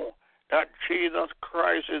and know that Jesus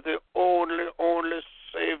Christ is the only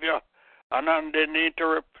Savior, and then they need to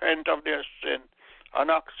repent of their sin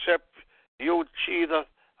and accept you, Jesus,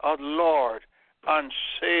 as Lord and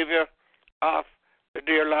Savior of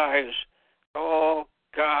their lives. Oh,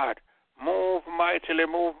 God, move mightily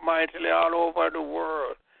all over the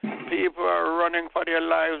world. People are running for their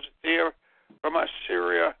lives there from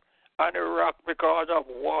Assyria and Iraq because of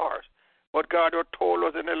wars. But God, you told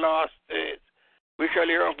us in the last days, we shall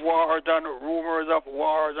hear of wars and rumors of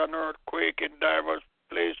wars and earthquake in diverse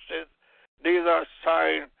places. These are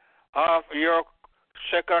signs of your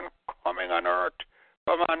second coming on earth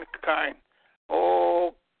for mankind.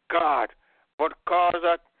 Oh, God, but cause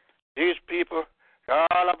that these people,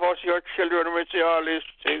 all of us, your children, will see all these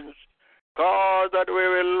things. Cause that we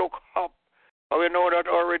will look up, and we know that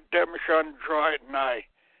our redemption draweth nigh.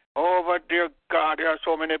 Oh, but dear God, there are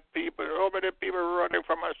so many people running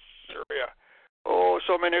from Assyria. Oh,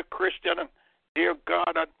 so many Christians, dear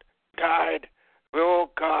God, that died. Oh,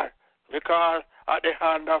 God, because at the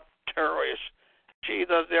hand of terrorists.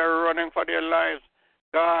 Jesus, they are running for their lives.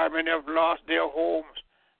 God, many have lost their homes,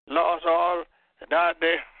 lost all that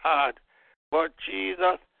they had. But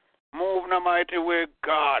Jesus, move in a mighty way,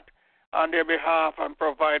 God, on their behalf and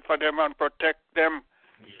provide for them and protect them.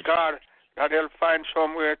 God, that they'll find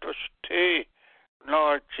somewhere to stay,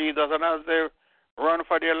 Lord Jesus. And as they run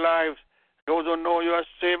for their lives, Those who know you are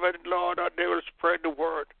Savior, Lord, that they will spread the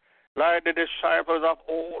word like the disciples of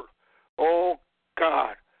old. Oh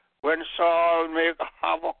God, when Saul made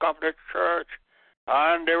havoc of the church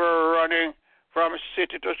and they were running from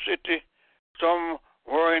city to city, some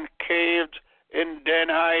were in caves, in den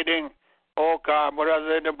hiding. Oh God, but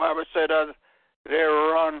as the Bible said, as they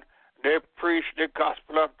run, they preach the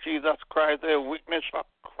gospel of Jesus Christ, they witness for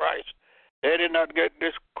Christ. They did not get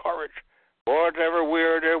discouraged. But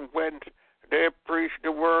everywhere they went, they preached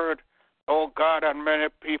the word. Oh God, and many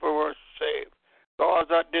people were saved. God,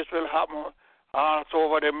 that this will happen also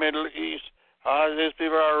over the Middle East, as these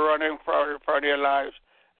people are running for their lives.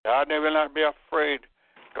 And they will not be afraid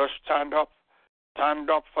to stand up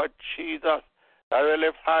for Jesus. They will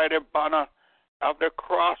lift high the banner of the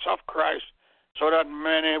cross of Christ, so that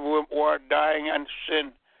many who are dying in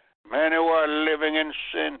sin, many who are living in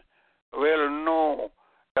sin, will know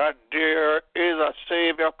that there is a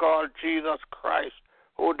Savior called Jesus Christ,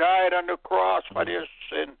 who died on the cross for their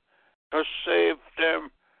sin to save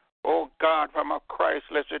them, oh God, from a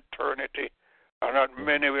Christless eternity, and that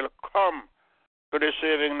many will come to the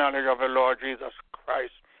saving knowledge of the Lord Jesus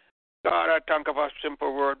Christ. God, I thank you for a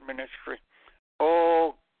simple word ministry.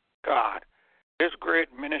 Oh God, this great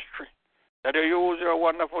ministry that you use your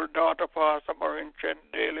wonderful daughter, Pastor Maureen Chen,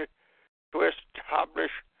 daily to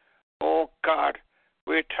establish, oh God,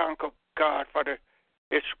 we thank you, God, for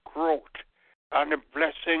its growth and the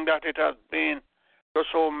blessing that it has been to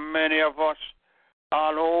so many of us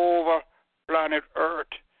all over planet Earth.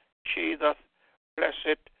 Jesus, bless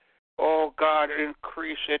it. Oh God,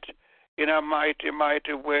 increase it in a mighty,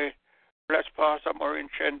 mighty way. Bless Pastor Maureen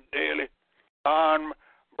Chen daily, and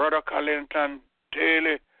Brother Clinton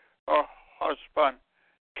daily, her husband.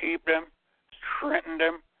 Keep them, strengthen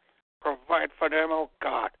them, provide for them, oh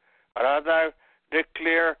God. And as I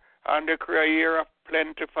declare and declare a year of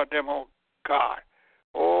plenty for them, oh God.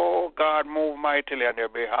 Oh God, move mightily on their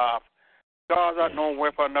behalf. God, that no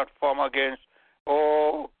weapon not formed against,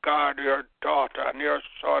 oh God, your daughter and your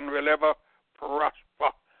son will ever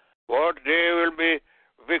prosper. But they will be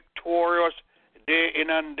victorious day in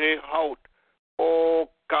and day out. Oh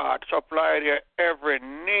God, supply their every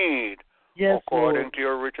need according to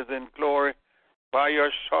your riches in glory by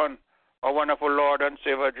your Son, our wonderful Lord and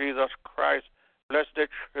Savior Jesus Christ. Bless the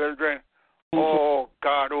children, oh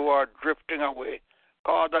God, who are drifting away.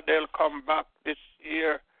 God, that they'll come back this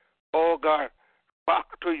year, oh God, back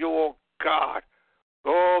to you, oh God.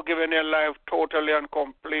 Oh, giving their life totally and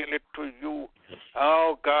completely to you.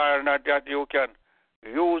 Oh God, and that you can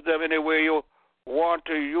use them in the way you want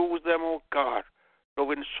to use them, oh God, to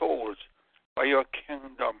win souls for your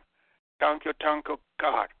kingdom. Thank you,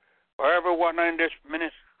 God, for everyone in this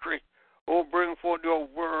ministry who bring forth your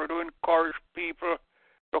word, who encourage people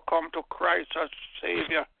to come to Christ as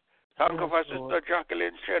Savior. Thank you for Sister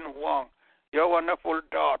Jacqueline Shen Wong, your wonderful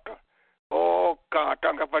daughter. Oh God,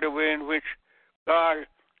 thank you for the way in which, God,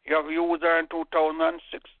 you have used her in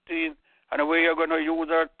 2016 and the way you're going to use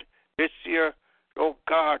her this year, oh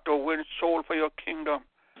God, to win soul for your kingdom,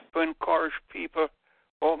 to encourage people.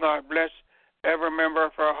 Oh God, bless every member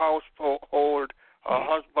of her household, her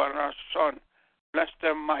husband, her son. Bless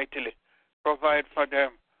them mightily. Provide for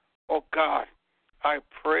them. Oh God, I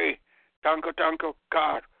pray. Thank you,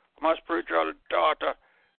 God, my spiritual daughter.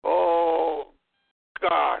 Oh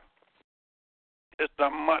God, Sister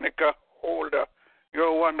Monica Holder,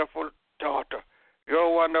 your wonderful daughter,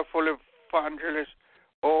 your wonderful evangelist.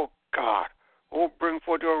 Oh God, who bring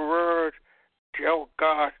forth your word, oh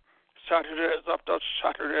God, Saturdays after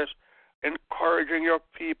Saturdays, encouraging your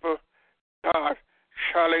people, God,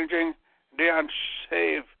 challenging the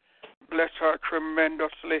unsaved. Bless her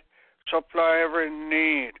tremendously. Supply every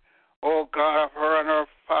need, oh God, of her and her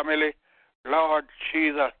family. Lord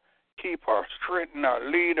Jesus, keep her, strengthen her,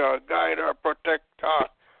 lead her, guide her, protect her.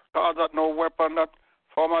 God, that no weapon that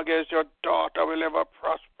form against your daughter will ever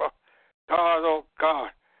prosper. God, oh God,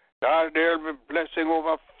 that there will be blessing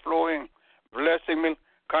overflowing. Blessing will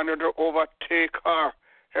continue to overtake her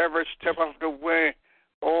every step of the way.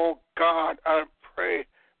 Oh God, I pray.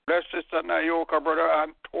 Bless Sister Nayoka, Brother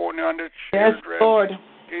Antonio, and the children. Yes, Lord.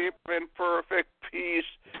 Keep in perfect peace.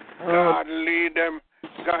 God, lead them,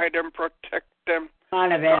 guide them, protect them.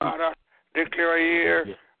 God, I declare a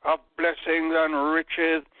year of blessings and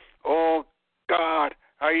riches. Oh God,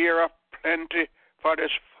 a year of plenty for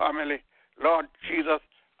this family. Lord Jesus,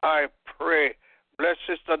 I pray. Bless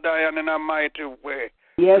Sister Diane in a mighty way.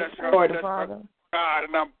 Yes, bless Lord, her, Father. God,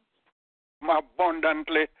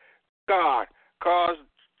 abundantly. God, cause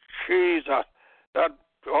Jesus that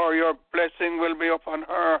your blessing will be upon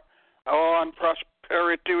her. Oh, and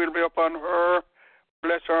prosperity will be upon her.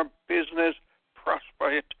 Bless her business.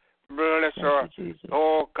 Prosper it. Bless her.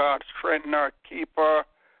 Oh, God, strengthen her. Keep her.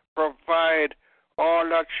 Provide all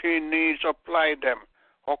that she needs. Supply them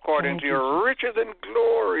according to your riches and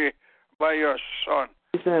glory by your Son.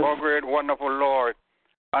 Oh, great, wonderful Lord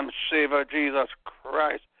and Savior Jesus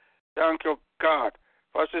Christ. Thank you, God,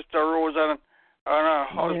 for Sister Rosa and her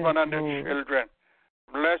husband and the children.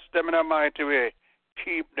 Bless them in a mighty way.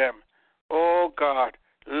 Keep them. Oh, God,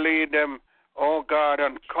 lead them. Oh, God,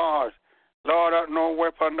 and cause, Lord, that no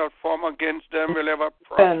weapon that form against them will ever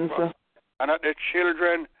prosper. And that the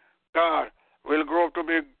children, God, will grow up to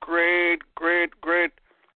be great, great, great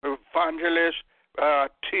evangelists,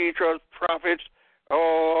 teachers, prophets.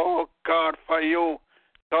 Oh, God, for you.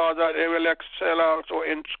 God, that they will excel also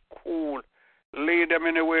in school. Lead them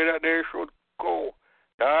in the way that they should go.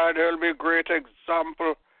 That they'll be great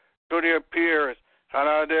example to their peers. And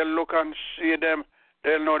as they look and see them,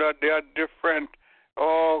 they'll know that they are different.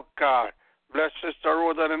 Oh, God. Bless Sister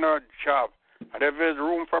Rosa in her job. And if there's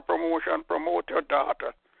room for promotion, promote your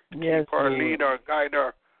daughter. Keep her, lead her, guide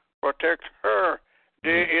her. Protect her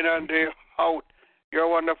day in and day out. Your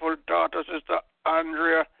wonderful daughter, Sister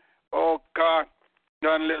Andrea. Oh, God.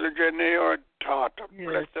 And little Jenny, your daughter.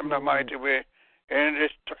 Bless them in a mighty way. In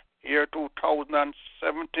this year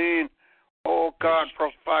 2017, oh, God,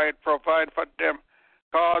 provide for them.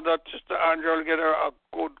 God, that Sister Andrea will get her a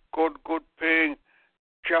good paying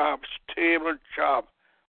job, stable job.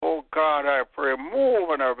 Oh, God, I pray, move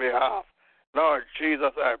on her behalf. Lord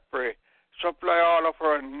Jesus, I pray, supply all of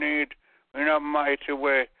her need in a mighty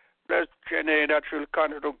way. Bless Jenny that she'll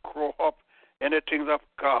continue to grow up in the things of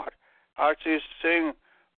God. As she sing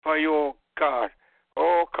for you, God.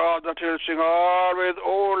 Oh, God, that she'll sing always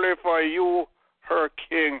only for you, her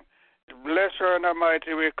King. Bless her in a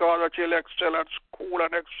mighty way, God, that she'll excel at school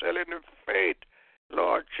and excel in the faith.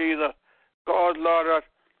 Lord Jesus, God, Lord, that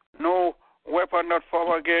no weapon that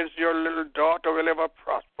form against your little daughter will ever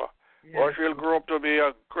prosper. Or she'll grow up to be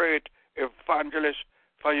a great evangelist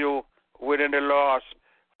for you within the lost,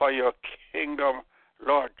 for your kingdom.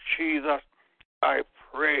 Lord Jesus, I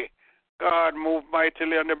pray. God, move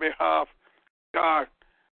mightily on the behalf, God,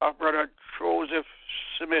 of Brother Joseph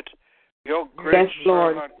Smith, your great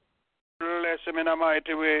servant. Bless him in a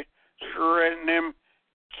mighty way. Strengthen him.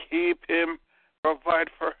 Keep him. Provide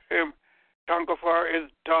for him. Thank you for his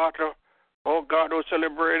daughter, oh God, who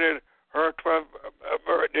celebrated her 12th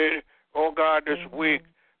birthday, oh God, this week.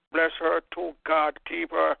 Bless her too, God.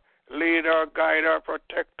 Keep her. Lead her, guide her,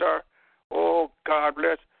 protect her. Oh God,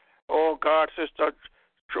 bless. Oh God, Sister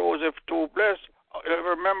Joseph too. Bless.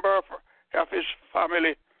 Remember of his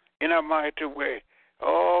family in a mighty way.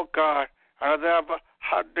 Oh God, as I have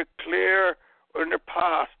had declared in the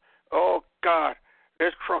past, oh God,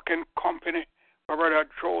 this trucking company, my Brother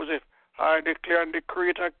Joseph, I declare and decree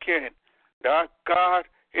it again that God,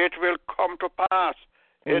 it will come to pass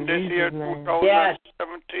in this year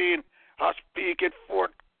 2017. I speak it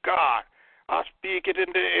forth, God. I speak it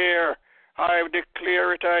in the air. I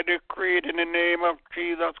declare it, I decree it in the name of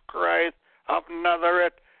Jesus Christ of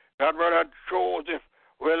Nazareth, that Brother Joseph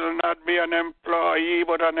will not be an employee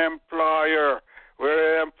but an employer.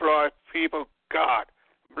 Will employ people. God,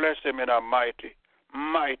 bless him in a mighty,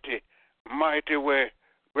 mighty, mighty way.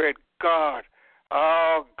 Great God,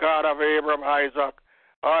 oh God of Abraham, Isaac,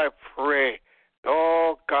 I pray,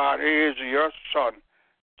 oh God, he is your son.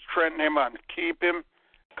 Strengthen him and keep him.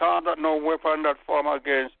 God, that no weapon that form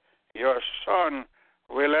against your son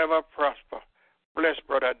will ever prosper. Bless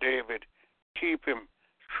Brother David. Keep him.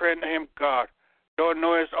 Strengthen him, God. Don't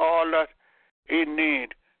know it's all that he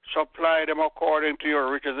need. Supply them according to your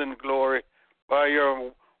riches and glory by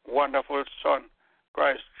your wonderful Son,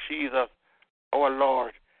 Christ Jesus, our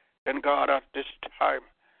Lord. And God, at this time,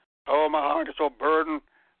 oh, my heart is so burdened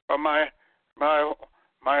for my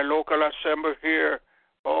local assembly here,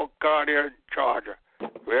 oh God, here in Georgia.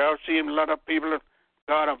 We have seen a lot of people,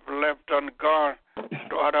 God, have left and gone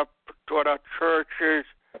to other churches.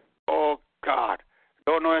 Oh God,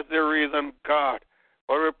 don't know if the reason, God,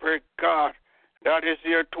 but we pray, God, that is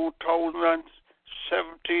year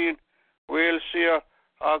 2017, we'll see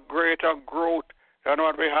a greater growth than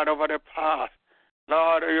what we had over the past.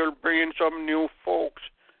 Lord, you'll bring in some new folks,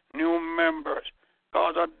 new members.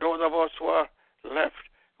 God, that those of us who are left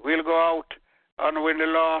will go out and win the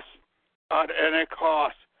lost at any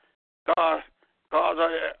cost. God,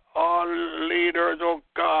 all leaders, oh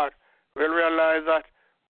God, will realize that,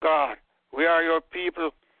 God, we are your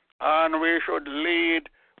people and we should lead,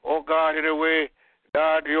 oh God, in the way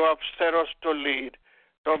that you have set us to lead.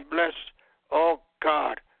 So bless, oh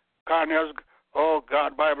God, Kanya's, oh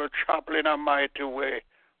God, Bible Chapel in a mighty way.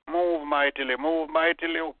 Move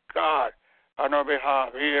mightily, oh God, on our behalf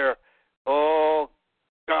here. Oh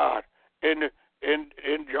God, in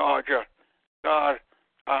Georgia. God,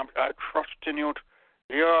 I trust in you.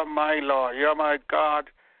 You're my Lord. You're my God.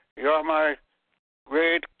 You're my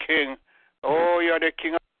great King. Oh, you're the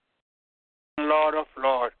King of Lord of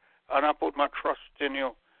Lords. And I put my trust in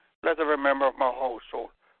you. Bless every member of my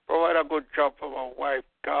household. Provide a good job for my wife,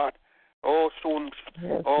 God. Oh, soon,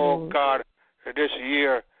 God, this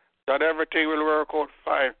year, that everything will work out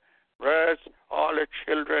fine. Bless all the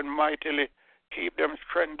children mightily. Keep them,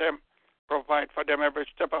 strengthen them. Provide for them every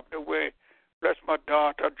step of the way. Bless my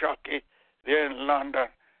daughter, Jackie, there in London.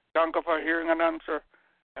 Thank you for hearing an answer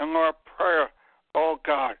and our prayer, oh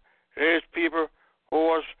God. These people who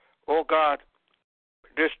was, oh God,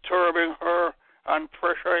 disturbing her and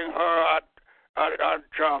pressuring her at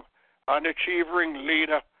job, an achieving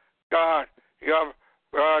leader. God, you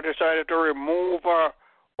have decided to remove her.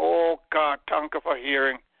 Oh God, thank you for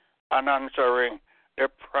hearing and answering the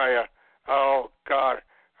prayer. Oh God,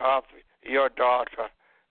 of your daughter.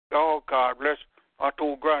 Oh God, bless our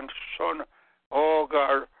two grandsons. Oh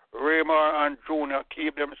God, Raymond and Junior,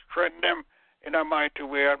 keep them, strengthen them in a mighty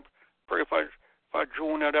way. And pray for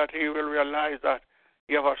Junior that he will realize that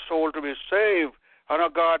he has a soul to be saved and a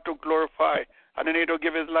God to glorify. And he need to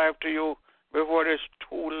give his life to you before it is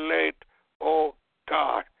too late. Oh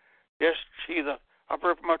God. Yes, Jesus. I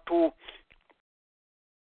pray for my two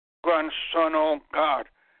grandson, oh God.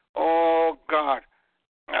 Oh God.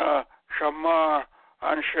 Shamar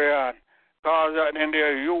and Cheyenne. Because in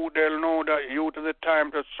their youth, they'll know that youth is the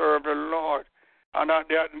time to serve the Lord. And that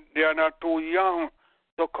they are not too young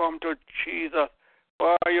to come to Jesus.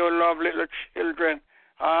 For you love little children.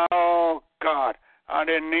 Oh, God. And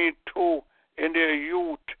they need to, in their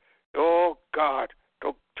youth, oh, God,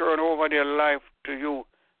 to turn over their life to you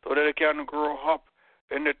so that they can grow up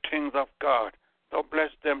in the things of God. So bless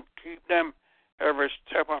them. Keep them every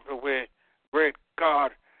step of the way. Great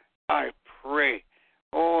God, I pray.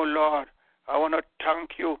 Oh, Lord, I want to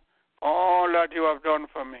thank you for all that you have done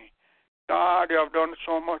for me. God, you have done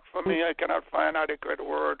so much for me. I cannot find adequate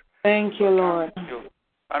word. Thank you, Lord. Thank you.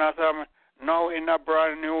 And as I'm now in a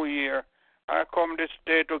brand new year, I come this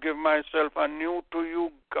day to give myself anew to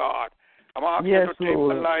you, God. I'm asking you to take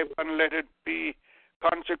my life and let it be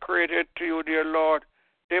consecrated to you, dear Lord.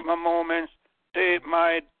 Take my moments, take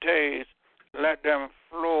my days. Let them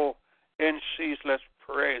flow in ceaseless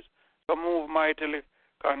praise. So move mightily,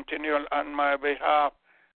 continue on my behalf.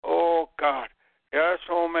 Oh, God, there are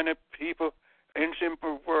so many people in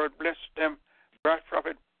simple word. Bless them. Bless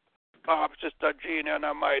Prophet Bob, Sister Gina, in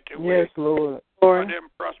a mighty way. Yes, Lord. For them,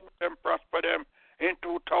 prosper them in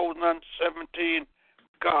 2017.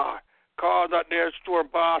 God, cause that their store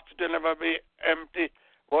basket will never be empty,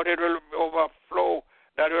 but it will overflow.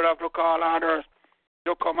 That you'll have to call others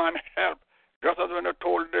to come and help. Just as when they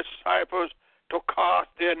told the disciples to cast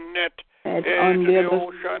their net into the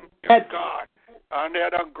ocean, God. And they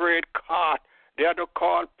had a great cart. They had to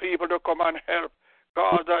call people to come and help.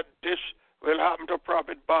 God, that this will happen to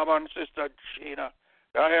Prophet Bob and Sister Gina.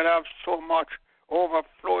 They'll have so much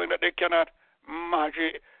overflowing that they cannot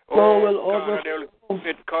imagine. Oh, God,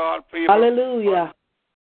 they'll call people. Hallelujah.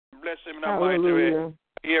 Bless him in a mighty way.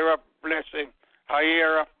 A year of blessing. A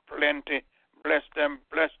year of plenty. Bless them.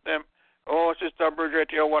 Bless them. Oh, Sister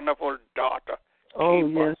Bridget, your wonderful daughter. Oh,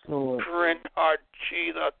 yes, Lord. Strength her,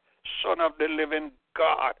 Jesus, Son of the living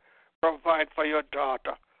God. Provide for your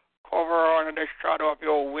daughter. Cover her under the shadow of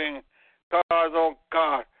your wing. Cause, oh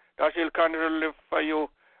God, that she'll continue to live for you.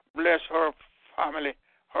 Bless her family,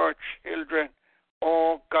 her children.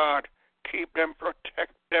 Oh God, keep them,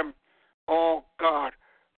 protect them. Oh God,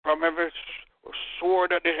 from every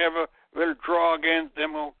sword that the devil will draw against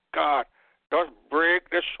them, oh God. Just break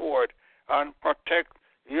the sword and protect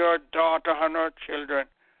your daughter and her children.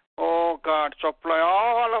 Oh God, supply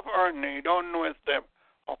all of her need, unknoweth them,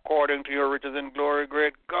 according to your riches and glory,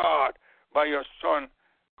 great God, by your Son,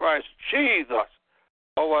 Christ Jesus,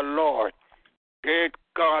 our Lord, great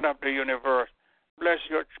God of the universe. Bless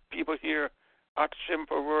your people here at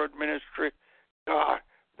Simple Word Ministry. God,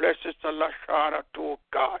 bless Sister Lashana too,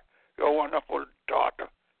 God, your wonderful daughter.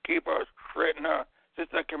 Keep her, straighten her.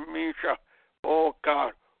 Sister Kamisha, oh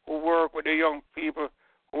God, who work with the young people,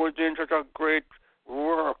 who is doing such a great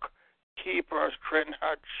work. Keep her, strengthen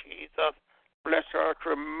her, Jesus. Bless her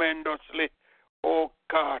tremendously, oh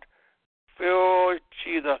God. Fill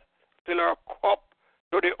Jesus, fill her cup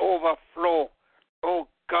to the overflow. Oh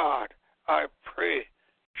God, I pray,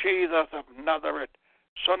 Jesus of Nazareth,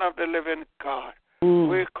 Son of the living God,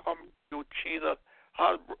 we come to you, Jesus.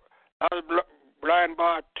 As blind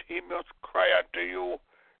Bartimaeus cry unto you,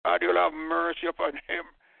 God, you'll have mercy upon him.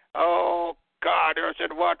 Oh, God, you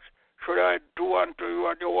said, what should I do unto you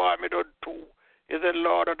and you want me to do? He said,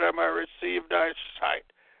 Lord, that I may receive thy sight.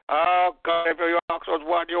 Oh, God, if you ask us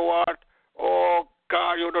what you want, oh,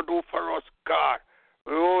 God, you to do for us, God.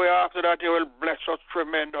 We ask that you will bless us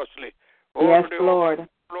tremendously. Yes, Lord.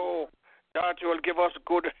 That you will give us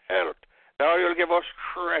good health. That you will give us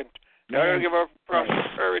strength. That you will give us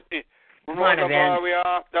prosperity. Most of all, we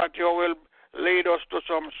ask that you will lead us to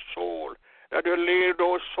some soul. That you lead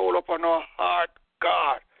those souls upon our heart,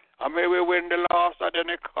 God. And may we win the lost at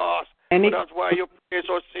any cost. But that's why you place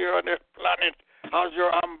us here on this planet as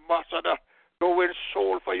your ambassador to win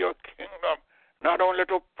soul for your kingdom. Not only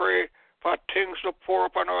to pray for things to pour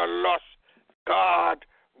upon our lost, God,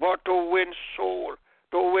 but to win soul,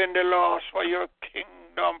 to win the lost for your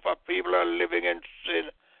kingdom. For people are living in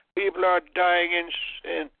sin. People are dying in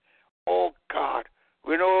sin. Oh, God,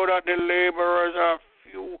 we know that the laborers are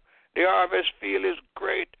few. The harvest field is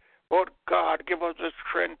great. But, God, give us the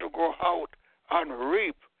strength to go out and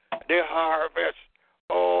reap the harvest.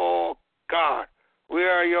 Oh, God, we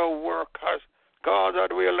are your workers. God,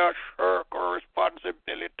 that we'll not shirk our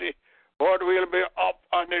responsibility, but we'll be up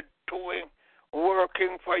on it doing,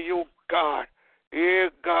 working for you, God. Yeah,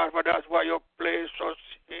 God, but that's why you place us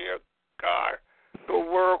here, God, to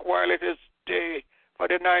work while it is day, for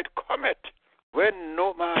the night cometh when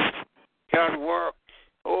no man can work.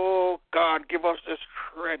 Oh, God, give us the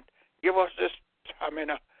strength, give us the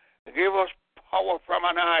stamina, give us power from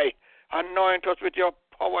an eye. Anoint us with your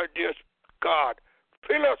power, dear God.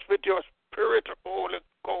 Fill us with your Spirit, Holy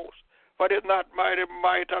Ghost. For it is not by the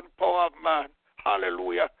might and power of man,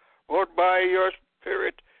 hallelujah, but by your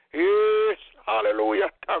Spirit. Yes, hallelujah,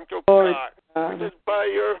 thank you, God. It is by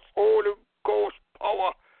your Holy Ghost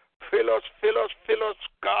power. Fill us,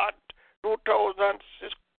 God,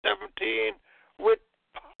 2017 with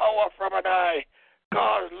power from an eye.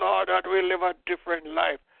 God, Lord, that we live a different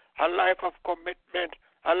life, a life of commitment,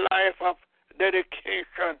 a life of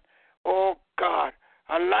dedication. Oh, God,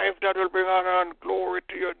 a life that will bring honor and glory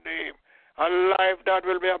to your name, a life that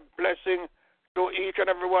will be a blessing to each and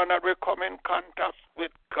every one that we come in contact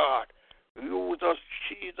with, God. Use us,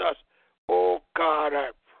 Jesus. Oh, God,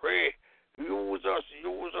 I pray. Use us,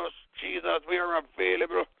 Jesus. We are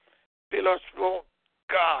available. Fill us, oh,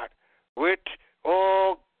 God, with,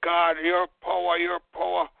 oh, God, your power.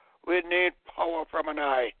 We need power from an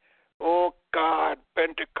eye. Oh, God,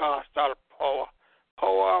 Pentecostal power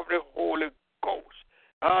of the Holy Ghost.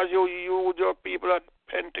 As you use your people at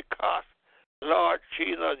Pentecost, Lord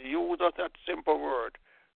Jesus, use us that simple word.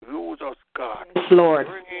 Use us, God. Yes, Lord.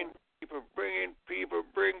 Bring people,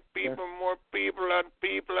 more people and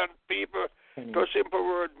people to simple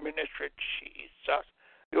word ministry, Jesus.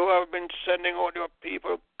 You have been sending out your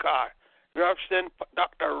people, God. You have sent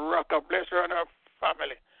Dr. Rucker, bless her and her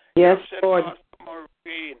family. Yes, Lord.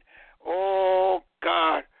 Maureen. Oh,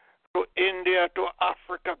 God, to India, to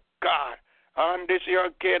Africa, God. And this year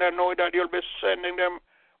again, I know that you'll be sending them,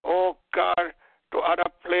 oh, God, to other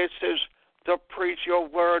places to preach your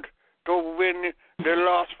word, to win the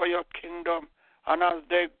lost for your kingdom. And as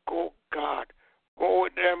they go, God, go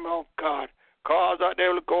with them, oh, God, cause that they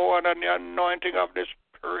will go under the anointing of the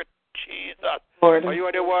Spirit, Jesus. Lord. For you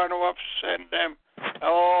are the one who have sent them,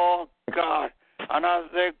 oh, God. And as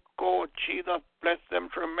they go, Jesus, bless them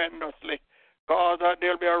tremendously, cause that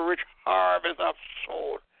there will be a rich harvest of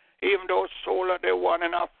souls. Even those souls that they won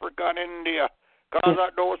in Africa and India, cause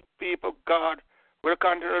that those people, God, will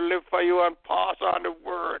continue to live for you and pass on the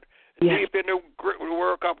word, deep in the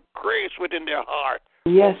work of grace within their heart.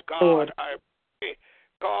 Yes, oh, God, Lord. I pray,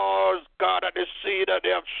 cause, God, that the seed that they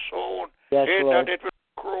have sown, Lord. that it will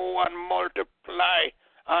grow and multiply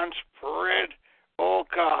and spread, oh,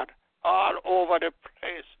 God, all over the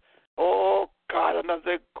place. Oh, God, and as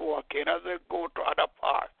they go again, as they go to other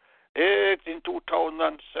parts, it's in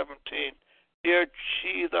 2017. Dear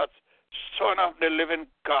Jesus, Son of the living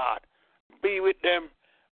God, be with them,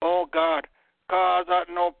 oh, God, cause that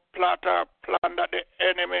no plot or plan that the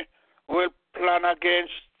enemy will plan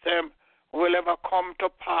against them will ever come to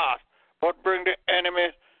pass, but bring the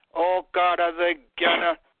enemy, oh, God, as they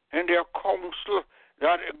gather in their council,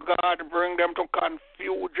 that God bring them to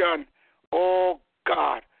confusion, oh,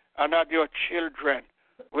 God, and that your children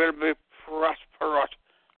will be prosperous,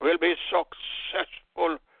 will be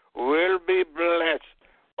successful, will be blessed,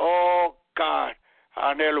 oh, God,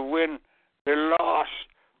 and they'll win the loss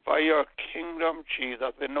for your kingdom,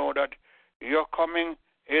 Jesus. We know that your coming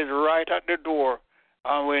is right at the door,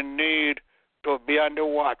 and we need to be on the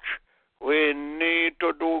watch. We need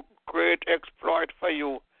to do great exploit for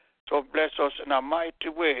you. So bless us in a mighty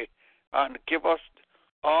way and give us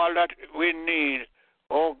all that we need,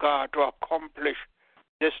 oh God, to accomplish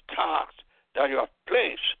this task that you have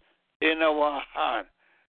placed in our hand.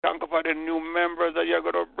 Thank you for the new members that you're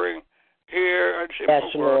going to bring here and Yes,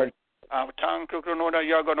 Lord. Thank you to know that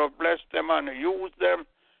you're going to bless them and use them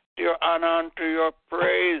to your honor and to your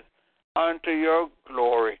praise and to your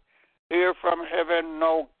glory. Hear from heaven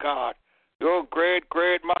now, God, your great,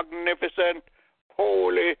 great, magnificent,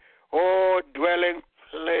 holy, dwelling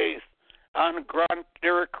place, and grant the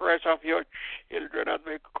request of your children as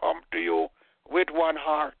we come to you with one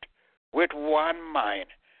heart, with one mind,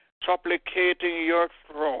 supplicating your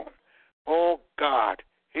throne. Oh God,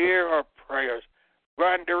 hear our prayers.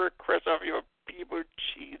 Grant the request of your people,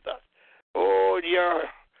 Jesus. Oh,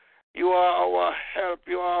 you are our help.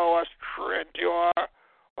 You are our strength. You are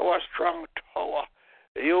our strong tower.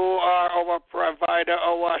 You are our provider,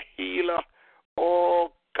 our healer.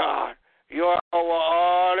 Oh God, you are our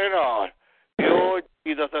all in all. You,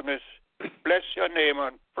 Jesus, and bless your name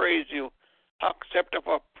and praise you. Accept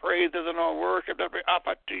our praises and our worship that we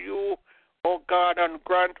offer to you, oh God, and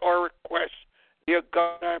grant our requests. Dear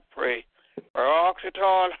God, I pray. I ask it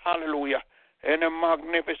all, hallelujah, in the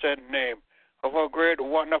magnificent name of our great,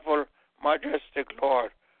 wonderful, majestic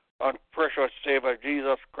Lord and precious Savior,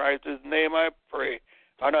 Jesus Christ. His name I pray.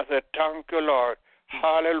 And I say, thank you, Lord.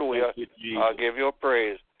 Hallelujah. I give you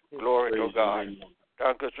praise. Glory to God.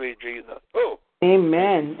 Thank you, sweet Jesus. Oh.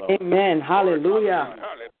 Amen. Amen. Hallelujah.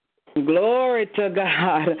 Glory to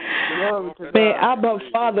God. May Abba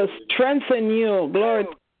Father strengthen you. Glory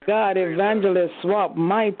to God. Evangelist Swap.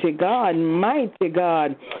 Mighty God. Mighty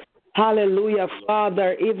God. Hallelujah,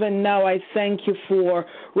 Father. Even now I thank you for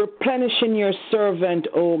replenishing your servant,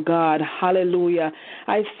 oh God. Hallelujah.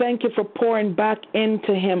 I thank you for pouring back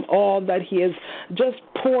into him all that he has just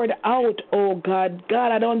poured out, oh God.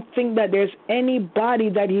 God, I don't think that there's anybody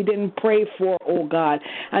that he didn't pray for, oh God.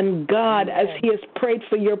 And God, as he has prayed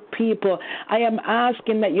for your people, I am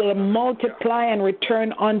asking that you'll multiply and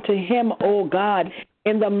return unto him, oh God.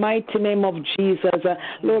 In the mighty name of Jesus.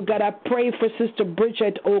 Lord God, I pray for Sister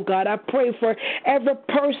Bridget, oh God. I pray for every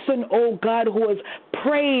person, oh God, who has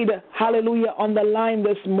prayed, hallelujah, on the line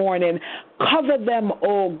this morning. Cover them,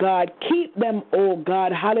 oh God. Keep them, oh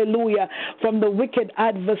God, hallelujah, from the wicked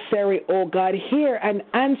adversary, oh God. Hear and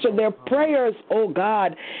answer their prayers, oh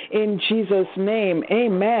God, in Jesus' name.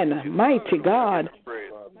 Amen. Mighty God.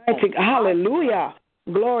 Hallelujah.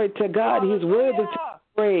 Glory to God. He's worthy to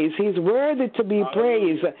praise. He's worthy to be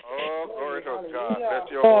praised. Oh, glory to God.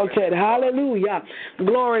 Bless your Exalted. Hallelujah.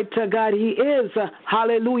 Glory to God. He is,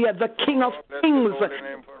 hallelujah, the King of Kings.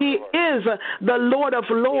 He is the Lord of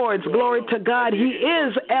Lords. Glory to God. He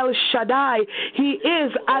is El Shaddai. He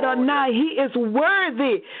is Adonai. He is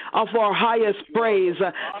worthy of our highest praise.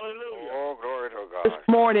 Oh, glory to God. This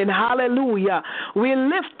morning, hallelujah. We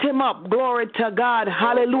lift him up, glory to God,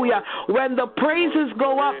 hallelujah. When the praises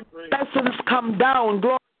go up, blessings come down,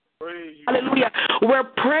 glory. Hallelujah. We're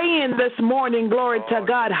praying this morning, glory to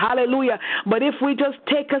God, hallelujah. But if we just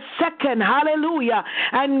take a second, hallelujah,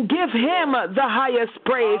 and give him the highest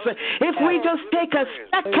praise, if we just take a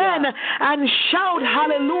second and shout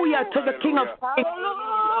hallelujah to the King of Kings,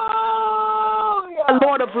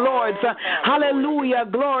 Lord of Lords, hallelujah,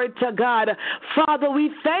 glory to God. Father,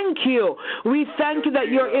 we thank you. We thank you that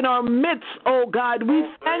you're in our midst, oh God. We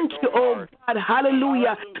thank you, oh God,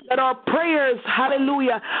 hallelujah, that our prayers,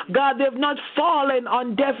 hallelujah, God, they've not fallen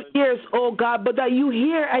on deaf ears, oh God, but that you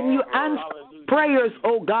hear and you answer prayers,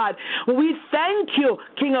 oh God. We thank you,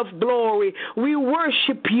 King of Glory. We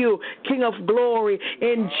worship you, King of Glory,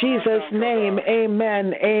 in Jesus' name.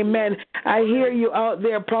 Amen. Amen. I hear you out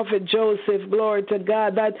there, Prophet Joseph. Glory to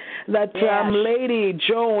God. That lady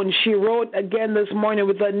Joan, she wrote again this morning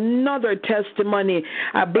with another testimony.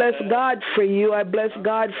 I bless God for you. I bless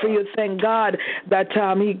God for you. Thank God that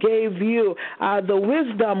he gave you the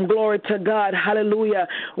wisdom, glory to God, hallelujah,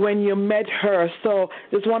 when you met her. So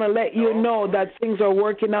just want to let you know that things are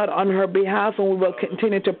working out on her behalf, and we will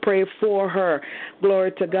continue to pray for her.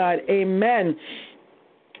 Glory to God. Amen.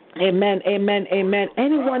 Amen. Amen. Amen.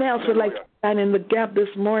 Anyone else would like to stand in the gap this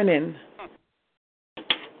morning?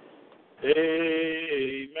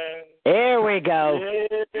 Amen. There we go.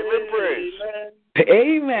 Give him praise.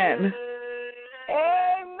 Amen.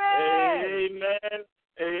 Amen. Amen.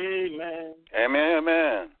 Amen.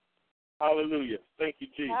 Amen. Hallelujah. Thank you,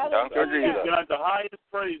 Jesus. Thank you, Jesus. Give God the highest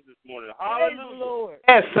praise this morning. Hallelujah. Lord.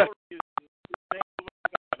 Yes, sir.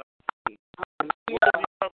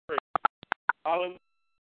 Hallelujah.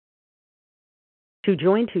 To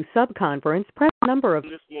join to subconference, press number of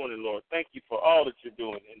This morning, Lord. Thank you for all that you're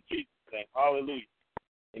doing. In Jesus' name. Hallelujah.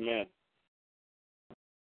 Amen.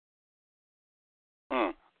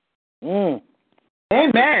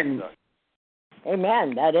 Amen.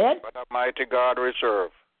 Amen. That it? What a mighty God we serve.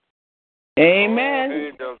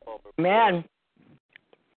 Amen. Amen.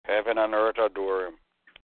 Heaven and earth adore him.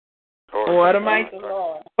 What a mighty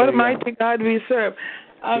Lord. What a mighty God we serve.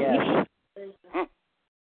 Yes. Thank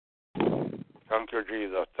you,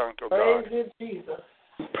 Jesus. Thank you, Praise God. you, Jesus.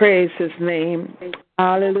 Praise his name.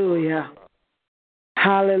 Hallelujah.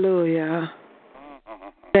 Hallelujah.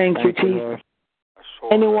 Thank you, Jesus.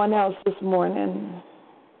 Anyone else this morning?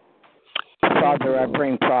 Father, I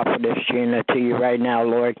bring Prophetess Gina to you right now,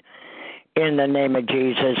 Lord, in the name of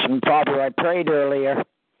Jesus. And Father, I prayed earlier,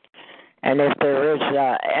 and if there is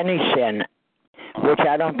any sin, which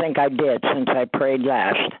I don't think I did since I prayed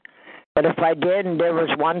last, but if I did and there was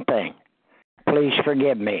one thing, please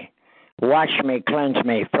forgive me. Wash me, cleanse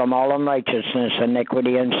me from all unrighteousness,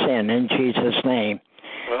 iniquity, and sin in Jesus' name.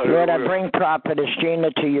 Lord, I bring Prophetess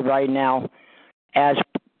Gina to you right now. As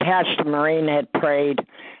Pastor Maureen had prayed,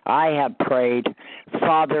 I have prayed.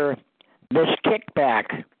 Father, this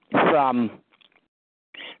kickback from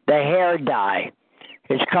the hair dye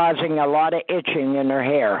is causing a lot of itching in her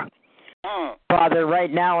hair. Father,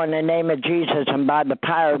 right now in the name of Jesus and by the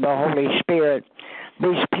power of the Holy Spirit,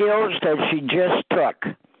 these pills that she just took,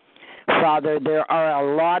 Father, there are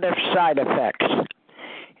a lot of side effects.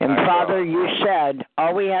 And Father, you said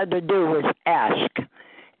all we had to do was ask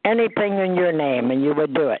anything in your name and you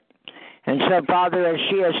would do it. And so, Father, as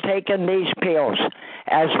she has taken these pills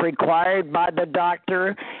as required by the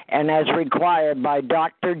doctor and as required by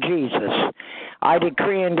Dr. Jesus, I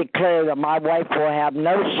decree and declare that my wife will have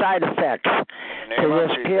no side effects to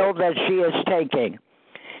this pill that she is taking.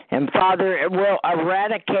 And, Father, it will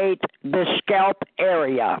eradicate the scalp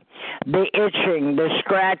area. The itching, the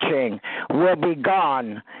scratching will be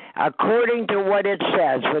gone according to what it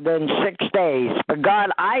says within 6 days. But,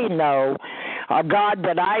 God, I know a God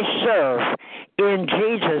that I serve in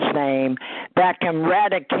Jesus' name that can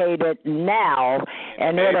eradicate it now,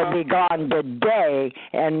 and it'll be gone today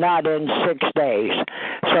and not in 6 days.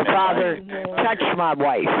 So, Father, touch my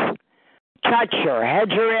wife. Touch her,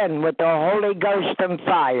 hedge her in with the Holy Ghost and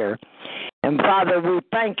fire. And, Father, we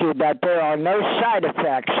thank you that there are no side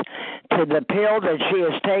effects to the pill that she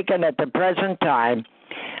has taken at the present time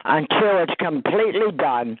until it's completely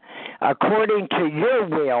done according to your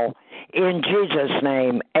will in Jesus'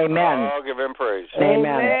 name. Amen. Oh, give him praise. Amen.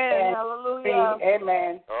 Amen. Hallelujah.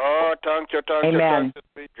 Amen. Oh, thank you, Amen.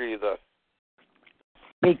 sweet Jesus.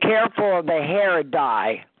 Be careful of the hair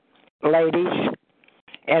dye, ladies.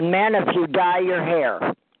 And men, if you dye your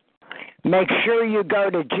hair, make sure you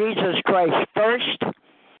go to Jesus Christ first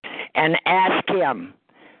and ask him.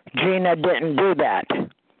 Gina didn't do that.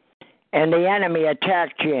 And the enemy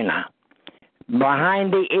attacked Gina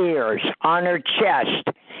behind the ears, on her chest,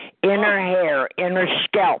 in her hair, in her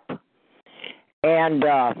scalp. And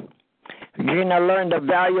Gina learned a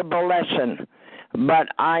valuable lesson. But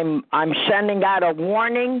I'm sending out a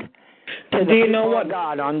warning to the people of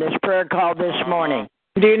God on this prayer call this morning.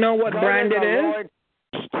 Do you know what brand it is? Lord,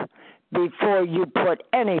 before you put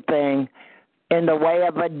anything in the way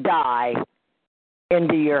of a dye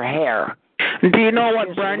into your hair. Do you know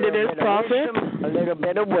what brand it is, Prophet? A little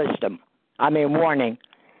bit of wisdom. Warning.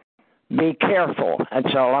 Be careful.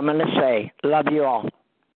 That's all I'm going to say. Love you all.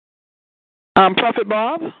 Prophet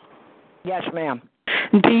Bob? Yes, ma'am.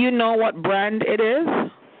 Do you know what brand it is?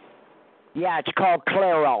 Yeah, it's called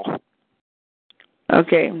Clairol.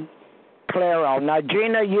 Okay. Clairol. Now,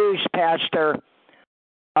 Gina used Pastor,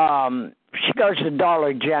 she goes to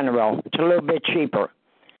Dollar General. It's a little bit cheaper.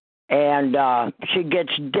 And she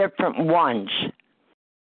gets different ones.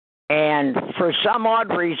 And for some odd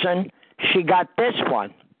reason, she got this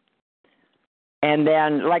one. And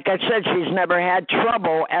then, like I said, she's never had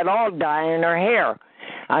trouble at all dyeing her hair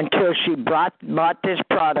until she bought this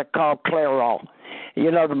product called Clairol.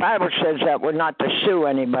 You know, the Bible says that we're not to sue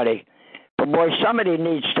anybody. But, boy, somebody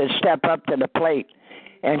needs to step up to the plate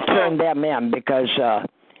and turn them in because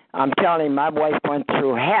I'm telling you, my wife went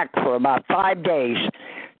through heck for about 5 days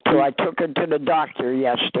till I took her to the doctor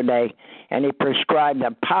yesterday, and he prescribed a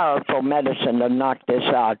powerful medicine to knock this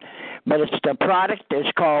out. But the product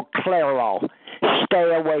is called Clairol.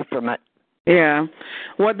 Stay away from it. Yeah.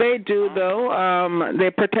 What they do, though, they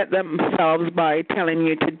protect themselves by telling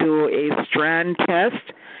you to do a strand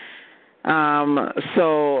test.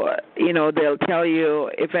 So, you know, they'll tell you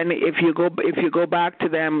if you go back to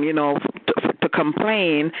them, you know, to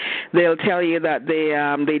complain, they'll tell you that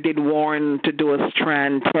they did warn to do a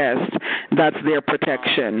strand test. That's their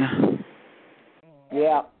protection.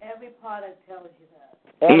 Yeah. Every product tells you that.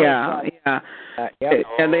 Yeah. Yep.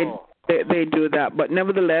 And they do that. But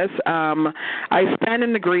nevertheless, I stand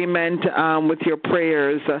in agreement with your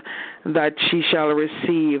prayers that she shall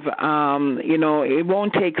receive. It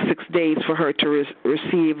won't take 6 days for her to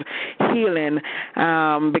receive healing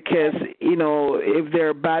because, if there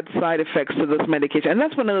are bad side effects to this medication. And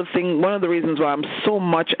that's one of the reasons why I'm so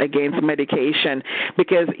much against medication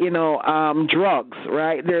because, drugs,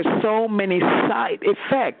 right? There's so many side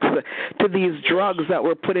effects to these drugs that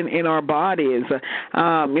we're putting in our bodies.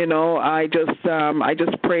 I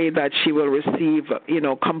just pray that she will receive,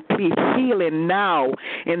 complete healing now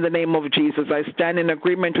in the name of Jesus. I stand in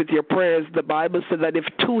agreement with your prayers. The Bible said that if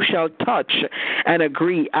two shall touch and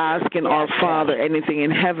agree, asking our Father anything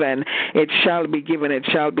in heaven, it shall be given, it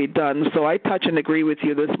shall be done. So I touch and agree with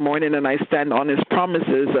you this morning, and I stand on his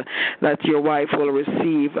promises that your wife will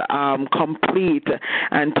receive complete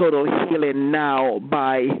and total healing now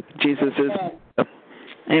by Jesus'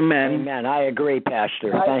 Amen. Amen. I agree,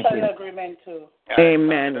 Pastor. Thank you. I stand in agreement too.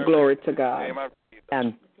 Amen. Glory to God.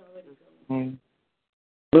 Amen.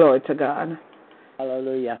 Glory to God.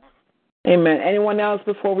 Hallelujah. Amen. Anyone else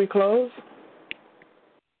before we close?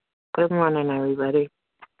 Good morning, everybody.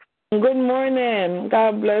 Good morning.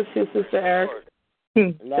 God bless you, Sister Eric.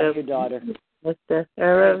 Love your daughter. Sister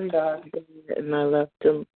Eric, and I love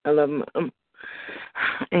him. I love him.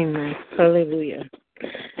 Amen. Hallelujah.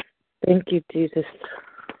 Thank you, Jesus.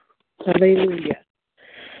 Hallelujah.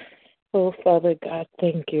 Oh, Father God,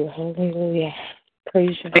 thank you. Hallelujah.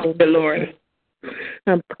 Praise you. Thank the Lord.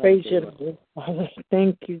 And praise you, Father.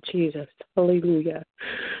 Thank you, Jesus. Hallelujah.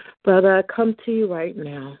 Father, I come to you right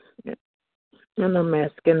now, and I'm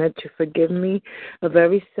asking that you forgive me of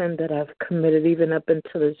every sin that I've committed, even up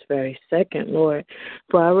until this very second, Lord.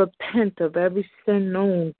 For I repent of every sin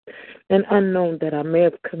known and unknown that I may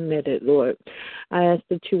have committed, Lord. I ask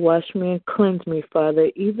that you wash me and cleanse me, Father,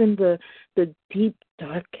 even the deep,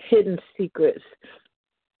 dark, hidden secrets,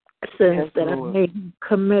 sins that I may have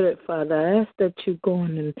committed, Father. I ask that you go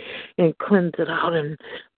in and cleanse it out and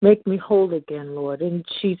make me whole again, Lord, in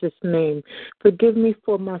Jesus' name. Forgive me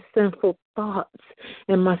for my sinful thoughts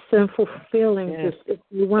and my sinful feelings if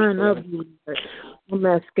you weren't of you, Lord. I'm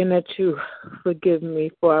asking that you forgive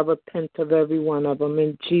me, for I repent of every one of them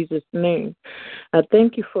in Jesus' name. I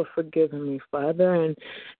thank you for forgiving me, Father,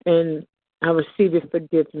 and I receive your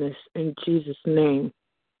forgiveness in Jesus' name.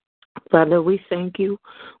 Father, we thank you.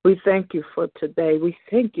 We thank you for today. We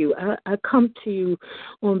thank you. I come to you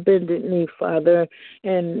on bended knee, Father,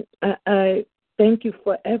 and I thank you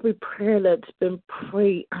for every prayer that's been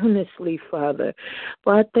prayed earnestly, Father.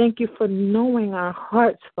 For I thank you for knowing our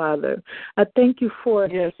hearts, Father. I thank you for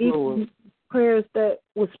even prayers that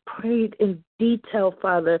was prayed in detail,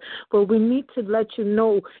 Father. But we need to let you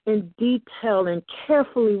know in detail and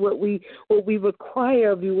carefully what we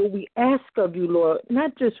require of you, what we ask of you, Lord.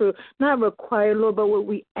 Not require, Lord, but what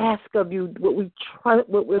we ask of you, what we're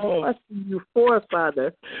trusting you for,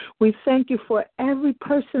 Father. We thank you for every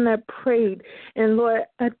person that prayed. And Lord,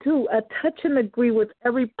 I touch and agree with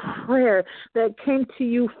every prayer that came to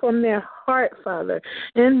you from their heart, Father.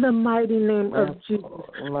 In the mighty name of Jesus.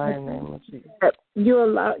 In the mighty name of Jesus.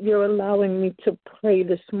 You're allowing me to pray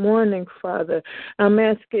this morning, Father. I'm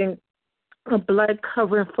asking a blood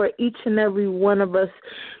covering for each and every one of us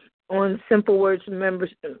on Simple Words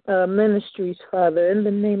Ministries, Father, in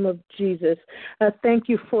the name of Jesus. I thank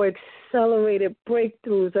you for accelerated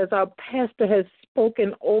breakthroughs as our pastor has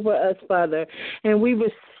spoken over us, Father, and we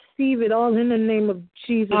receive it all in the name of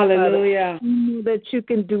Jesus. Hallelujah. Father. You know that you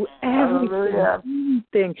can do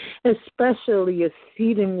everything, especially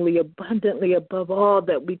exceedingly abundantly above all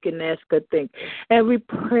that we can ask or think. Every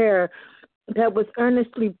prayer that was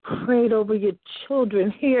earnestly prayed over your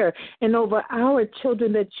children here and over our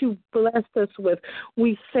children that you blessed us with.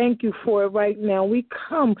 We thank you for it right now. We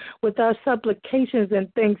come with our supplications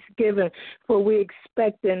and thanksgiving, for we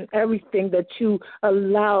expecting everything that you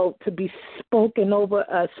allowed to be spoken over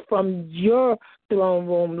us from your throne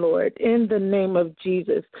room, Lord, in the name of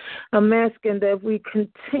Jesus. I'm asking that we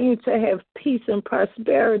continue to have peace and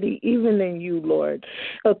prosperity even in you, Lord,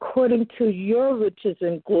 according to your riches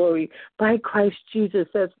and glory by Christ Jesus,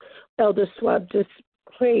 as Elder Swab just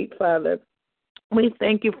prayed, Father. We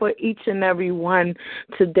thank you for each and every one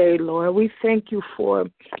today, Lord. We thank you for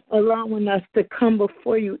allowing us to come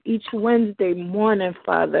before you each Wednesday morning,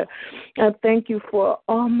 Father. I thank you for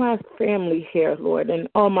all my family here, Lord, and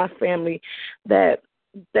all my family that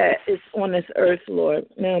is on this earth, Lord.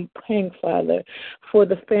 Now I'm praying, Father, for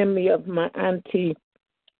the family of my auntie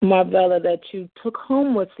Marvella that you took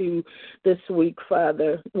home with you this week,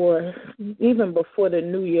 Father, or even before the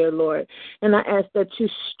new year, Lord. And I ask that you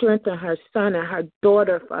strengthen her son and her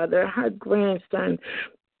daughter, Father, her grandson,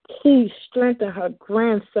 He strengthened her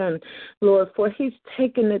grandson, Lord, for he's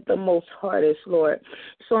taken it the most hardest, Lord.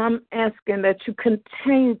 So I'm asking that you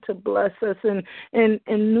continue to bless us in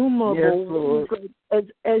innumerable ways,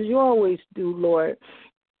 as you always do, Lord.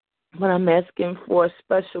 But I'm asking for a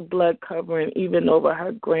special blood covering even over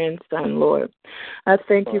her grandson, Lord. I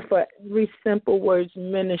thank you for every Simple Words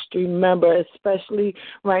ministry member, especially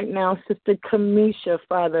right now, Sister Kamisha,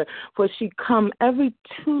 Father, for she come every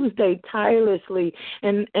Tuesday tirelessly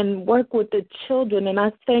and work with the children. And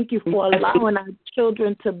I thank you for allowing our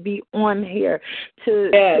children to be on here,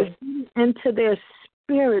 to be into their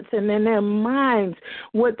spirits and in their minds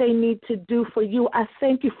what they need to do for you. I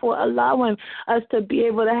thank you for allowing us to be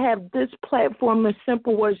able to have this platform in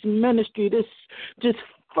Simple Words Ministry, this just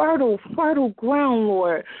fertile ground,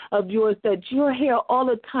 Lord, of yours, that you're here all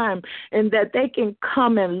the time and that they can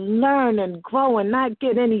come and learn and grow and not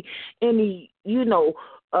get any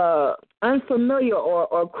unfamiliar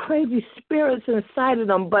or crazy spirits inside of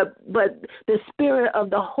them, but the spirit of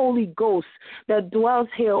the Holy Ghost that dwells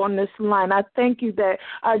here on this line. I thank you that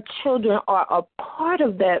our children are a part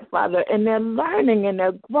of that, Father, and they're learning and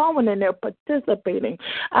they're growing and they're participating.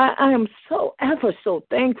 I am so ever so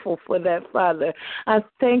thankful for that, Father. I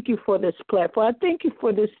thank you for this platform. I thank you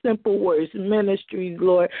for this Simple Words Ministries,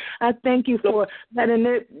 Lord. I thank you for letting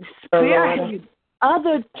it spearhead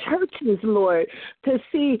other churches, Lord, to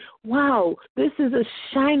see, wow, this is a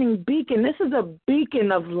shining beacon. This is a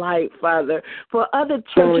beacon of light, Father, for other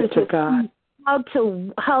churches to see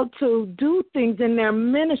how to do things in their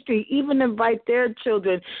ministry, even invite their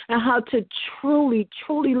children, and how to truly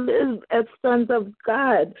live as sons of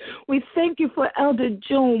God. We thank you for Elder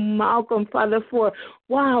June Malcolm, Father, for,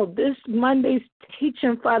 wow, this Monday's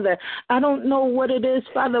teaching, Father. I don't know what it is,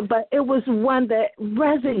 Father, but it was one that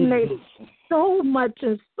resonated so much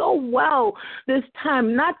and so well this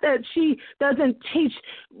time. Not that she doesn't teach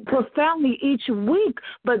profoundly each week,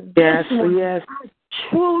 but this one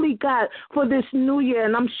truly got for this new year.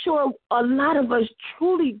 And I'm sure a lot of us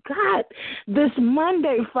truly got this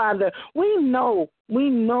Monday, Father. We know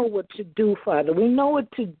what to do, Father. We know what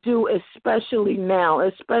to do, especially now,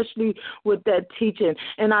 especially with that teaching.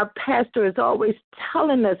 And our pastor is always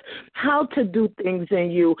telling us how to do things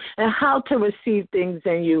in you and how to receive things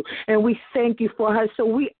in you. And we thank you for her. So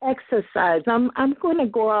we exercise. I'm going to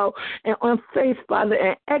go out and on faith, Father,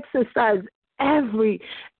 and exercise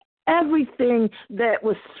everything that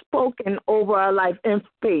was spoken over our life in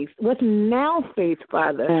faith. With now faith,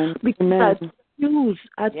 Father, because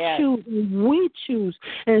we choose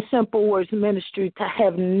in Simple Words Ministry to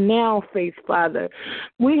have now faith, Father.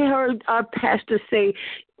 We heard our pastor say,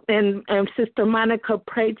 and Sister Monica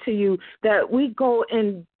prayed to you, that we go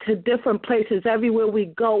into different places. Everywhere we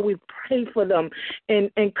go, we pray for them and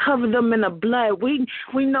cover them in the blood.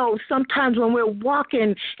 We know sometimes when we're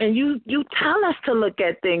walking and you tell us to look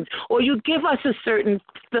at things, or you give us a certain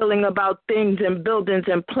feeling about things and buildings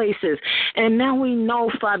and places. And now we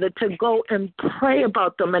know, Father, to go and pray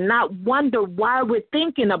about them and not wonder why we're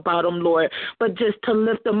thinking about them, Lord, but just to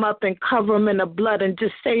lift them up and cover them in the blood and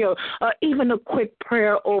just say even a quick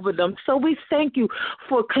prayer over them. So we thank you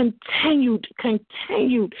for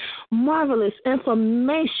continued marvelous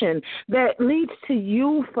information that leads to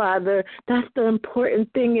you, Father. That's the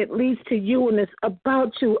important thing. It leads to you, and it's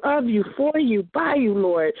about you, of you, for you, by you,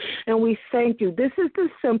 Lord. And we thank you. This is the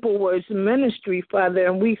Simple Words Ministry, Father,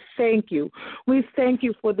 and we thank you. We thank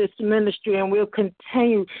you for this ministry, and we'll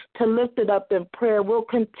continue to lift it up in prayer. We'll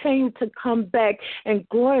continue to come back and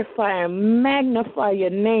glorify and magnify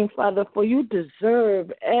your name, Father, for you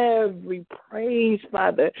deserve every praise,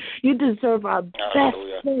 Father. You deserve our best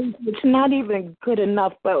praise, which is not even good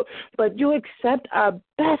enough, but you accept our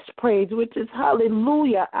best praise, which is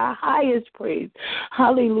hallelujah, our highest praise.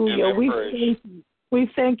 Hallelujah. We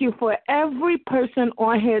thank you for every person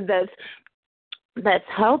on here that's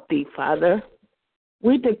healthy, Father.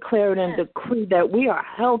 We declare it and decree that we are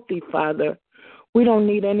healthy, Father. We don't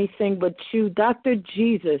need anything but you, Dr.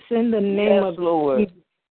 Jesus, in the name of Lord. Jesus.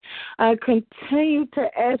 I continue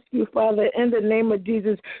to ask you, Father, in the name of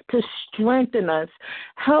Jesus, to strengthen us.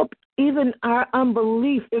 Help even our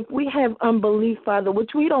unbelief. If we have unbelief, Father,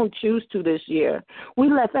 which we don't choose to this year,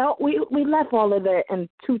 we left all of that in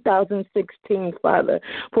 2016, Father.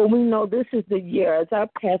 For we know this is the year, as our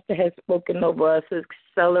pastor has spoken over us,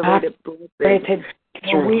 accelerated blessing.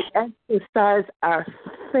 And we exercise our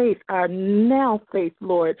faith, our now faith,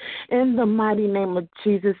 Lord, in the mighty name of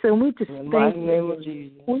Jesus. And we just thank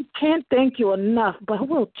you. We can't thank you enough, but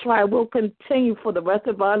we'll try. We'll continue for the rest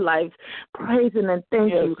of our lives, praising and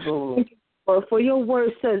thank you. Thank you. For your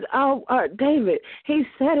word says, David, he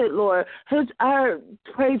said it, Lord, our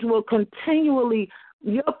praise will continually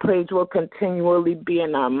your praise will continually be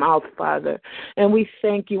in our mouth, Father. And we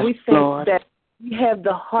thank you. We thank you that we have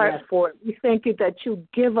the heart for it. We thank you that you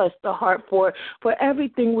give us the heart for it. For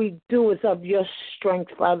everything we do is of your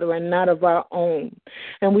strength, Father, and not of our own.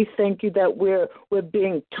 And we thank you that we're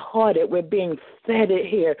being taught it. We're being fed it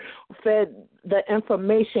here, fed the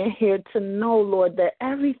information here to know, Lord, that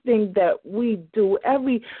everything that we do,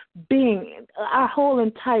 every being, our whole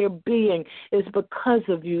entire being is because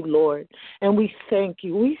of you, Lord. And we thank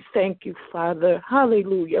you. We thank you, Father.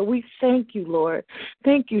 Hallelujah. We thank you, Lord.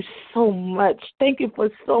 Thank you so much. Thank you for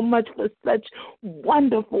so much, for such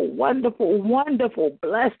wonderful, wonderful, wonderful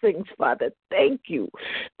blessings, Father. Thank you.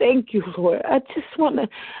 Thank you, Lord. I just want to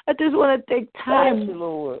take time,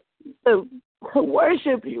 Lord, to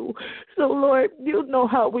worship you. So, Lord, you know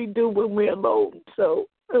how we do when we're alone. So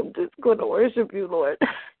I'm just going to worship you, Lord.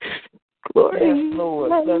 Glory. Yes, Lord.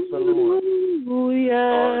 Bless the Lord.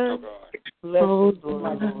 Hallelujah. Bless Oh, the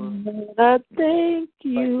Lord. I thank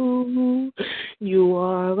you. You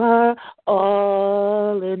are our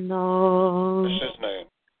all in all. That's his name.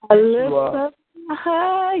 I lift up my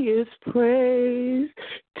highest praise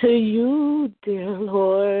to you, dear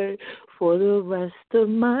Lord, for the rest of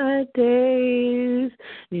my days.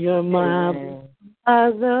 You're my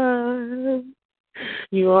Father.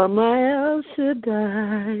 You are my El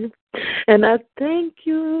Shaddai. And I thank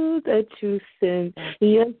you that you sent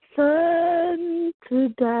your son to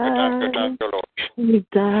die. You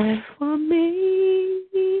died for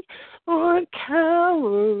me on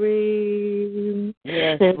Calvary.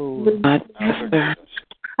 Yes, Lord.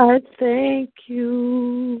 I thank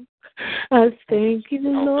you. I thank you,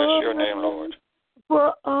 Lord. Bless your name, Lord.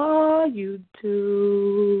 For all you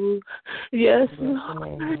do. Yes,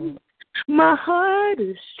 Lord. My heart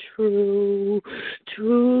is true,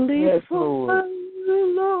 truly for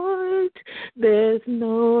you, Lord. There's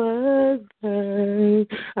no other.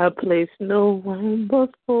 I place no one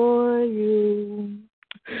before you.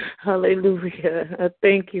 Hallelujah. I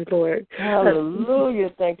thank you, Lord. Hallelujah.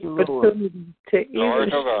 Thank you, Lord. To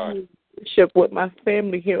worship with my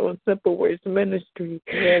family here on Simple Words Ministry.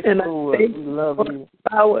 Yes, and Lord. I thank We love you.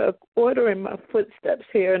 For ordering my footsteps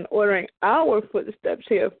here and ordering our footsteps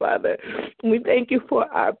here, Father. We thank you for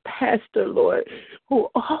our pastor, Lord, who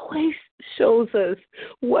always shows us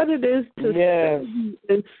what it is to serve you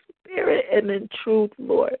in spirit and in truth,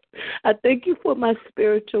 Lord. I thank you for my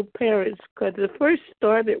spiritual parents, because it first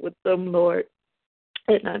started with them, Lord.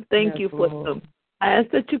 And I thank you for them. I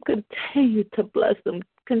ask that you continue to bless them.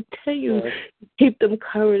 Continue to keep them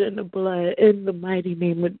covered in the blood in the mighty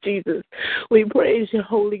name of Jesus. We praise your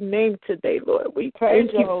holy name today, Lord. We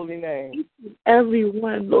praise your holy name.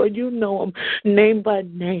 Everyone, Lord, you know them name by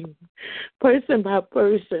name, person by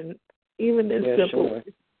person, even in simple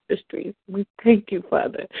ministries. We thank you,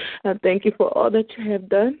 Father. I thank you for all that you have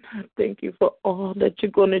done. I thank you for all that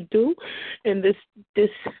you're going to do in this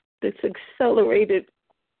accelerated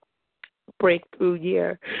breakthrough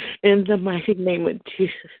year. In the mighty name of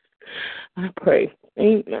Jesus, I pray.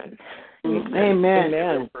 Amen.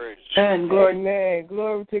 Amen. And glory.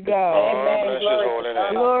 Glory to God. Amen.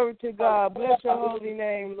 Glory to God. Bless your holy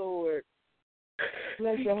name, Lord.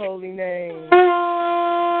 Bless your holy name.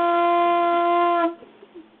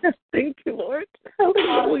 Thank you, Lord.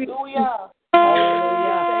 Hallelujah.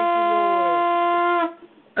 Hallelujah.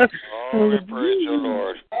 Thank you, Lord. We praise you,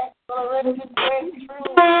 Lord.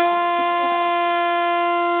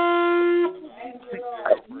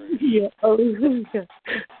 Hallelujah. Hallelujah.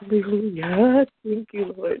 Thank you,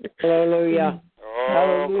 Lord. Hallelujah.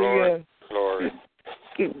 Hallelujah. Glory.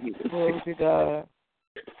 Glory to God.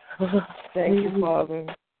 Thank you, Father.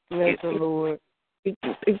 Bless the Lord.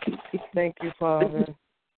 Thank you, Father.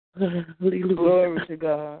 Hallelujah. Glory to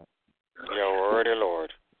God. You're worthy,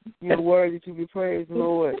 Lord. You're worthy to be praised,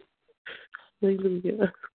 Lord.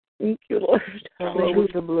 Hallelujah. Thank you, Lord. Cover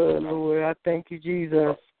with the blood, Lord. I thank you,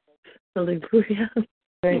 Jesus. Hallelujah.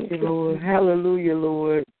 Thank you, Lord. Hallelujah,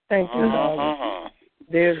 Lord. Thank you, Father.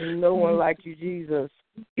 There's no one like you, Jesus.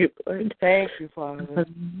 Thank you, Father.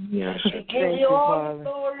 Yes. Thank you, Father.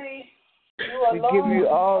 We give you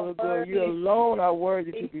all the glory. You alone are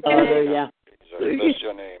worthy to be praised. Hallelujah. Bless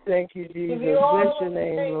your name. Thank you, Jesus. Bless your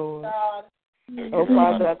name, Lord. Oh,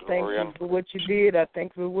 Father, I thank you for what you did. I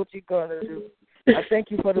thank you for what you're going to do. I thank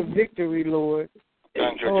you for the victory, Lord.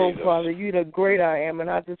 Thank you, oh, Jesus. Father, you're the great I am, and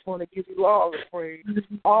I just want to give you all the praise,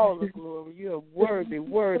 all the glory. You're worthy,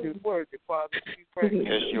 Father, to be praised.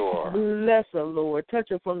 Yes, you are. Bless her, Lord. Touch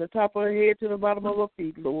her from the top of her head to the bottom of her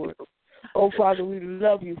feet, Lord. Oh, Father, we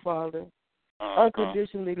love you, Father.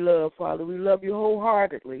 Unconditionally love, Father. We love you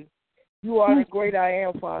wholeheartedly. You are the great I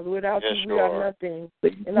am, Father. Without you, we are nothing.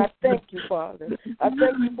 And I thank you, Father. I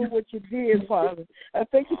thank you for what you did, Father. I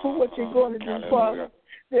thank you for what you're going to do, Father.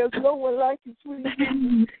 There's no one like you, sweet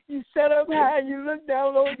Jesus. You set up high and you look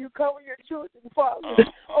down low and you cover your children, Father.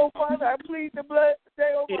 Oh, Father, I plead the blood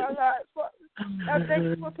today over our lives, Father. I thank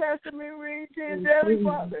you for Pastor Marie and Daily,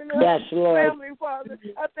 Father, and her family, Father.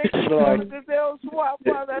 I thank you for Brother Gazelle Swap,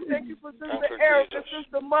 Father. I thank you for Sister Erica,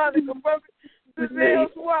 Sister Monica, Brother Gazelle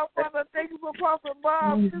Swap, Father. I thank you for Prophet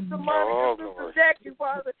Bob, Sister Monica, Sister Jackie,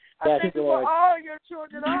 Father. I thank you for all your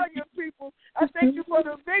children, all your people. I thank you for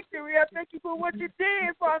the victory. I thank you for what you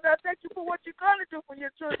did, Father. I thank you for what you're going to do for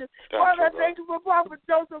your children. Father, I thank you for Prophet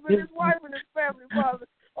Joseph and his wife and his family, Father.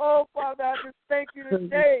 Oh, Father, I just thank you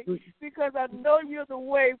today because I know you're the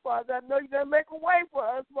way, Father. I know you're going to make a way for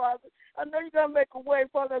us, Father. I know you're going to make a way,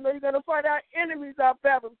 Father. I know you're going to fight our enemies, our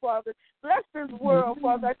battles, Father. Bless this world,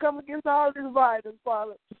 Father. I come against all this violence,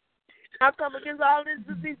 Father. I come against all these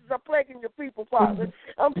diseases are plaguing your people, Father.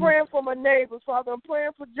 I'm praying for my neighbors, Father. I'm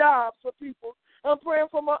praying for jobs for people. I'm praying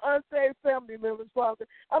for my unsaved family members, Father.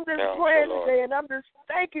 I'm just praying today, and I'm just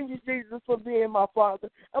thanking you, Jesus, for being my Father.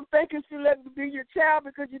 I'm thanking you for letting me be your child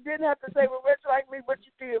because you didn't have to save a wretch like me, but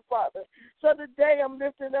you did, Father. So today I'm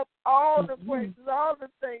lifting up all the praises, all the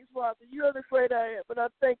things, Father. You are the great I am, and I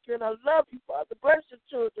thank you, and I love you, Father. Bless your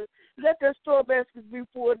children. Let their store baskets be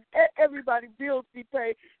full. Let everybody bills be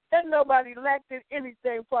paid. Let nobody lack in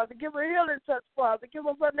anything, Father. Give a healing touch, Father. Give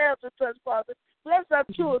a financial touch, Father. Bless our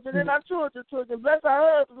children and our children's children. Bless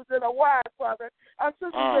our husbands and our wives, Father. Our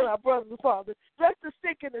sisters and our brothers, Father. Bless the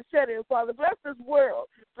sick and the shed-in, Father. Bless this world.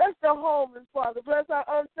 Bless the homeless, Father. Bless our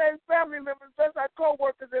unsaved family members. Bless our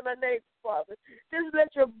co-workers and our neighbors, Father. Just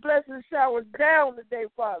let your blessings shower down today,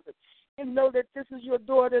 Father. And know that this is your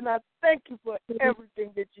daughter, and I thank you for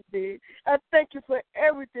everything that you did. I thank you for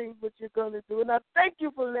everything that you're going to do, and I thank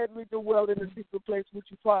you for letting me dwell in the secret place with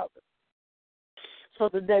you, Father. So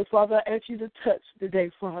today, Father, I ask you to touch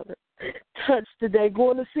today, Father. Touch today.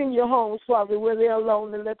 Go into senior homes, Father, where they're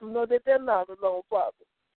alone, and let them know that they're not alone, Father.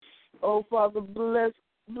 Oh, Father, bless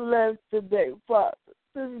today, Father.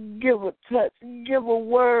 Just give a touch. Give a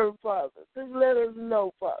word, Father. Just let us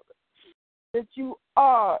know, Father, that you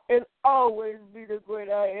are and always be the great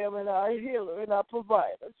I am and our healer and our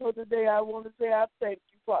provider. So today I want to say I thank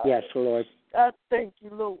you, Father. Yes, Lord. I thank you,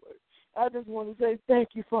 Lord. I just want to say thank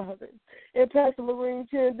you, Father. And Pastor Marine,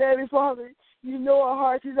 and Daddy, Father, you know her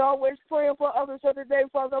heart. She's always praying for others. So today,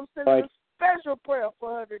 Father, I'm sending a special prayer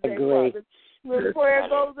for her today, Father. When prayer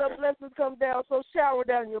goes up, blessings come down. So shower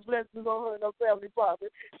down your blessings on her and her family, Father.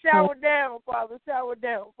 Shower down, Father. Shower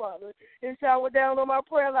down, Father. And shower down on my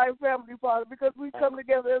prayer life family, Father, because we come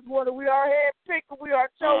together as one. We are handpicked and we are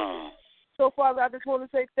chosen. So, Father, I just want to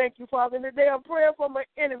say thank you, Father. And today I'm praying for my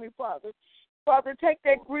enemy, Father. Father, take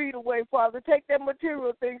that greed away, Father. Take that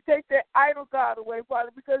material things. Take that idol God away,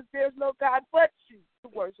 Father, because there's no God but you to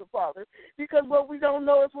worship, Father. Because what we don't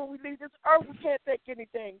know is when we leave this earth, we can't take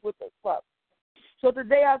anything with us, Father. So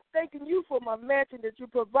today I'm thanking you for my mansion that you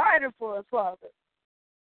provided for us, Father.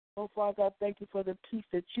 Oh, Father, I thank you for the peace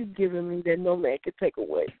that you've given me that no man can take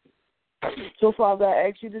away. So, Father, I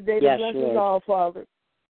ask you today to bless us all, Father.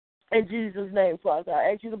 In Jesus' name, Father,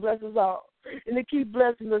 I ask you to bless us all. And to keep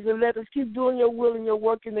blessing us and let us keep doing your will and your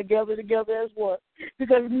working together as one.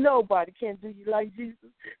 Because nobody can do you like Jesus.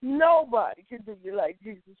 Nobody can do you like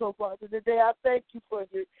Jesus. So, Father, today I thank you for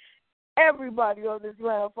everybody on this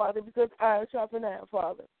line, Father, because iron sharpens iron,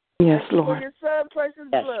 Father. Yes, Lord. Lord. For your son, precious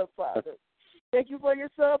blood, Father. Thank you for your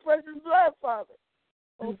son, precious blood, Father.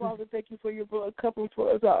 Oh, Father, thank you for your blood covering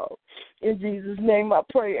for us all. In Jesus' name I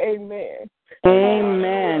pray, amen.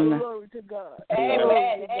 Amen. Glory to God.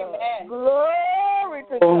 Amen. Amen. Glory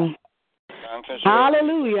to God.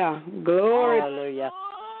 Hallelujah. Glory. Hallelujah.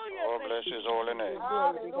 Oh, bless his holy name.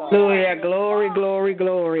 Hallelujah. Glory, glory,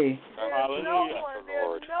 glory. Hallelujah.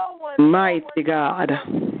 Lord. Mighty God.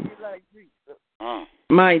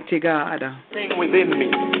 Mighty God. Sing within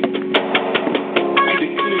me. I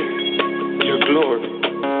declare your glory.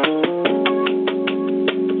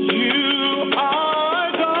 You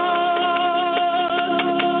are God,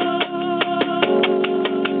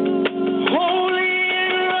 holy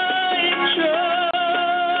and righteous.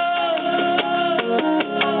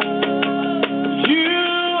 You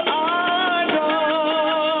are God.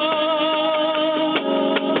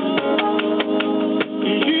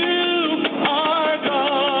 You are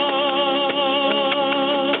God.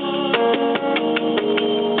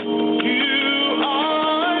 You are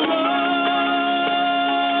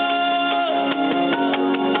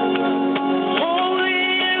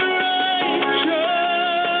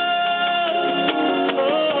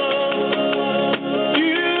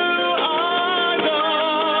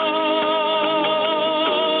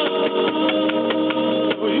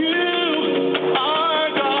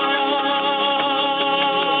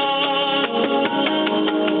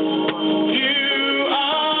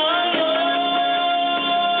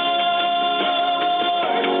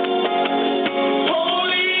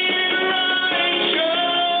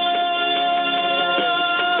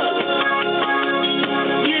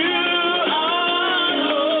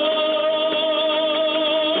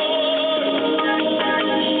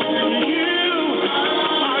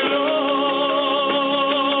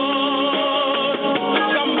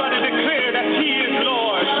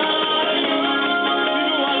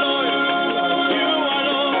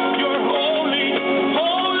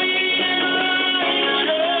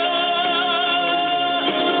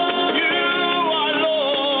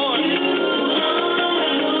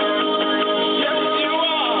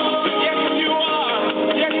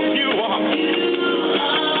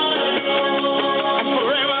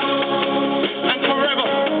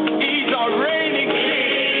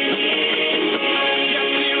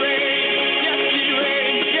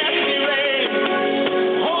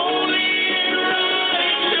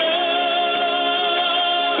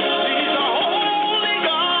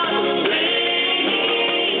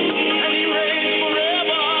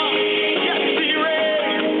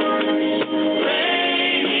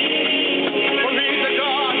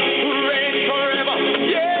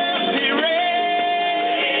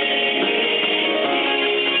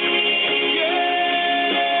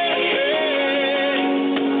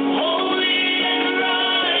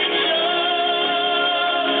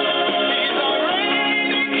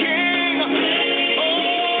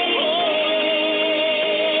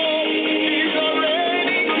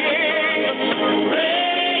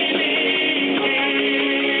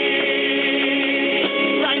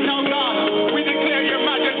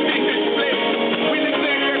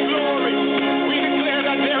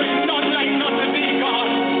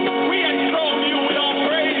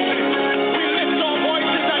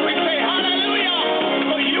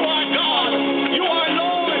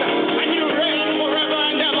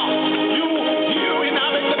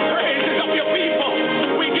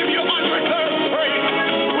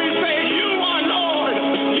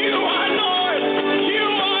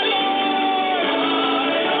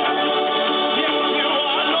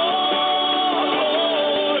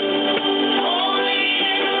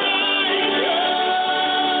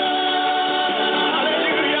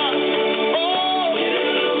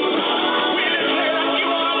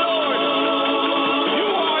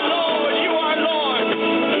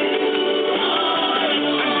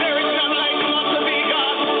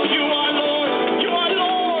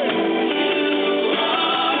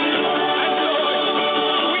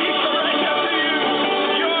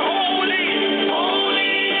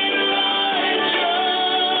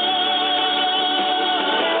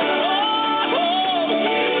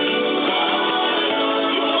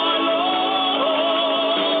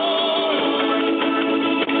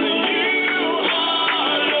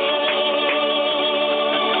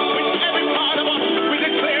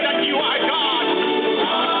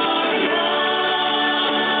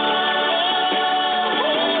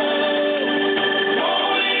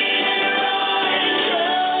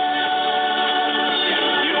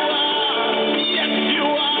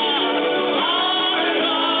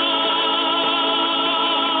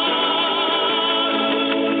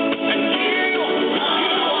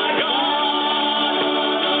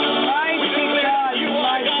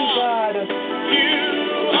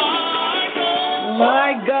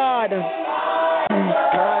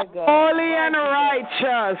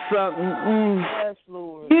righteous. Yes,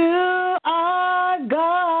 Lord. You are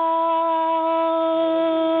God.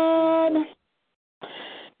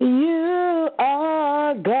 You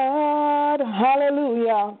are God.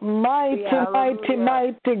 Hallelujah. Mighty, mighty,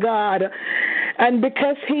 mighty God. And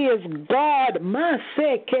because he is God,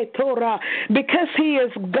 because he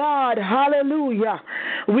is God, hallelujah,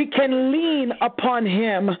 we can lean upon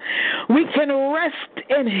him. We can rest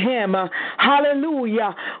in him.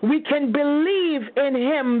 Hallelujah. We can believe in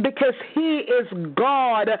him because he is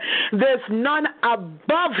God. There's none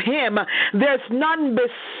above him. There's none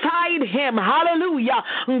beside him. Hallelujah.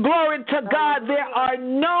 Glory to God. There are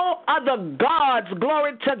no other gods.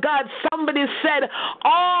 Glory to God. Somebody said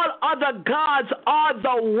all other gods are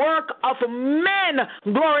the work of men.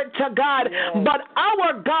 Glory to God. Yes. But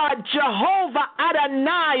our God, Jehovah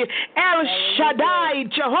Adonai, El Shaddai,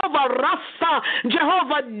 Jehovah Rapha,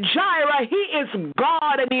 Jehovah Jireh, he is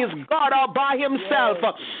God, and he is God all by himself.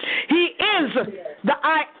 Yes. He is the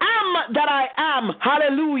I am that I am.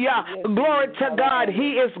 Hallelujah. Yes. Glory to God.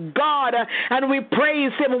 He is God, and we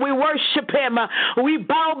praise him. We worship him. We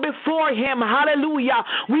bow before him. Hallelujah.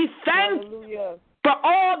 We thank for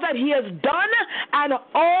all that he has done and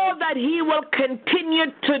all that he will continue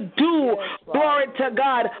to do. Yes, glory to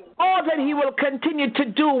God. All that he will continue to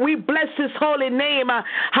do. We bless his holy name.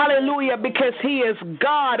 Hallelujah. Because he is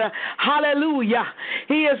God. Hallelujah.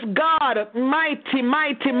 He is God. Mighty,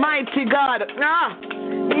 mighty, mighty God.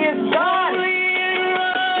 He is God.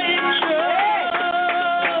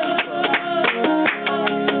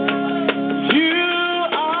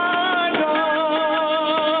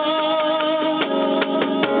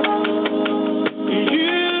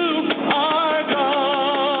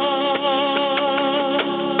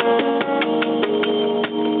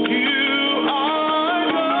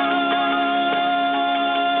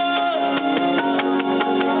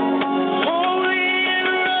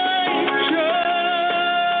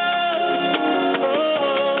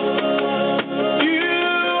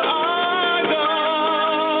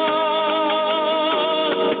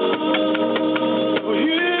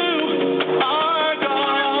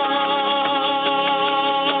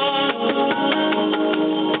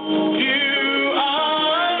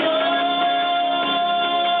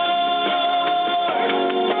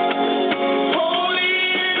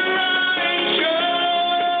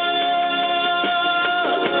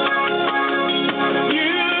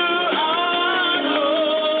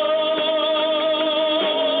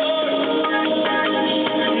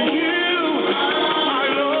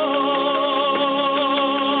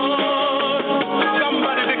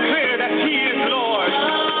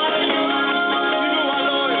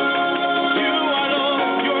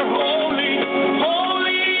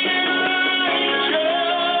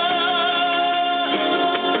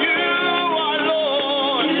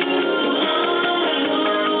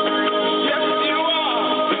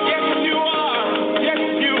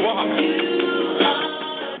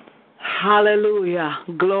 Hallelujah.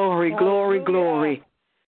 Glory, glory, glory.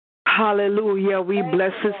 Hallelujah. We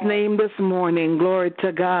bless his name this morning. Glory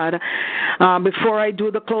to God. Before I do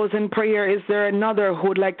the closing prayer, is there another who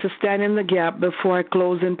would like to stand in the gap before I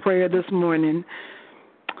close in prayer this morning?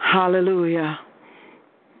 Hallelujah.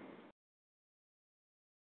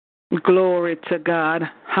 Glory to God.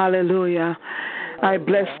 Hallelujah. I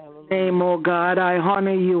bless your name, O God. I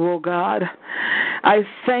honor you, O God. I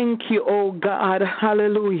thank you, O God.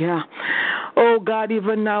 Hallelujah. Oh God,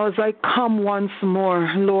 even now as I come once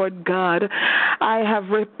more, Lord God, I have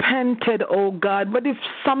repented, oh God, but if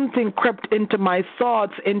something crept into my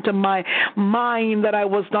thoughts, into my mind that I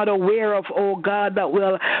was not aware of, oh God, that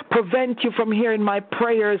will prevent you from hearing my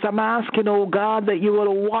prayers, I'm asking, oh God, that you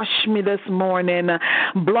will wash me this morning,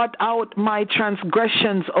 blot out my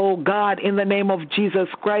transgressions, oh God, in the name of Jesus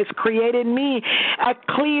Christ, create in me a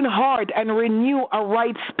clean heart and renew a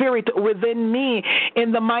right spirit within me,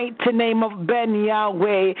 in the mighty name of Ben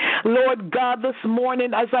Yahweh. Lord God, this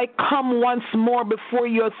morning as I come once more before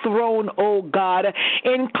your throne, O God,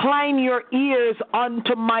 incline your ears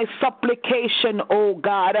unto my supplication, O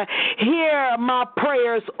God. Hear my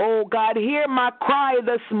prayers, O God. Hear my cry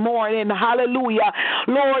this morning. Hallelujah.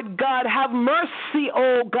 Lord God, have mercy,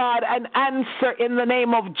 O God, and answer in the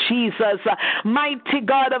name of Jesus. Mighty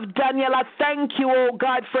God of Daniel, I thank you, O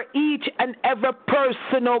God, for each and every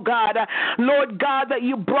person, O God. Lord God, that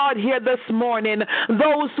you brought here this morning,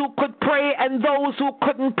 those who could pray and those who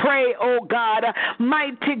couldn't pray, oh God. God.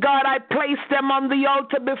 Mighty God, I place them on the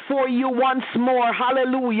altar before you once more.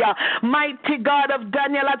 Hallelujah. Mighty God of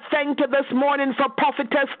Daniel, I thank you this morning for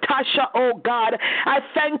Prophetess Tasha, oh God. I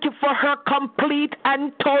thank you for her complete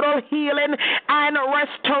and total healing and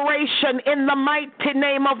restoration in the mighty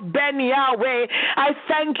name of Ben Yahweh. I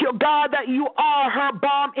thank you, God, that you are her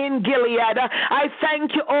balm in Gilead. I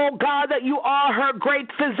thank you, oh God, that you are her great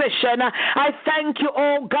physician. I thank you,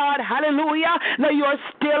 oh God, hallelujah, that you are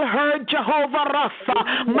still her Jehovah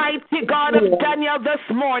Rapha. Mighty God of Daniel, this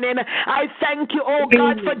morning, I thank you, oh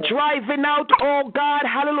God, for driving out, oh God,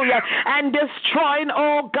 hallelujah, and destroying,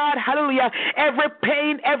 oh God, hallelujah, every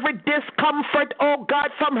pain, every discomfort, oh God,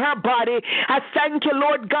 from her body. I thank you,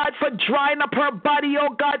 Lord God, for drying up her body,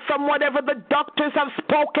 oh God, from whatever the doctors have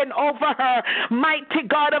spoken over her. Mighty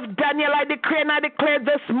God of Daniel, I decree and I declare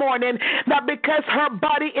this morning that because her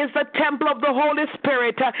body is the temple of the Holy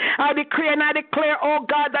Spirit, I decree and I declare, oh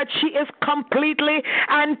God, that she is completely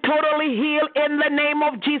and totally healed in the name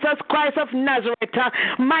of Jesus Christ of Nazareth.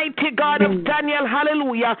 Mighty God of Daniel,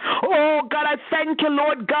 hallelujah. Oh God, I thank you,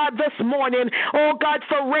 Lord God, this morning, oh God,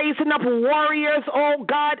 for raising up warriors, oh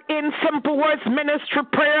God, in Simple Words Ministry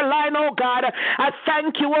prayer line, oh God. I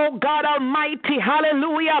thank you, oh God Almighty,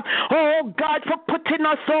 hallelujah. Oh God, for putting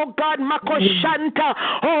us, oh God, Makoshanta,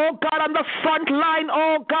 oh God, on the front line,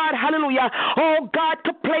 oh God, hallelujah. Oh God,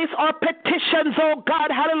 to place our petitions, oh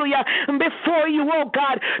God, hallelujah, before you, oh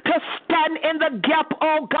God, to stand in the gap,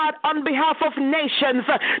 oh God, on behalf of nations,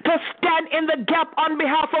 to stand in the gap on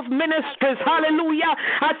behalf of ministries, hallelujah.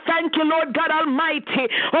 I thank you, Lord God Almighty,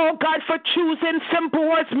 oh God, for choosing Simple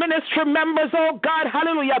Words Ministry members, oh God,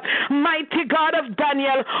 hallelujah, mighty God of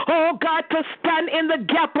Daniel, oh God, to stand in the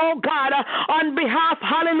gap, oh God, on behalf,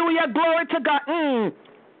 hallelujah, glory to God.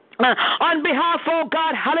 On behalf, oh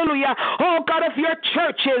God, hallelujah, oh God, of your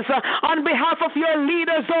churches, on behalf of your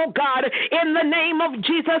leaders, oh God, in the name of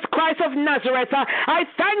Jesus Christ of Nazareth, I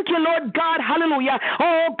thank you, Lord God, hallelujah,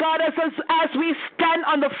 oh God, as we stand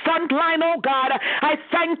on the front line, oh God, I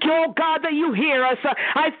thank you, oh God, that you hear us.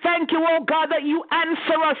 I thank you, oh God, that you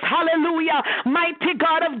answer us, hallelujah, mighty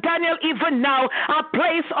God of Daniel, even now, I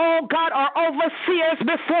place, oh God, our overseers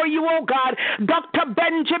before you, oh God, Dr.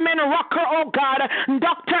 Benjamin Rucker, oh God,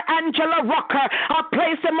 Dr. Angela Rucker, I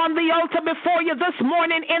place him on the altar before you this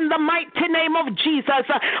morning in the mighty name of Jesus.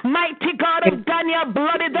 Mighty God of Daniel,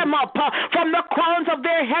 blooded them up from the crowns of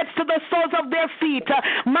their heads to the soles of their feet.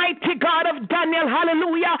 Mighty God of Daniel,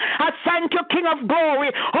 hallelujah. I thank you, King of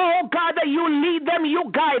glory. Oh God, that you lead them,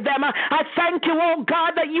 you guide them. I thank you, oh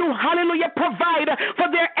God, that you, hallelujah, provide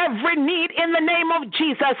for their every need in the name of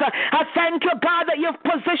Jesus. I thank you, God, that you've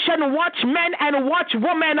positioned watchmen and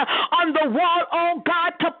watchwomen on the wall, oh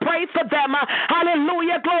God, to pray for them.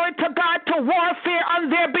 Hallelujah. Glory to God, to warfare on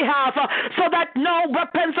their behalf, so that no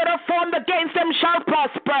weapons that are formed against them shall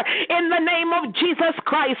prosper. In the name of Jesus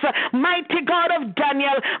Christ, mighty God of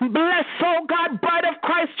Daniel, bless, oh God, Bride of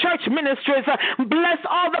Christ Church Ministries. Bless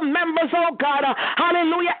all the members, oh God.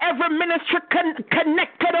 Hallelujah. Every ministry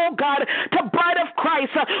connected, oh God, to Bride of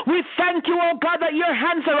Christ. We thank you, oh God, that your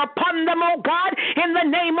hands are upon them, oh God, in the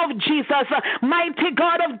name of Jesus. Mighty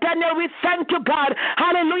God of Daniel, we thank you, God.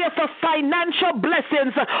 Hallelujah, for financial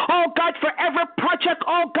blessings, oh God, for every project,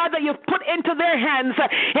 oh God, that you've put into their hands,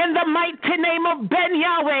 in the mighty name of Ben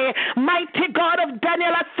Yahweh. Mighty God of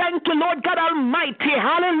Daniel, I thank you, Lord God Almighty,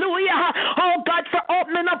 hallelujah, oh God, for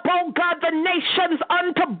opening up, oh God, the nations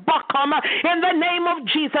unto Buckham, in the name of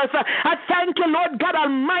Jesus. I thank you, Lord God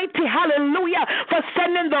Almighty, hallelujah, for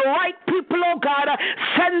sending the right people, oh God,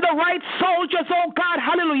 send the right soldiers, oh God,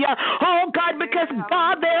 hallelujah, oh God, because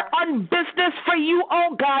God, they're on business for you,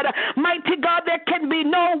 oh God. Mighty God, there can be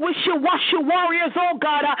no wishy-washy warriors, oh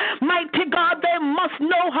God. Mighty God, they must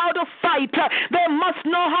know how to fight. They must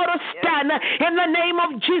know how to stand. In the name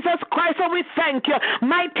of Jesus Christ, oh, we thank you.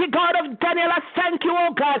 Mighty God of Daniel, I thank you,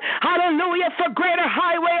 oh God. Hallelujah, for Greater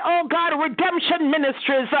Highway, oh God, Redemption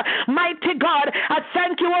Ministries. Mighty God, I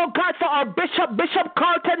thank you, oh God, for our Bishop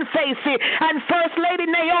Carlton Facey, and First Lady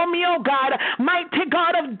Naomi, oh God. Mighty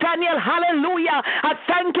God of Daniel, hallelujah. I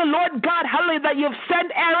thank you, Lord God, hallelujah, that you've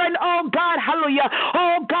sent Aaron, oh God, hallelujah,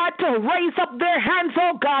 oh God, to raise up their hands,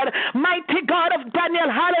 oh God. Mighty God of Daniel,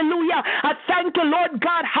 hallelujah. I thank you, Lord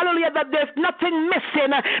God, hallelujah, that there's nothing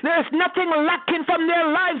missing, there's nothing lacking from their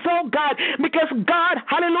lives, oh God, because God,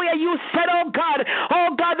 hallelujah, you said, oh God,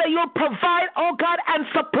 that you'll provide, oh God, and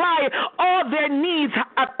supply all their needs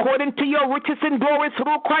according according to your riches and glory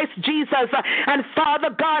through Christ Jesus. And Father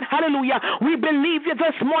God, hallelujah, we believe you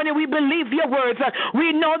this morning. We believe your words.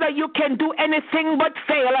 We know that you can do anything but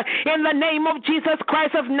fail in the name of Jesus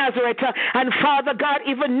Christ of Nazareth. And Father God,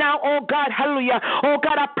 even now, oh God, hallelujah, oh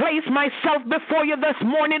God, I place myself before you this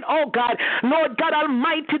morning, oh God. Lord God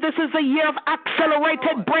Almighty, this is a year of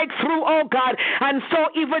accelerated breakthrough, oh God. And so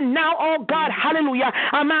even now, oh God, hallelujah,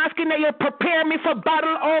 I'm asking that you prepare me for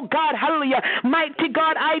battle, oh God, hallelujah. Mighty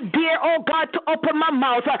God, I dare, oh God, to open my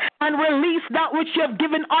mouth and release that which you have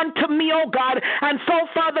given unto me, oh God. And so,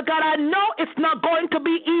 Father God, I know it's not going to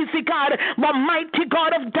be easy, God, but mighty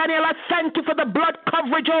God of Daniel, I thank you for the blood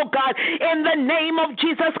coverage, oh God, in the name of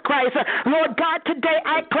Jesus Christ. Lord God, today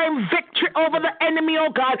I claim victory over the enemy,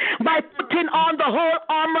 oh God, by putting on the whole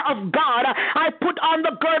armor of God. I put on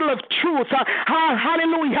the girdle of truth.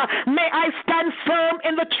 Hallelujah. May I stand firm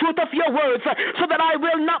in the truth of your words so that I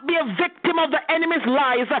will not be a victim of the enemy's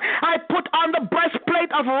lies. I put on the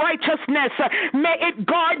breastplate of righteousness. May it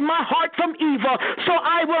guard my heart from evil. So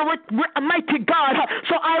I will, mighty God,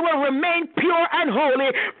 so I will remain pure and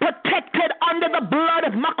holy, protected under the blood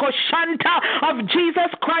of Makoshanta of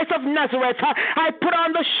Jesus Christ of Nazareth. I put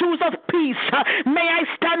on the shoes of peace. May I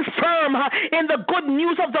stand firm in the good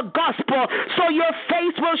news of the gospel so your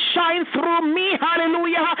face will shine through me.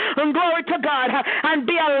 Hallelujah. And glory to God. And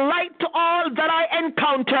be a light to all that I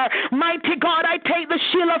encounter. Mighty God, I take the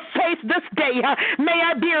shield of faith this day. May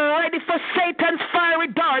I be ready for Satan's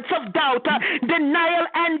fiery darts of doubt, denial,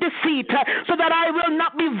 and deceit, so that I will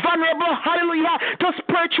not be vulnerable, hallelujah, to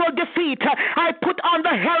spiritual defeat. I put on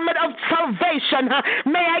the helmet of salvation.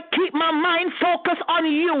 May I keep my mind focused on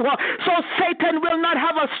you, so Satan will not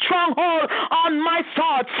have a stronghold on my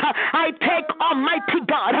thoughts. I take, Almighty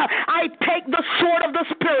God, I take the sword of the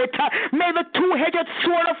Spirit. May the two-headed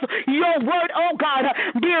sword of your word, oh God,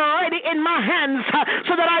 be ready in my hands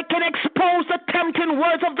so that I can expose the tempting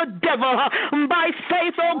words of the devil. By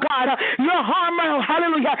faith, oh God, your armor,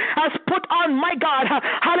 hallelujah, has put on my God,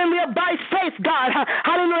 hallelujah, by faith, God,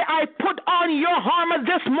 hallelujah, I put on your armor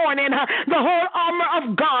this morning, the whole armor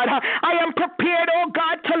of God. I am prepared, oh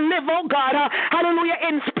God, to live, oh God, hallelujah,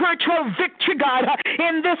 in spiritual victory, God,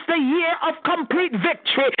 in this the year of complete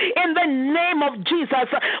victory, in the name of Jesus.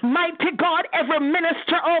 Mighty God, every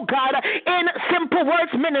minister, oh God, in Simple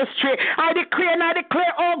Words Ministry, I decree and I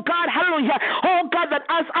declare, oh God, hallelujah, oh God, that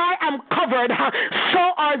as I am covered, so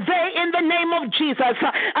are they in the name of Jesus.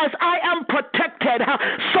 As I am protected,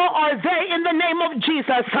 so are they in the name of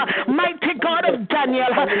Jesus. Mighty God of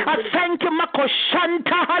Daniel, I thank you,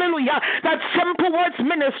 Makoshanta, hallelujah, that Simple Words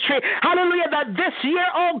Ministry, hallelujah, that this year,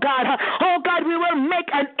 oh God, we will make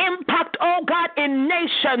an impact, oh God, in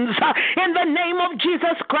nations, in the name of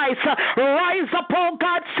Jesus Christ. Rise up, oh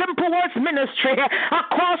God, Simple Words Ministry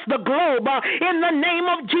across the globe, in the name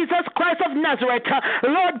of Jesus Christ of Nazareth.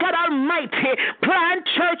 Lord God Almighty, plant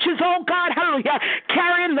churches, oh God, hallelujah,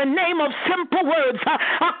 carrying the name of Simple Words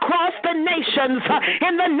across the nations,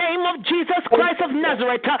 in the name of Jesus Christ of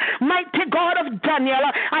Nazareth. Mighty God of Daniel,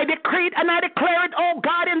 I decree it and I declare it, oh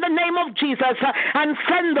God, in the name of Jesus, and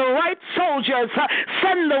send the right soldiers,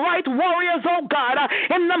 send the right warriors, oh God,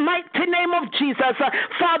 in the mighty name of Jesus.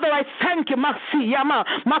 Father, I thank you, Masiyama,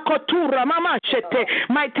 Makotura, Mama Shete.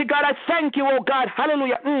 Mighty God, I thank you, oh God,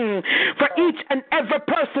 hallelujah, for each and every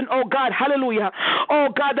person, oh God, hallelujah, oh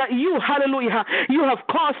God, that you, hallelujah, you have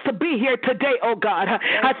caused to be here today, oh God.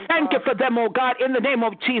 I thank you for them, oh God, in the name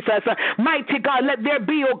of Jesus. Mighty God, let there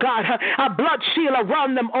be, oh God, a blood shield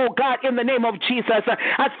around them, oh God, in the name of Jesus.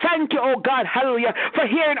 I thank you, oh God, hallelujah, for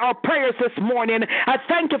hearing our prayers this morning. I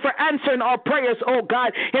thank you for answering our prayers, oh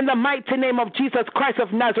God, in the mighty name of Jesus Christ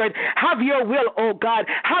of Nazareth. Have your will, oh God.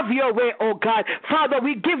 Have your way, oh God. Father,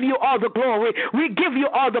 we give you all the glory. We give you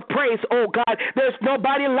all the praise, oh God. There's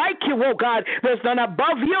nobody like you, oh God. There's none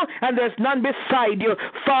above you and there's none beside you.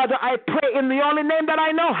 Father, I pray in the only name that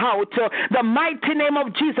I know how to, the mighty name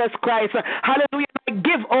of Jesus Christ. Hallelujah. I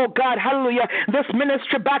give, oh God, hallelujah, this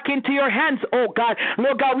ministry back into your hands, oh God.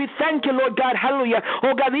 Lord God, we thank you, Lord God, hallelujah.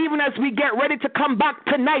 Oh God, even as we get ready to come back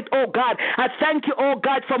tonight, oh God, I thank you, oh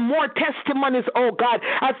God, for more testimonies, oh God.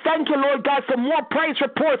 I thank you, Lord God, for more praise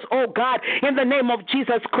reports, oh God, in the name of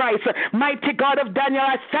Jesus Christ. Mighty God of Daniel,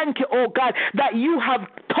 I thank you, oh God, that you have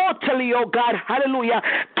totally, oh God, hallelujah,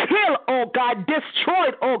 kill, oh God,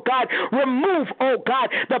 destroy, oh God, remove, oh God,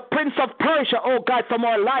 the prince of Persia, oh God, from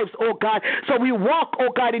our lives, oh God. So we walk, oh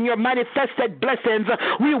God, in your manifested blessings.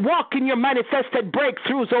 We walk in your manifested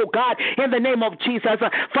breakthroughs, oh God, in the name of Jesus.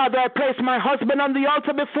 Father, I place my husband on the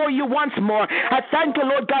altar before you once more. I thank you,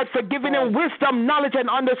 Lord God, for giving him wisdom, knowledge, and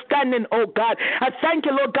understanding, oh God. I thank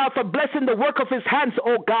you, Lord God, for blessing the work of his hands,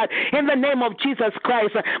 oh God, in the name of Jesus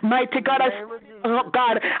Christ. Mighty God,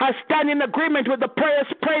 I stand in agreement with the prayers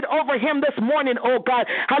prayed over him this morning, oh God.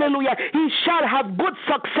 Hallelujah. He shall have good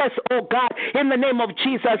success, oh God, in the name of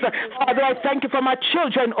Jesus. Father, I thank you for my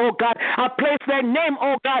children, oh God. I place their name,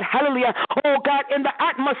 oh God, hallelujah, oh God, in the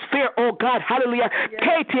atmosphere, oh God, hallelujah.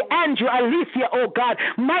 Katie, Andrew, Alicia, oh God,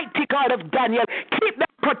 mighty God of Daniel, keep them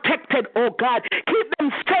protected, oh God. Keep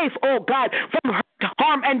them safe, oh God, from hurt,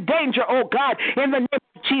 harm, and danger, oh God, in the name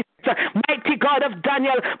of Jesus. Mighty God of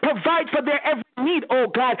Daniel, provide for their every need, oh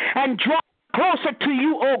God, and draw closer to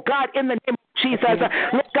you, oh God, in the name of Jesus.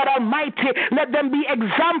 Lord God Almighty, let them be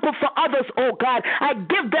example for others, oh God. I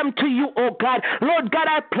give them to you, oh God. Lord God,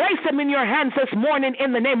 I place them in your hands this morning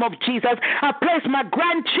in the name of Jesus. I place my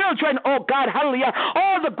grandchildren, oh God, hallelujah,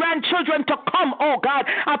 all the grandchildren to come, oh God.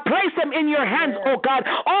 I place them in your hands, oh God.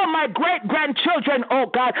 All my great-grandchildren,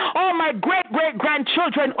 oh God. All my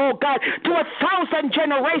great-great-grandchildren, oh God, to 1,000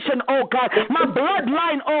 generations, oh God. My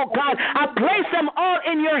bloodline, oh God. I place them all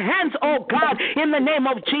in your hands, oh God, in the name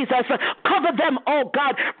of Jesus. Cover them, oh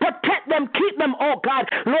God. Protect them, keep them, oh God.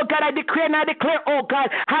 Lord God, I decree and I declare, oh God,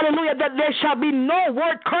 hallelujah, that there shall be no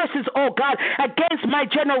word curses, oh God, against my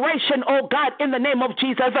generation, oh God, in the name of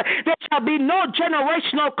Jesus. There shall be no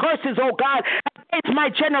generational curses, oh God, against my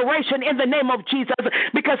generation in the name of Jesus,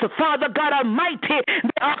 because Father God Almighty,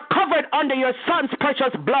 they are covered under your Son's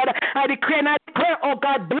precious blood. I decree and I declare, oh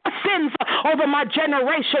God, blessings over my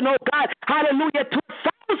generation, oh God, hallelujah, to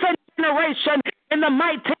 1,000 generations in the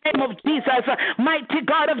mighty name of Jesus. Mighty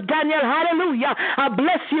God of Daniel, hallelujah. I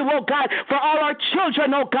bless you, oh God, for all our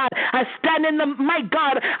children, oh God. I stand in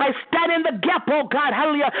I stand in the gap, oh God,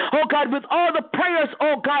 hallelujah, oh God, with all the prayers,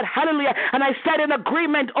 oh God, hallelujah, and I stand in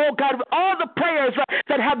agreement, oh God, with all the prayers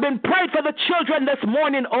that have been prayed for the children this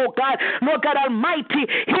morning, oh God. Lord God Almighty,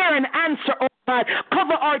 hear and answer, oh God.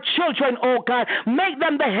 Cover our children, oh God. Make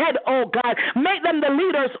them the head, oh God. Make them the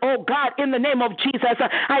leaders, oh God, in the name of Jesus.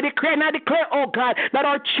 I declare and I declare, oh God, that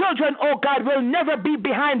our children, oh God, will never be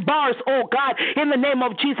behind bars, oh God, in the name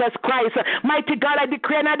of Jesus Christ. Mighty God, I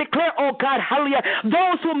declare and I declare, oh God, hallelujah,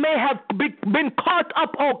 those who may have been caught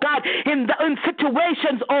up, oh God, in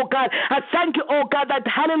situations, oh God, I thank you, oh God, that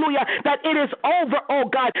hallelujah, that it is over, oh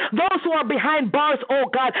God. Those who are behind bars, oh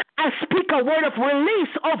God, I speak a word of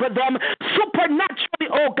release over them supernaturally,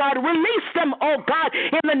 oh God. Release them, oh God,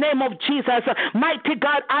 in the name of Jesus. Mighty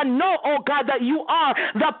God, I know, oh God, that you are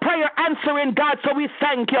the prayer answering God, so we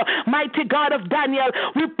thank you. Mighty God of Daniel,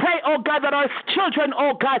 we pray, oh God, that our children,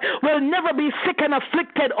 oh God, will never be sick and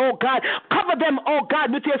afflicted, oh God. Cover them, oh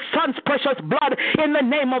God, with your Son's precious blood in the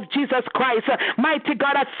name of Jesus Christ. Mighty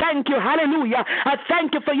God, I thank you, hallelujah. I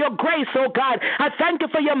thank you for your grace, oh God. I thank you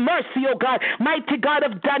for your mercy, oh God. Mighty God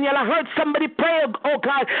of Daniel, I heard somebody pray, oh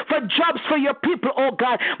God, for jobs for your people, oh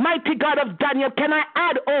God. Mighty God of Daniel, can I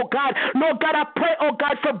add, oh God, Lord God, I pray, oh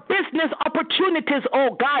God, for business opportunities,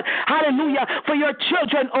 oh God, hallelujah, for your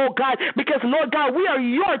children, oh God, because Lord God, we are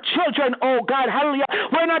your children, oh God, hallelujah.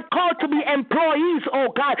 We're not called to be employees, oh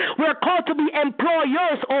God, we're called to be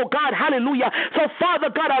employers, oh God, hallelujah. So Father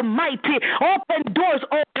God Almighty, open doors,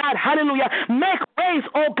 oh God, hallelujah. Make ways,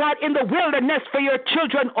 oh God, in the wilderness for your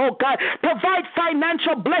children, oh God. Provide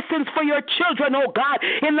financial blessings for your children, oh God,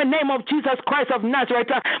 in the name of Jesus Christ of Nazareth.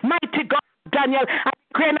 Mighty God, Daniel, I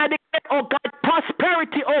declare and I declare, oh God,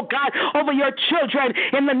 prosperity, oh God, over your children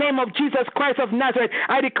in the name of Jesus Christ of Nazareth.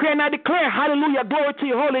 I declare and I declare, hallelujah, glory to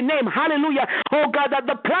your holy name, hallelujah, oh God, that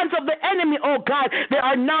the plans of the enemy, oh God, they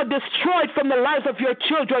are now destroyed from the lives of your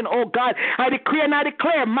children, oh God. I decree and I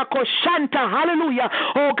declare, Makoshanta, hallelujah,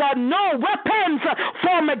 oh God, no weapons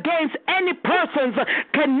formed against any persons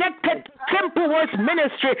connected to Simple Words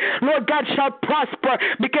Ministry, Lord God, shall prosper,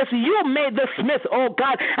 because you made the smith, oh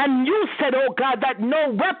God, and you said, oh God, that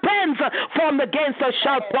no weapons formed against us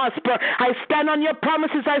shall prosper. I stand on your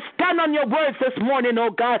promises. I stand on your words this morning,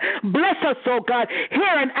 oh God. Bless us, oh God. Hear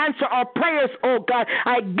and answer our prayers, oh God.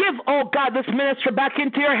 I give, oh God, this ministry back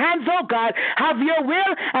into your hands, oh God. Have your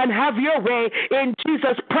will and have your way. In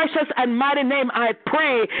Jesus' precious and mighty name I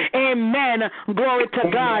pray. Amen. Glory to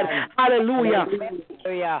God. Hallelujah.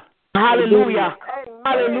 Hallelujah. Hallelujah.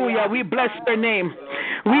 Hallelujah. We bless your name.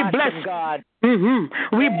 We bless God.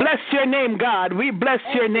 We bless your name, God. We bless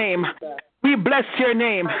your name. We bless your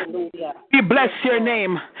name. We bless your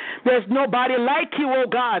name. There's nobody like you, oh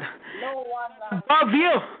God. Above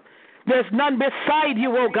you, there's none beside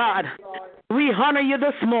you, oh God. We honor you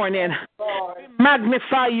this morning.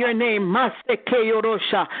 Magnify your name.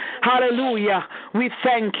 Hallelujah. We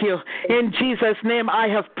thank you. In Jesus' name I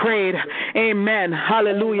have prayed. Amen.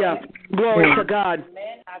 Hallelujah. Glory to God.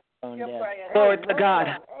 Glory to God.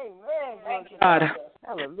 God.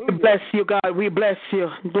 We bless you, God. We bless you.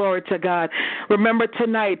 Glory to God. Remember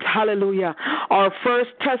tonight, hallelujah, our first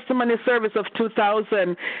testimony service of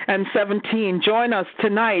 2017. Join us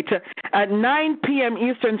tonight at 9 p.m.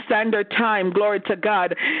 Eastern Standard Time. Glory to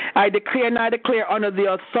God. I decree and I declare under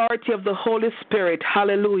the authority of the Holy Spirit,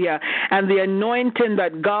 hallelujah, and the anointing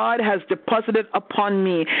that God has deposited upon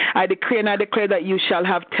me. I decree and I declare that you shall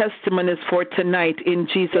have testimonies for tonight in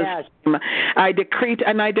Jesus' name. I decree it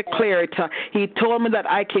and I declare it. He told me that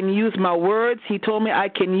I can use my words. He told me I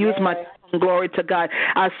can use my tongue. Glory to God.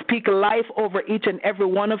 I speak life over each and every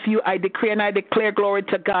one of you. I decree and I declare, glory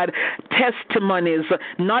to God, testimonies,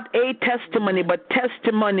 not a testimony, but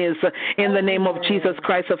testimonies in the name of Jesus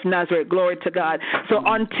Christ of Nazareth. Glory to God. So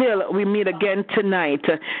until we meet again tonight,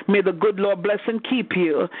 may the good Lord bless and keep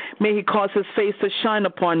you. May he cause his face to shine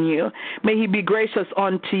upon you. May he be gracious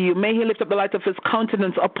unto you. May he lift up the light of his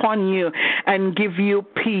countenance upon you and give you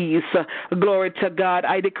peace. Glory to God.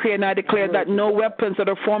 I decree and I declare that no weapons that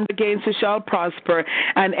are formed against you shall prosper,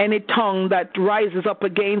 and any tongue that rises up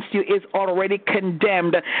against you is already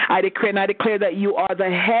condemned. I decree and I declare that you are the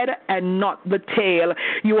head and not the tail.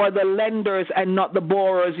 You are the lenders and not the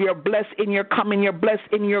borrowers. You're blessed in your coming, you're blessed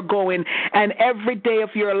in your going, and every day of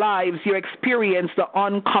your lives you experience the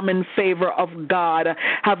uncommon favor of God.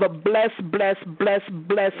 Have a blessed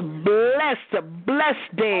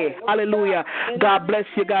day. Hallelujah. God bless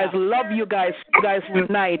you guys. Love you guys.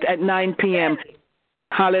 Tonight at 9 p.m.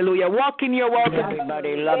 Hallelujah. Walk in your wealthy,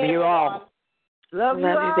 everybody. Love you all. Love you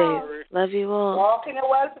all. babe. Love you all. Walk in the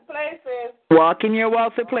wealthy places. Walk in your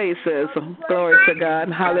wealthy places. Glory to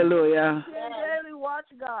God. Hallelujah. Daily watch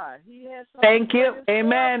God. He has Thank you.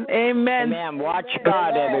 Amen. Amen. Amen. Watch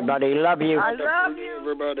God, everybody. Love you. I love you.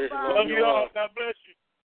 Everybody. Love you all. God bless you.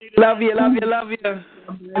 Love you. Love you. Love you.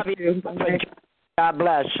 Love you. God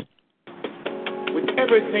bless. With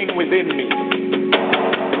everything within me,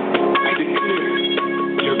 I declare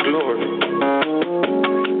your glory.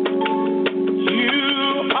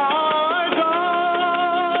 You are God,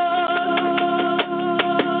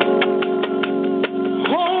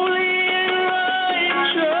 holy and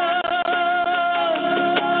righteous.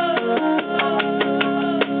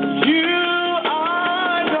 You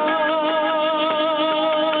are God.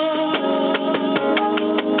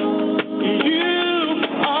 You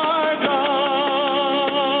are God.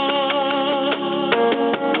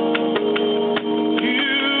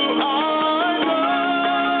 You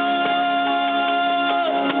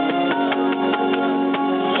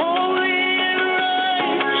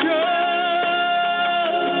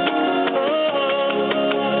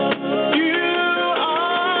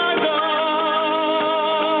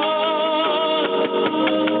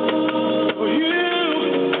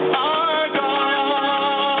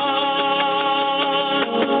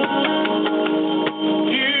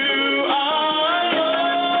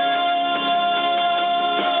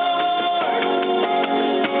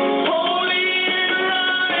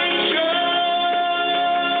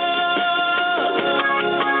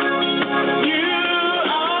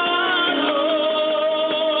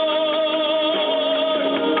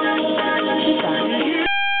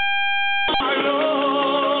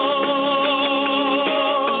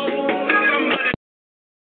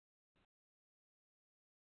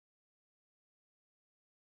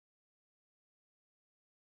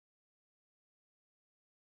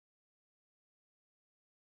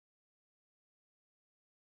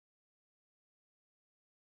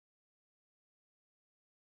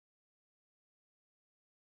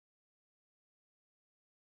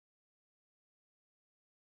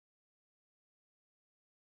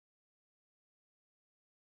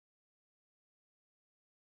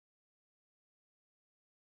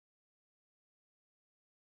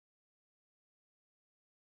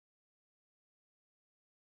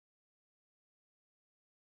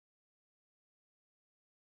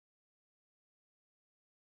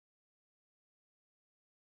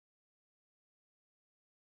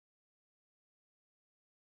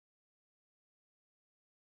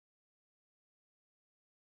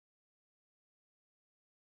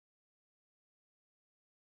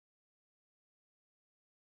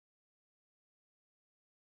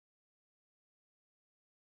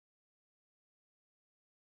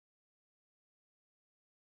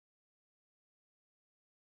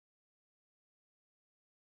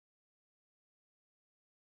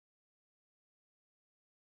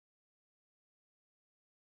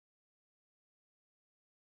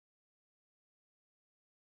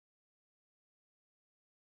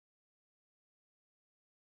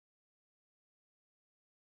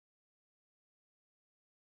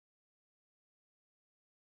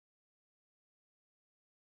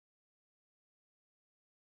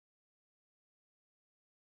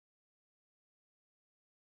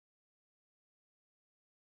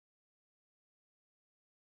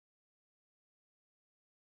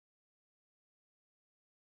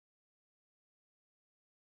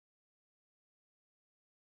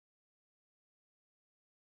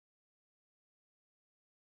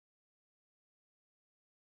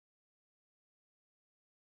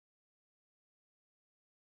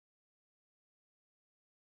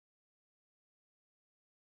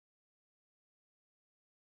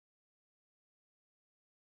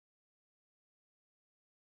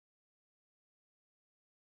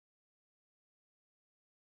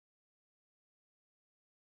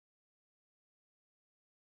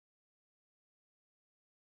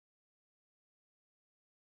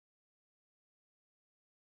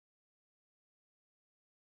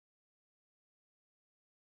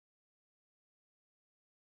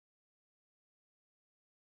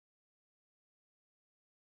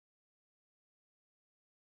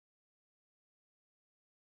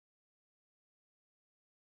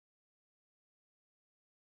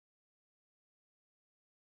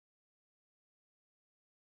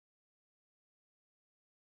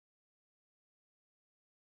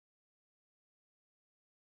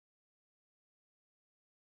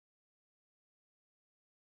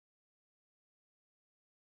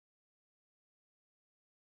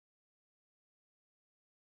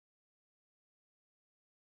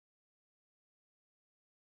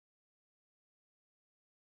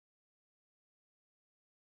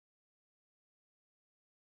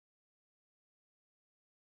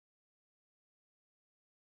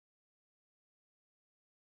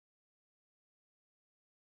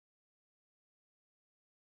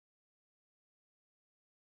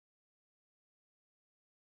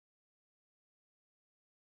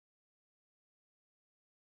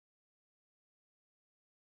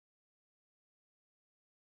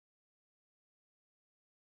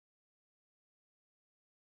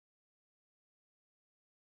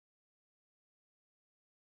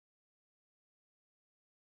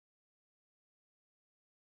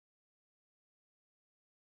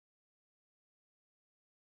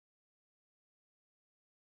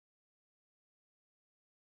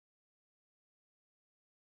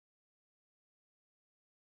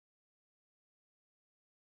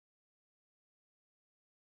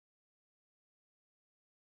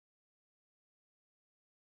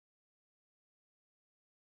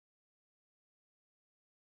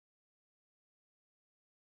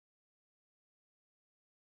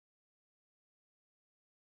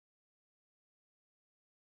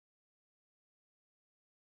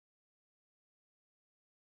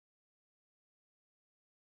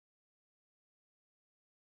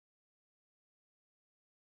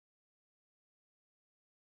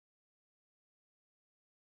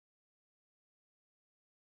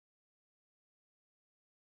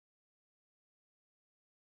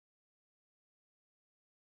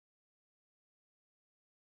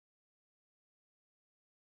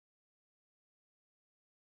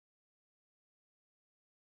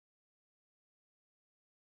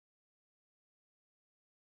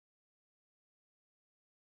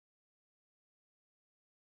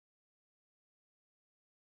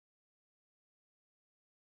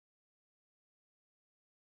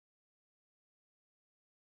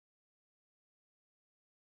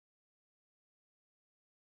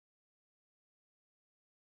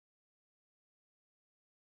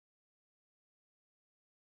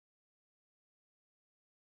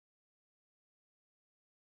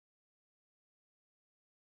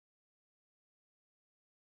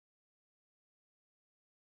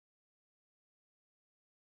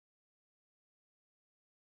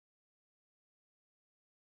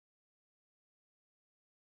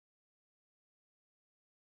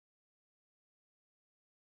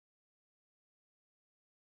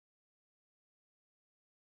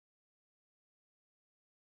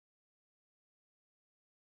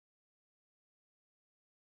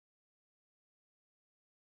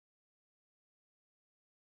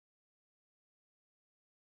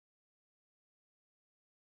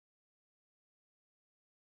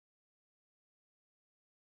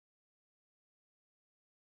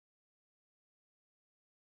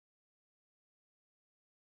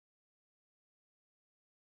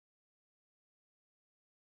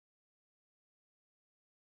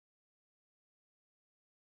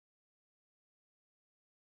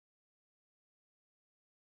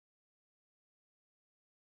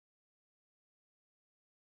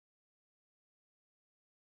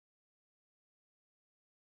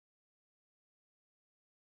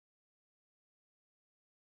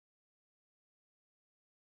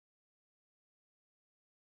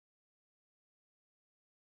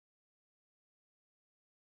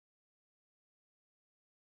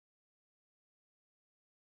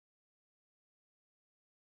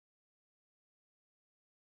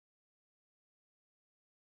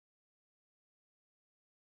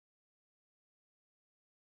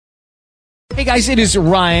Hey guys, it is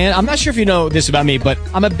Ryan. I'm not sure if you know this about me, but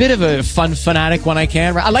I'm a bit of a fun fanatic when I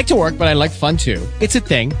can. I like to work, but I like fun too. It's a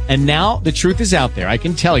thing. And now the truth is out there. I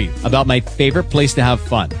can tell you about my favorite place to have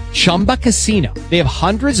fun. Chumba Casino. They have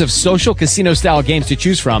hundreds of social casino style games to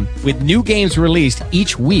choose from with new games released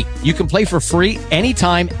each week. You can play for free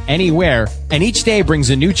anytime, anywhere. And each day brings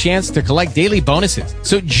a new chance to collect daily bonuses.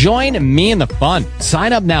 So join me in the fun.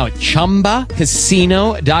 Sign up now at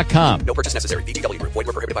ChumbaCasino.com. No purchase necessary. VGW Group. Void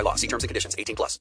where prohibited by law. See terms and conditions. 18+.